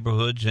rundown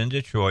neighborhoods in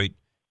Detroit,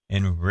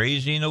 and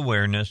raising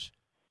awareness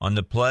on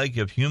the plague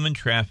of human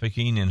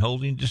trafficking and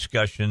holding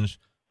discussions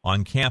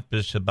on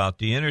campus about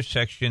the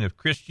intersection of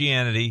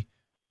Christianity,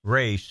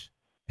 race,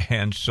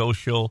 and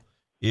social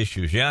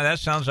issues. Yeah, that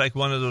sounds like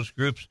one of those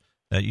groups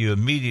that you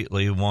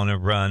immediately want to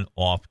run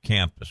off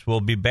campus.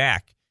 We'll be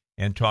back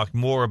and talk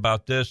more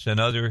about this and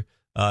other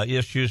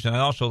issues. And I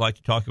also like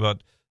to talk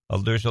about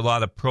there's a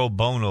lot of pro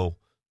bono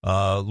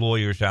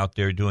lawyers out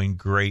there doing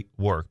great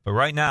work. But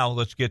right now,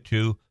 let's get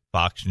to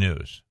Fox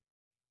News.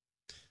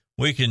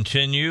 We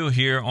continue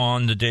here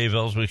on the Dave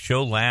Elswick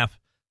Show.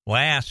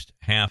 Last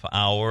half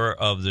hour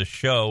of the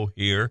show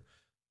here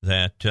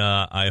that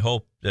I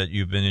hope that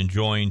you've been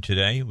enjoying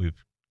today.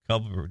 We've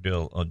covered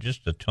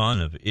just a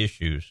ton of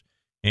issues.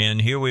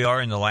 And here we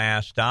are in the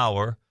last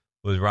hour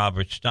with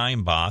Robert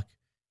Steinbach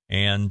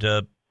and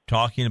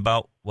talking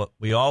about what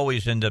we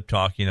always end up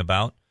talking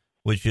about,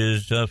 which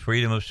is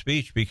freedom of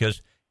speech,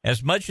 because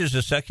as much as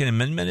the Second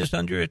Amendment is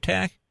under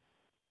attack,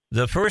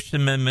 the First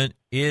Amendment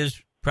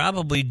is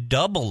probably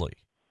doubly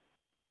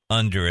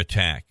under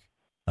attack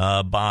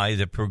by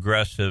the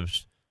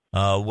progressives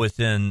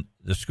within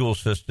the school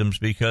systems,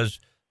 because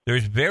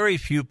there's very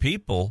few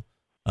people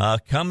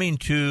coming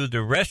to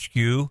the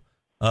rescue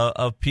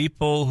of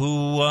people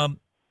who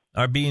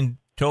are being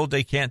told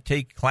they can't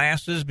take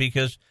classes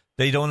because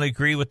they don't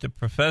agree with the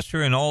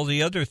professor and all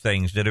the other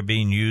things that are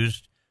being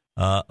used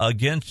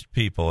against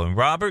people. And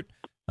Robert,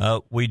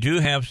 we do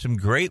have some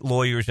great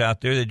lawyers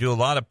out there that do a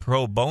lot of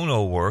pro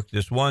bono work.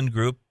 This one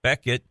group,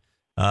 Beckett,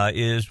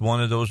 is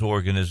one of those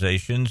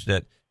organizations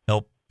that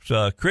helps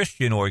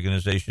Christian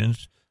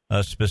organizations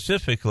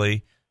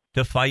specifically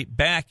to fight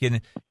back.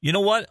 And you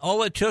know what?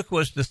 All it took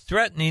was the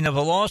threatening of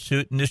a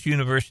lawsuit, and this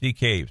university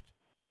caved.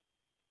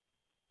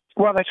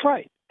 Well, that's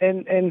right.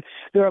 And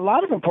there are a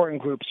lot of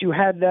important groups. You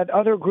had that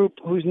other group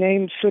whose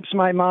name slips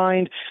my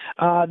mind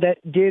that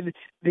did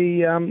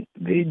the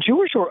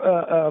Jewish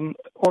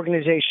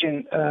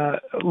organization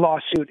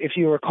lawsuit, if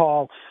you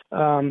recall,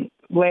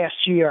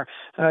 last year.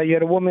 You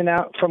had a woman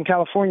out from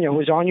California who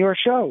was on your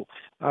show,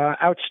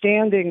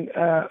 outstanding,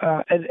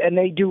 and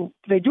they do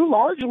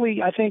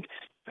largely, I think,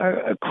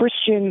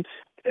 Christian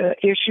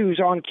issues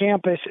on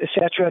campus,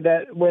 etc.,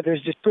 that where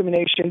there's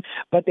discrimination,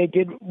 but they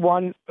did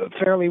one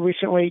fairly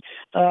recently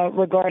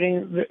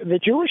regarding the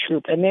Jewish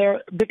group, and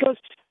because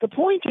the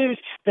point is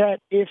that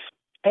if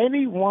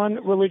any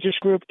one religious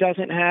group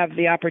doesn't have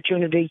the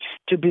opportunity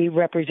to be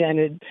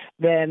represented,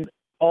 then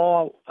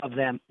all of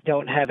them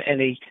don't have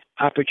any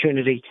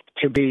opportunity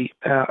to be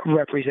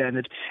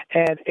represented,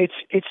 and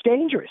it's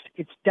dangerous.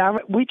 It's down.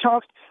 We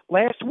talked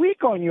last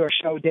week on your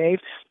show, Dave,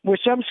 where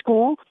some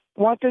school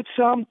wanted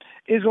some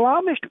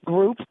Islamic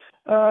group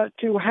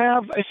to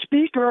have a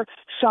speaker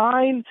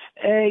sign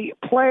a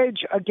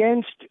pledge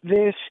against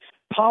this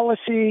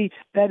policy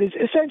that is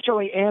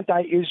essentially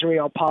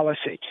anti-Israel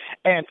policy.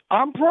 And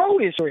I'm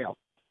pro-Israel,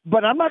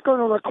 but I'm not going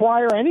to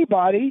require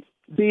anybody,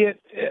 be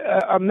it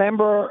a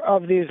member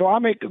of the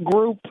Islamic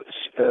group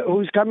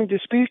who's coming to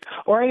speak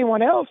or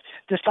anyone else,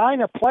 to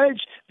sign a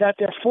pledge that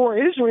they're for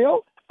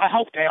Israel. I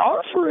hope they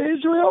are for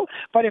Israel,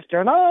 but if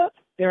they're not,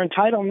 they're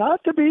entitled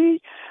not to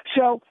be.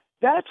 So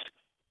that's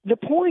the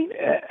point,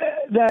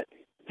 that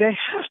they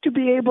have to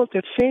be able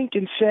to think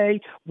and say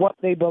what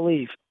they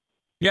believe.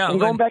 Yeah, and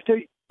going back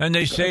to... And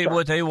they say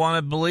what they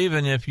want to believe,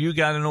 and if you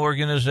got an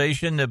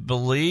organization that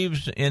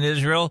believes in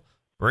Israel,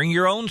 bring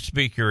your own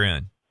speaker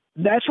in.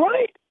 That's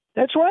right.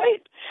 That's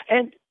right.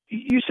 And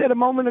you said a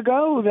moment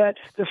ago that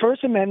the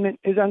First Amendment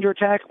is under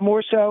attack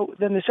more so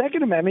than the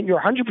Second Amendment.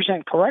 You're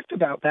 100% correct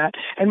about that.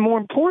 And more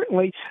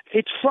importantly,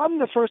 it's from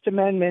the First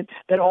Amendment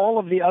that all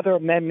of the other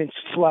amendments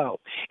flow.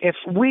 If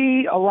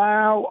we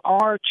allow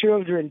our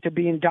children to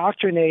be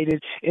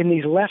indoctrinated in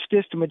these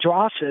leftist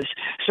madrasas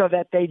so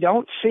that they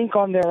don't think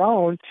on their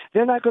own,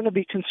 they're not going to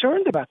be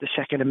concerned about the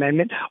Second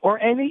Amendment or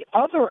any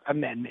other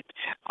amendment.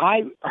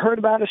 I heard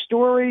about a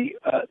story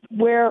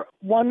where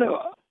one...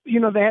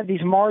 they had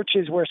these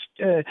marches where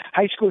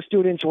high school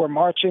students were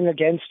marching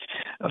against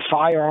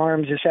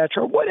firearms,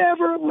 etc.,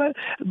 whatever.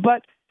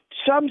 But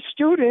some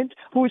student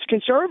who was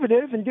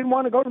conservative and didn't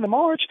want to go to the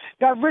march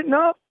got written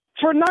up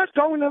for not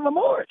going to the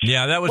march.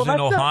 Yeah, that was in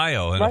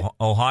Ohio, right?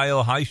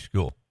 Ohio high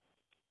school.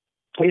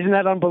 Isn't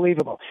that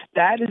unbelievable?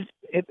 That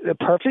is a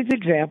perfect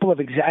example of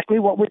exactly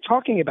what we're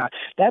talking about.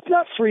 That's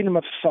not freedom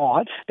of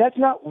thought. That's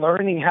not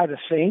learning how to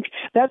think.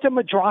 That's a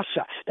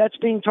madrasa. That's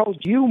being told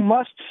you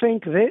must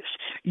think this,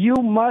 you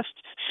must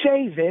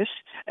say this,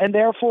 and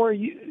therefore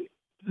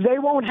they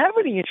won't have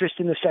any interest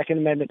in the Second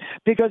Amendment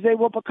because they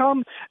will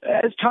become,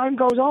 as time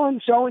goes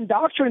on, so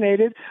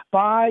indoctrinated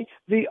by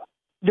the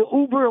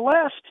uber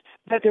left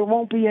that there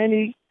won't be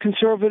any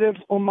conservative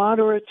or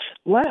moderates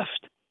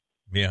left.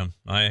 Yeah,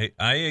 I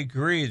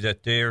agree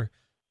that they're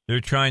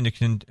trying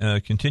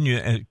to continue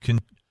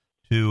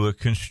to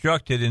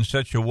construct it in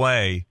such a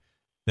way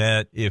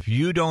that if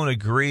you don't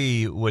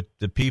agree with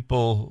the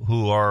people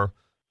who are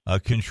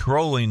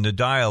controlling the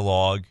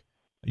dialogue,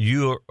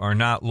 you are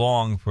not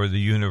long for the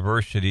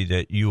university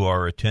that you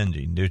are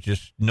attending. There's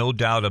just no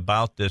doubt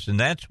about this, and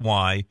that's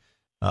why,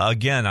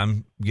 again,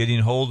 I'm getting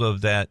hold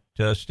of that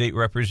state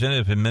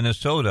representative in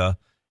Minnesota,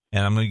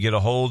 and I'm going to get a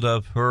hold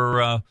of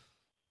her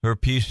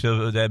piece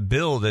of that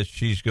bill that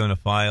she's going to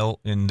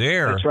file in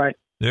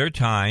their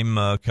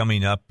time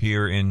coming up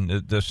here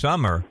in the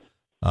summer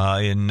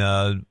in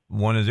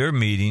one of their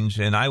meetings.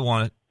 And I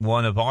want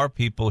one of our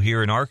people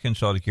here in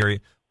Arkansas to carry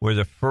it, where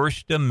the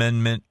First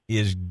Amendment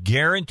is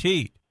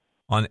guaranteed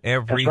on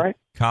every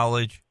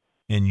college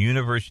and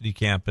university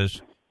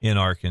campus in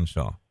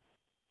Arkansas.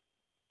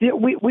 Yeah,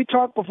 we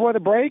talked before the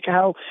break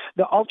how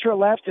the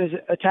ultra-left is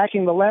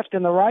attacking the left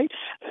and the right.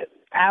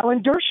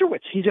 Alan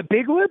Dershowitz, he's a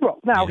big liberal.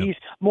 Now, he's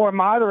more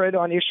moderate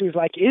on issues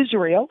like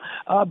Israel,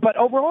 but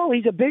overall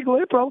he's a big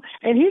liberal,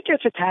 and he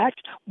gets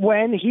attacked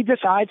when he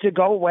decides to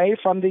go away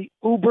from the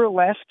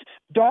uber-left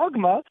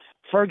dogma,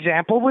 for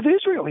example, with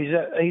Israel.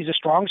 He's a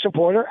strong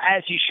supporter,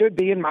 as he should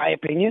be, in my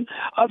opinion,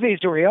 of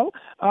Israel,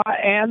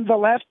 and the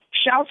left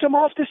shouts him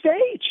off the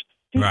stage.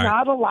 He's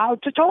not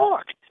allowed to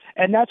talk.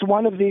 And that's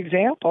one of the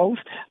examples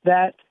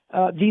that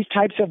these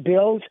types of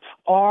bills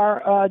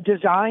are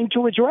designed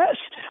to address.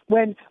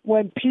 When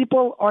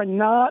people are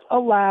not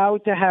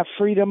allowed to have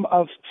freedom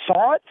of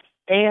thought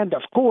and,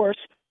 of course,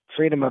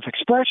 freedom of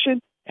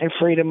expression and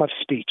freedom of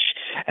speech.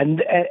 And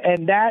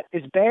that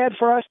is bad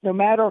for us no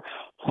matter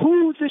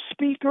who the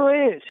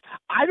speaker is.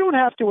 I don't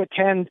have to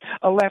attend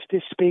a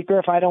leftist speaker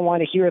if I don't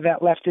want to hear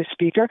that leftist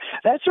speaker.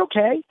 That's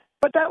okay.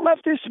 But that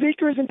leftist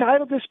speaker is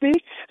entitled to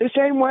speak the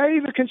same way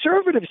the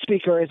conservative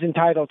speaker is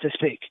entitled to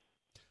speak.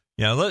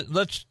 Yeah,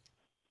 let's,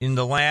 in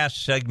the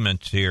last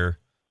segments here,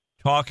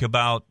 talk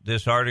about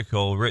this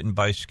article written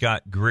by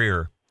Scott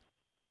Greer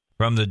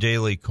from the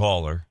Daily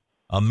Caller.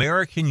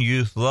 American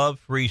youth love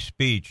free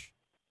speech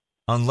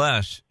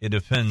unless it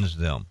offends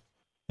them.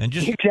 And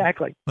just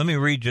exactly. Let me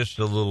read just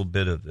a little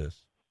bit of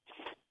this.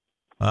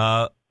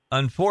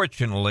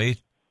 Unfortunately,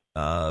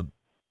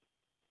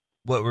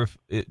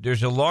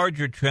 there's a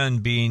larger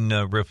trend being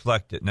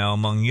reflected now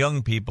among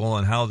young people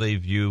on how they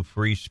view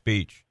free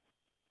speech.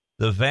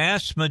 The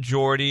vast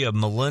majority of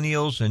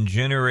millennials and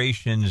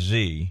Generation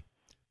Z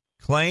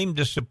claim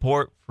to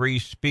support free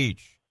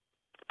speech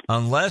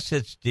unless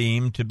it's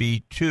deemed to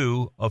be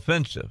too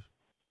offensive.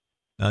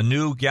 A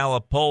new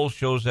Gallup poll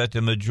shows that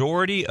the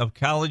majority of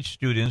college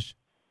students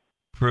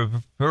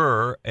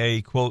prefer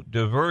a, quote,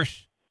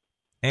 diverse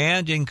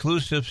and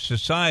inclusive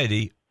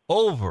society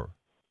over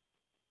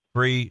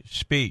free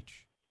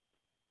speech.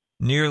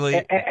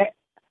 Nearly.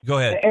 Go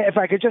ahead. If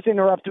I could just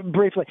interrupt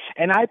briefly,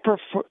 and I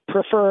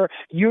prefer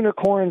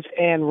unicorns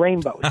and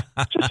rainbows,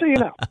 just so you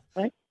know,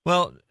 right?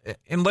 Well,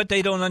 and what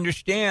they don't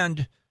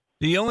understand,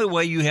 the only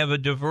way you have a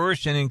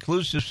diverse and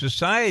inclusive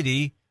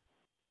society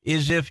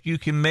is if you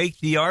can make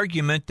the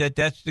argument that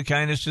that's the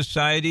kind of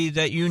society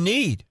that you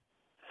need.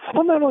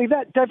 Well, not only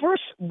that,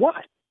 diverse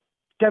what?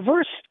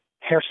 Diverse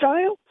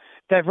hairstyle,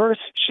 diverse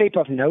shape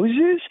of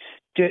noses,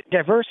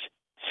 diverse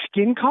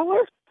skin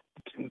color.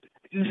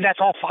 That's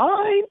all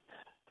fine.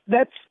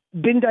 That's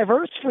been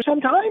diverse for some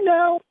time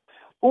now.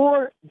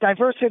 Or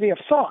diversity of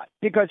thought,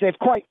 because they've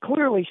quite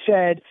clearly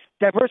said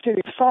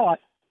diversity of thought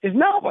is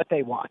not what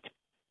they want.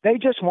 They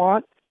just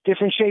want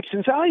different shapes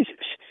and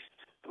sizes.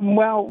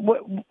 Well,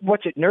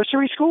 what's it,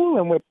 nursery school,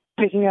 and we're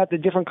picking out the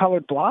different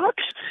colored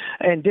blocks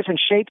and different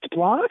shaped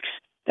blocks?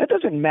 That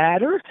doesn't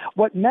matter.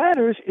 What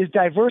matters is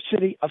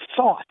diversity of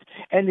thought,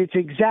 and it's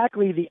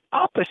exactly the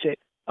opposite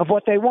of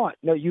what they want.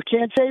 No, you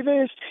can't say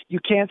this, you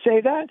can't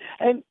say that,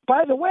 and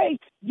by the way,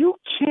 you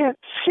can't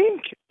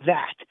think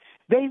that.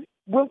 They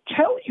will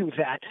tell you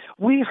that.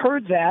 We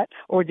heard that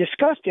or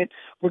discussed it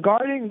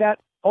regarding that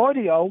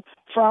audio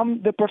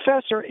from the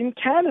professor in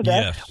Canada,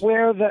 yes,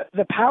 where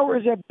the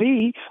powers that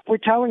be were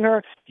telling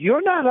her,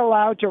 you're not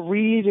allowed to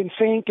read and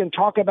think and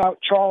talk about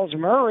Charles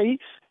Murray,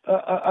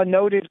 a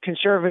noted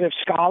conservative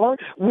scholar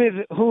with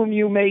whom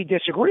you may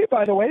disagree,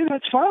 by the way,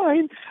 that's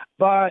fine,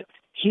 but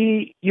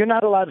you're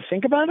not allowed to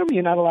think about him,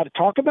 you're not allowed to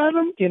talk about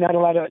him, you're not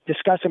allowed to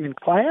discuss him in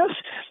class,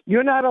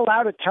 you're not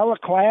allowed to tell a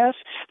class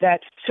that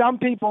some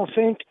people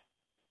think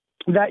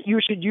that you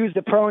should use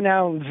the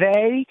pronoun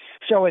they,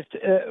 so it's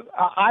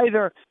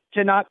either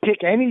to not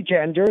pick any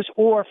genders,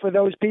 or for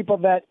those people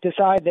that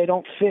decide they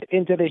don't fit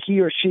into the he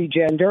or she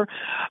gender.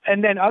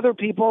 And then other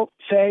people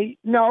say,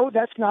 no,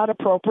 that's not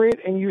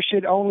appropriate, and you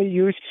should only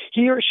use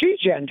he or she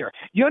gender.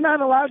 You're not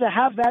allowed to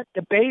have that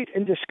debate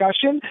and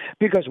discussion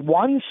because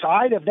one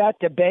side of that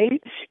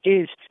debate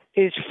is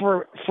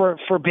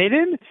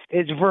forbidden,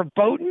 is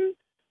verboten.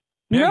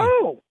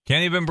 No.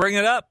 Can't even bring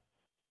it up.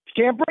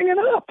 Can't bring it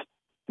up.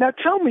 Now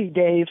tell me,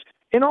 Dave,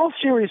 in all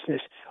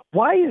seriousness,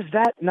 why is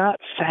that not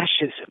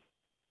fascism?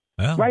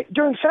 Well, right?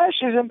 During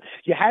fascism,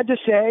 you had to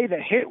say that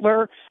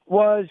Hitler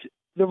was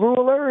the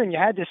ruler, and you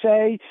had to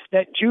say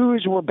that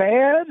Jews were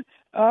bad.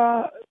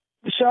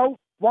 So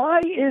why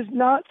is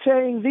not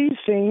saying these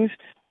things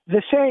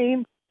the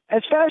same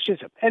as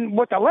fascism? And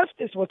what the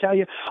leftists will tell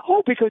you,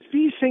 because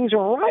these things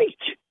are right.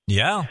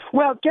 Yeah.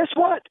 Well, guess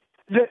what?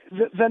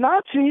 The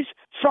Nazis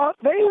thought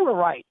they were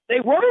right. They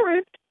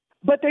weren't,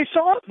 but they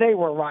thought they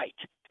were right.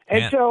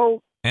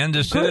 And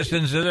the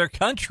citizens of their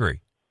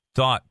country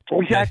thought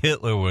that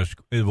Hitler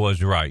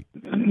was right.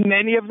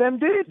 Many of them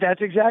did.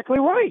 That's exactly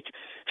right.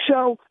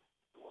 So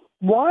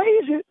why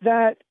is it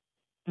that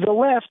the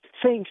left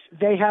thinks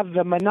they have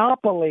the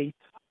monopoly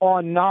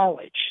on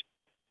knowledge?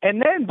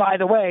 And then, by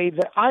the way,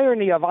 the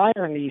irony of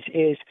ironies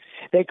is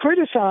they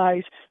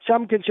criticize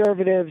some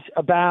conservatives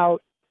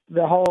about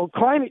the whole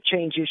climate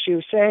change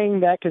issue, saying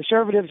that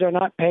conservatives are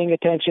not paying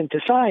attention to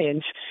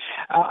science.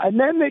 And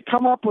then they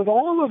come up with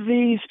all of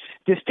these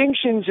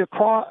distinctions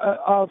across,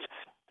 of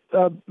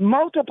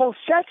multiple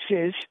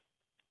sexes,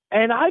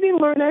 and I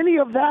didn't learn any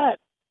of that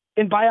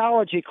in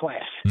biology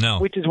class,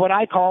 which is what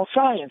I call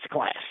science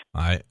class.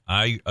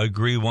 I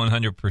agree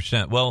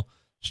 100%. Well,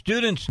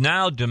 students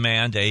now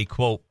demand a,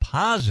 quote,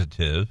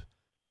 positive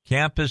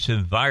campus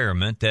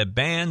environment that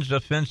bans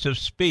offensive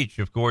speech.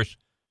 Of course,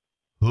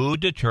 who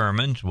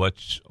determines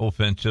what's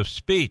offensive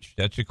speech?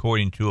 That's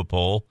according to a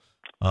poll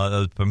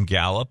from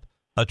Gallup.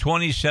 A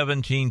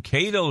 2017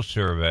 Cato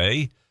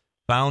survey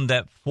found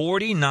that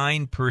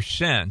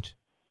 49%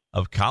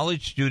 of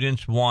college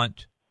students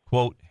want,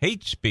 quote,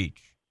 hate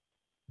speech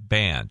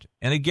banned.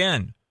 And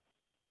again,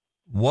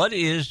 what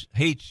is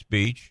hate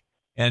speech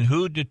and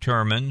who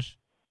determines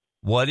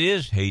what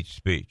is hate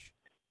speech?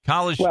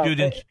 College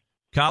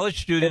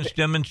students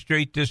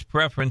demonstrate this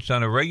preference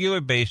on a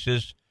regular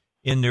basis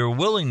in their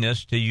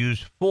willingness to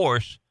use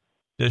force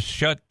to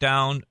shut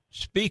down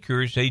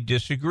speakers they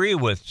disagree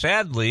with.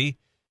 Sadly,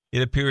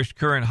 it appears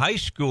current high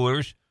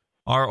schoolers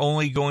are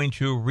only going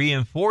to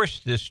reinforce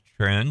this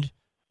trend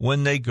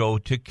when they go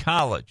to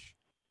college.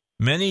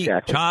 Many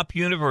top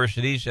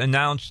universities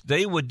announced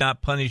they would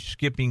not punish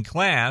skipping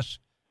class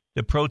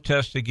to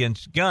protest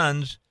against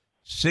guns,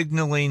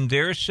 signaling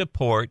their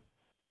support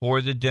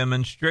for the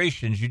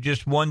demonstrations. You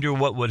just wonder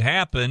what would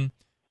happen.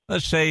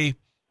 Let's say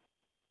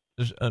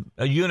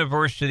a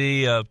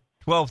university of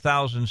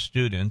 12,000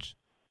 students,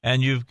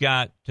 and you've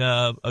got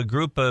a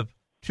group of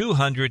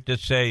 200 that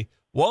say,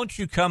 won't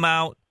you come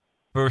out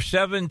for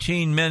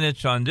 17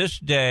 minutes on this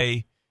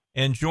day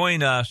and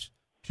join us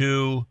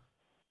to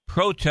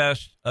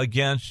protest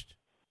against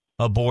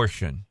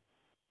abortion?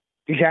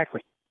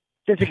 Exactly.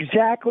 That's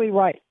exactly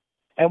right.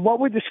 And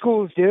what would the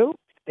schools do?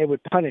 They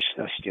would punish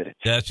those students.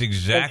 That's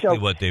exactly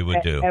what they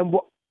would do. And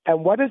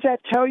what does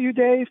that tell you,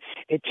 Dave?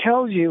 It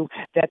tells you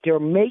that they're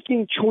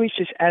making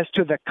choices as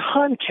to the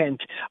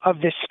content of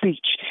the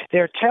speech.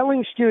 They're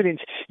telling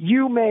students,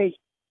 you may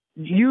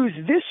use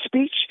this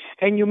speech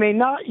and you may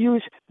not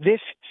use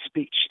this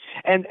speech.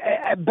 And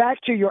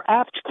back to your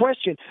apt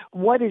question,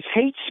 what is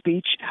hate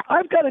speech?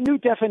 I've got a new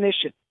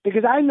definition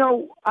because I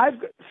know I've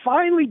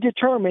finally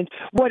determined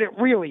what it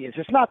really is.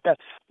 It's not the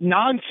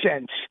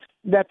nonsense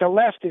that the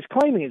left is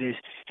claiming it is.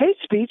 Hate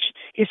speech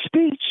is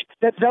speech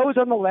that those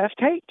on the left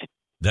hate.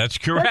 That's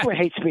correct. That's what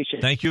hate speech is.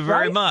 Thank you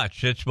very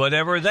much. It's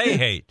whatever they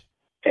hate.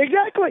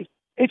 Exactly.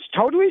 It's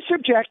totally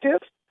subjective.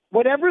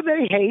 Whatever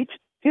they hate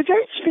is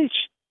hate speech.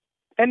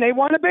 And they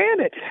want to ban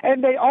it.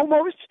 And they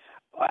almost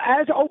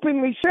as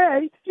openly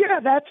say, yeah,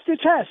 that's the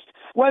test,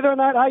 whether or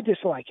not I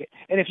dislike it.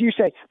 And if you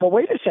say, but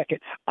wait a second,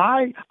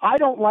 I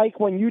don't like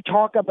when you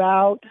talk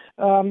about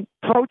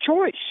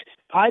pro-choice.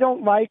 I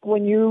don't like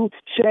when you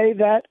say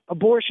that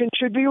abortion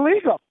should be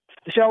legal.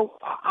 So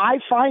I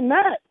find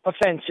that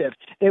offensive.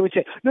 They would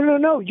say,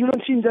 no, you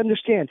don't seem to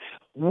understand.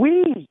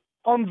 We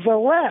on the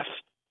left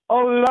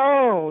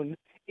alone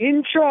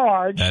in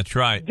charge That's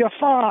right.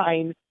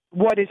 define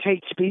what is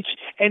hate speech,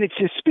 and it's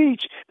a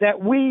speech that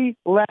we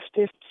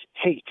leftists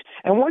hate.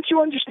 And once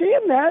you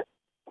understand that,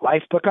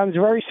 life becomes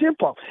very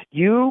simple.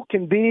 You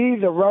can be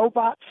the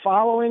robot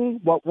following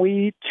what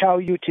we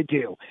tell you to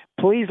do.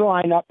 Please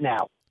line up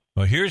now.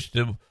 Well, here's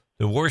the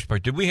worst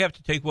part. Did we have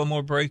to take one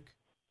more break,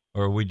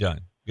 or are we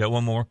done? Got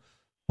one more?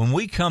 When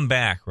we come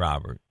back,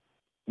 Robert,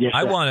 yes,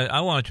 I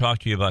want to talk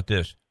to you about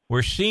this.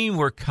 We're seeing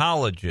where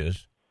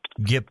colleges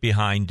get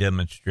behind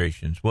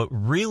demonstrations. What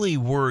really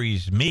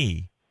worries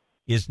me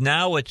is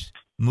now it's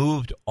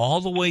moved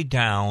all the way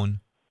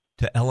down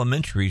to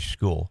elementary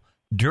school.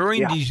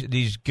 During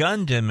these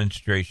gun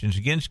demonstrations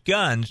against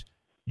guns,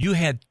 you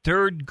had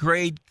third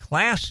grade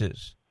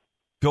classes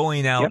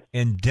going out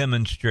and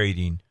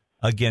demonstrating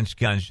against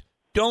guns.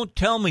 Don't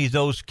tell me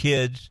those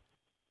kids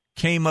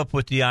came up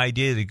with the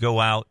idea to go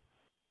out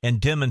and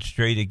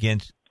demonstrate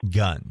against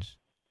guns.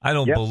 I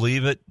don't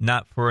believe it,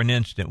 not for an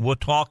instant. We'll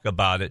talk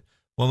about it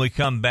when we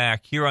come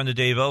back here on the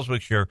Dave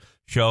Elswick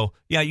Show.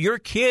 Yeah, your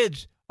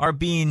kids are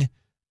being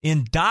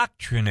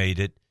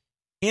indoctrinated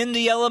in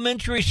the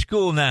elementary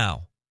school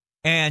now.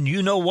 And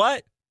you know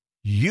what?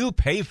 You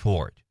pay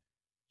for it.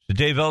 It's the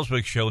Dave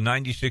Elswick Show,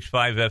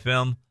 96.5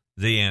 FM,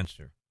 The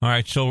Answer. All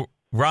right, so,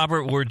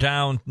 Robert, we're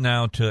down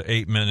now to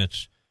 8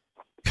 minutes.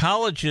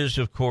 Colleges,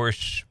 of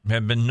course,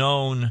 have been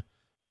known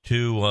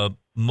to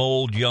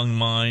mold young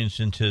minds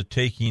into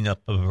taking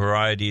up a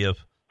variety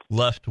of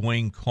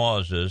left-wing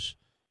causes,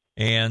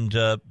 and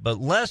but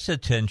less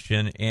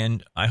attention,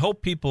 and I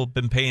hope people have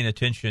been paying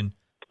attention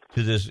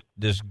to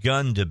this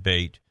gun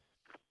debate,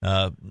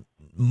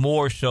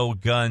 more so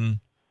gun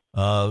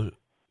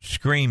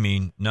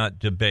screaming, not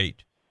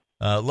debate.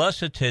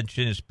 Less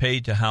attention is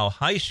paid to how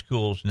high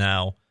schools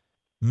now,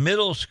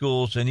 middle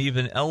schools, and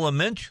even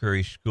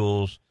elementary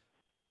schools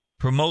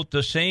promote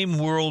the same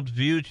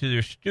worldview to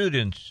their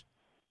students,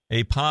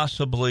 a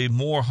possibly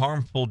more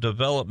harmful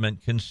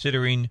development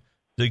considering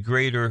the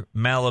greater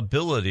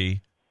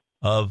malleability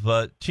of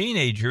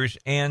teenagers,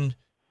 and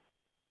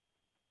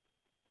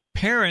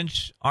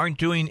parents aren't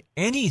doing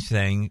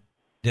anything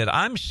that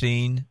I'm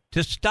seeing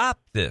to stop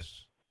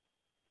this.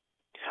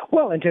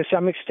 Well, and to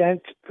some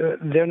extent,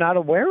 they're not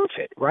aware of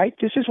it, right?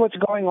 This is what's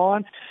going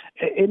on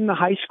in the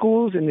high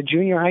schools, in the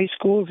junior high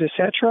schools, et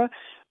cetera,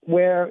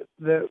 where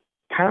the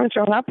parents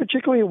are not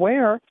particularly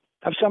aware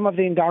of some of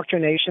the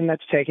indoctrination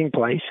that's taking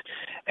place.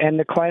 And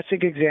the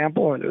classic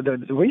example, or the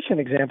recent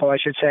example, I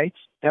should say,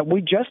 that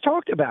we just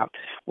talked about,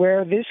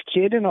 where this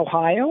kid in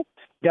Ohio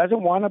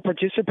doesn't want to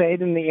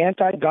participate in the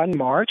anti-gun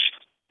march,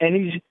 and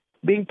he's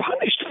being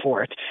punished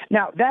for it.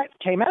 Now, that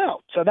came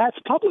out, so that's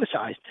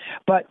publicized.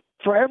 But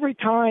for every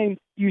time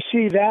you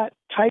see that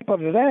type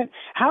of event,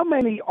 how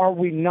many are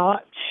we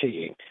not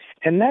seeing?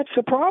 And that's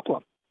the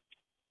problem.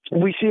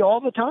 We see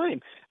all the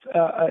time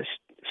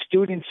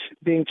students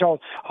being told,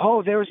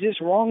 oh, there's this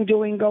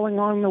wrongdoing going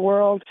on in the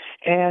world,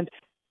 and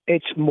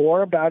it's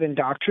more about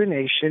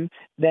indoctrination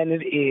than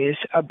it is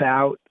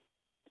about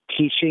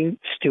teaching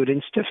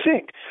students to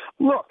think.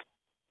 Look,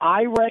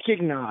 I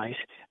recognize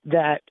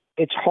that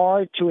it's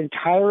hard to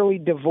entirely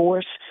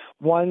divorce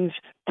one's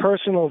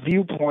personal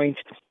viewpoint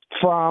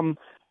from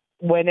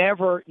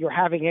whenever you're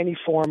having any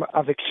form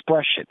of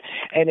expression.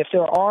 And if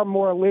there are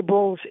more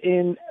liberals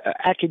in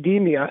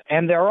academia,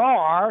 and there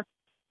are,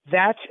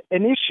 that's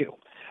an issue.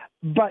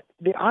 But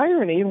the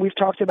irony, and we've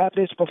talked about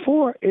this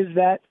before, is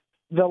that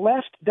the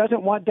left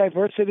doesn't want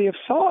diversity of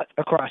thought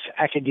across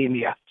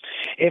academia.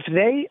 If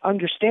they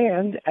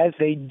understand, as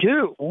they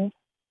do,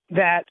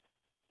 that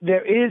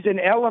there is an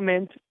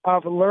element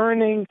of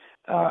learning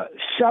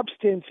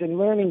substance and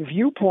learning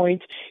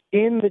viewpoint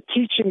in the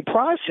teaching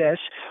process,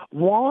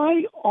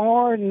 why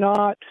are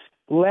not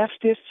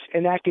leftists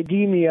in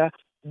academia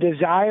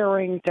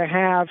desiring to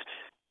have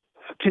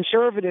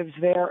conservatives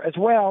there as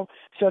well,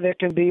 so there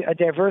can be a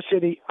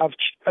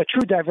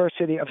true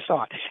diversity of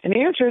thought? And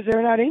the answer is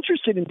they're not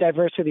interested in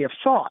diversity of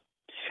thought.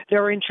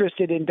 They're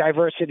interested in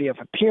diversity of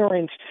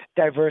appearance,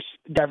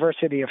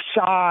 diversity of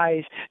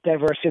size,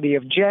 diversity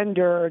of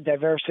gender,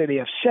 diversity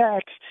of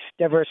sex,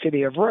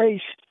 diversity of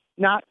race.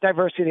 not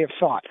diversity of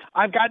thought.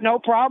 I've got no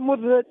problem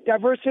with the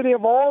diversity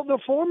of all the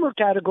former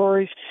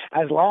categories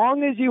as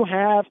long as you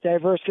have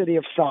diversity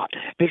of thought.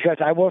 Because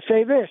I will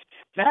say this,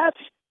 that's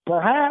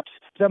perhaps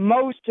the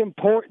most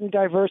important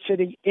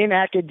diversity in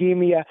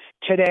academia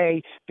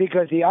today,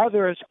 because the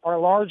others are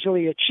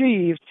largely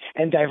achieved,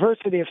 and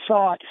diversity of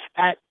thought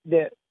at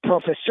the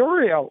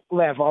professorial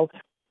level,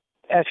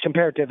 as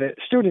compared to the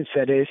students,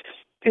 that is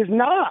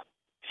not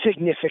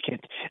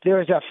significant.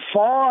 There is a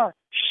far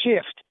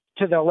shift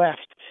to the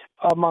left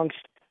amongst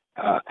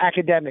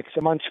academics,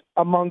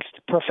 amongst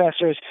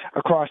professors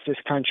across this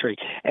country.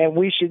 And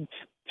we should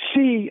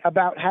see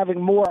about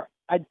having more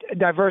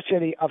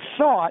diversity of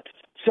thought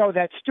so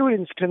that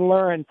students can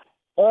learn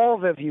all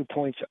the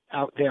viewpoints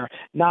out there,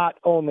 not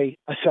only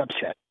a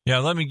subset. Yeah,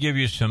 let me give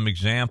you some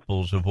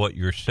examples of what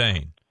you're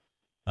saying.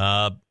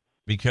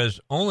 Because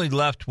only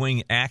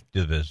left-wing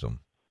activism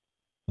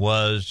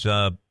was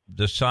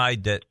the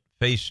side that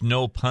faced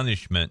no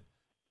punishment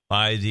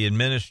by the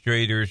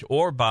administrators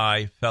or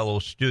by fellow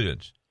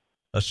students.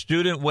 A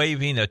student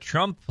waving a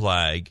Trump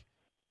flag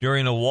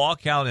during a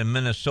walkout in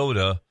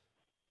Minnesota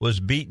was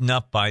beaten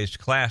up by his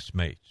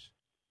classmates.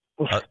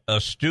 A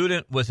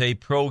student with a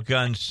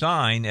pro-gun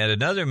sign at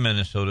another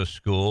Minnesota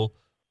school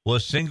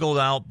was singled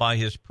out by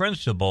his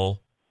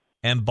principal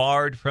and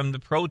barred from the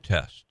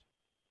protest.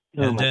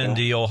 And then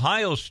the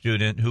Ohio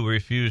student who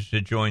refused to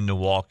join the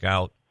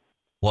walkout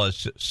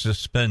was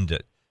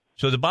suspended.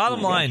 So the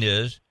bottom line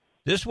is,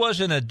 this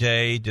wasn't a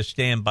day to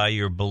stand by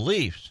your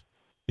beliefs,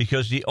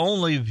 because the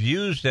only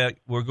views that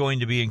were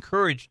going to be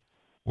encouraged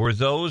were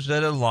those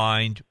that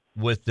aligned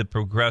with the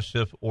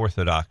progressive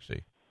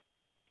orthodoxy.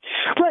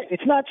 Right.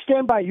 It's not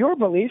stand by your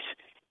beliefs.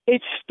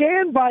 It's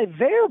stand by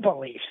their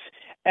beliefs.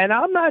 And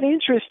I'm not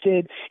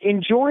interested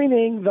in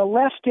joining the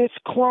leftist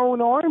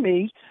clone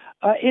army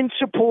in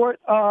support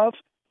of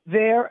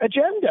their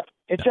agenda.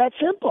 It's that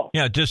simple.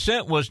 Yeah,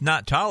 dissent was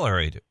not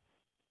tolerated.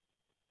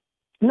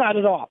 Not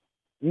at all.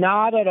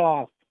 Not at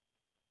all.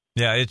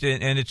 Yeah,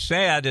 it's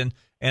sad,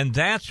 and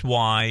that's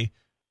why,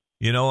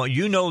 you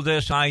know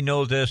this, I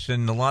know this,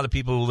 and a lot of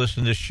people who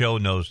listen to this show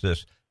knows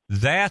this.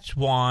 That's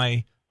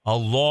why a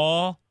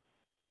law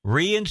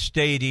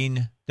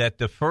reinstating that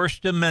the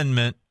First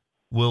Amendment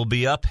will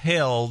be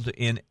upheld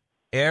in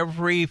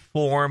every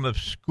form of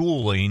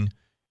schooling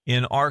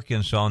in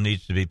Arkansas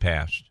needs to be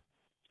passed.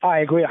 I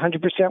agree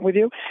 100% with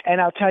you. And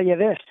I'll tell you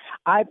this,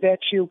 I bet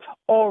you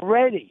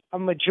already a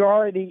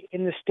majority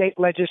in the state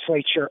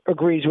legislature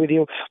agrees with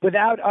you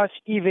without us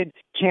even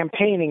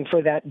campaigning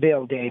for that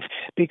bill, Dave,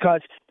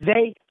 because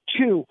they,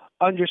 too,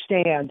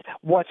 understand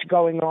what's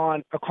going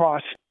on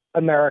across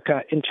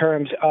America in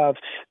terms of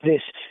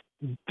this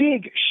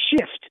big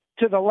shift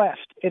to the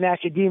left in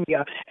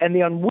academia and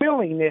the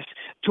unwillingness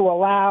to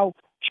allow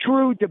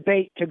true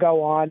debate to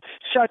go on,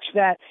 such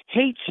that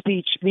hate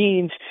speech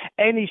means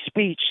any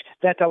speech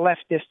that the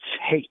leftists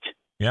hate.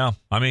 Yeah,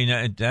 I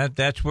mean,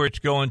 that's where it's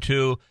going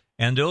to,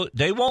 and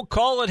they won't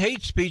call it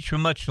hate speech for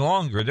much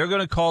longer. They're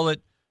going to call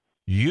it,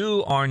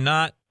 you are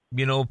not,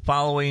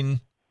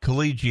 following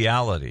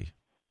collegiality.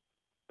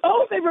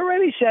 Oh, they've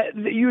already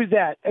used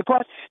that. Of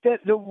course,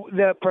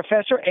 the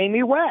professor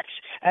Amy Wax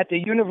at the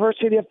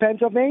University of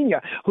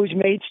Pennsylvania, who's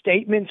made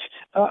statements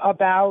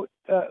about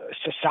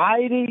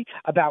society,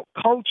 about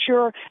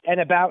culture, and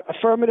about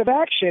affirmative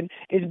action,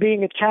 is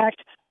being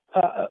attacked,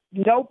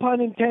 no pun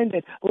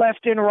intended,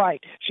 left and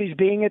right. She's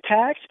being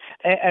attacked,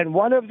 and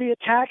one of the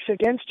attacks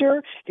against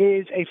her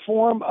is a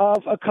form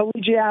of a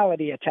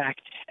collegiality attack.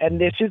 And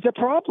this is the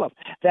problem,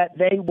 that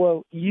they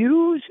will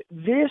use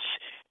this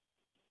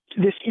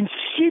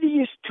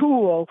insidious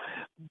tool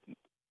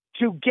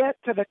to get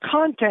to the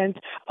content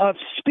of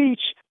speech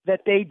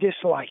that they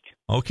dislike.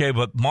 Okay,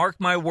 but mark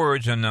my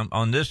words, and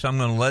on this I'm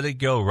going to let it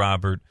go,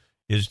 Robert,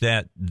 is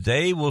that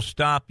they will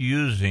stop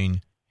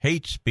using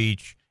hate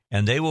speech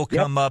and they will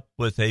come up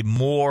with a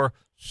more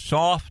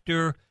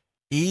softer,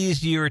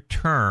 easier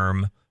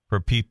term for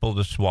people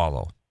to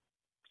swallow.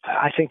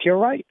 I think you're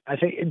right. I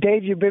think,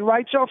 Dave, you've been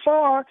right so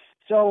far.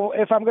 So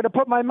if I'm going to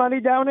put my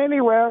money down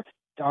anywhere,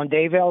 it's on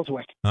Dave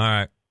Elswick. All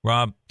right.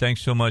 Rob,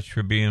 thanks so much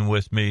for being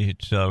with me.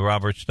 It's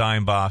Robert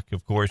Steinbach,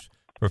 of course,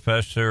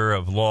 professor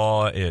of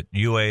law at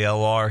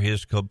UALR.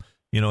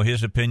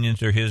 His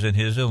opinions are his and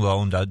his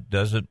alone. That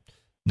doesn't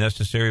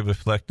necessarily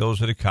reflect those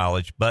of the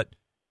college, but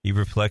he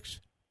reflects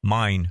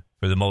mine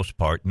for the most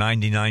part,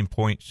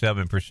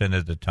 99.7%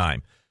 of the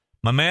time.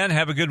 My man,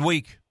 have a good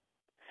week.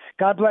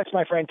 God bless,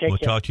 my friend. Take care.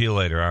 We'll talk to you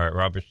later. All right,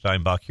 Robert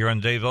Steinbach here on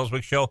the Dave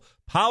Elswick Show.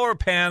 Power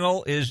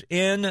Panel is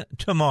in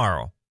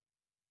tomorrow.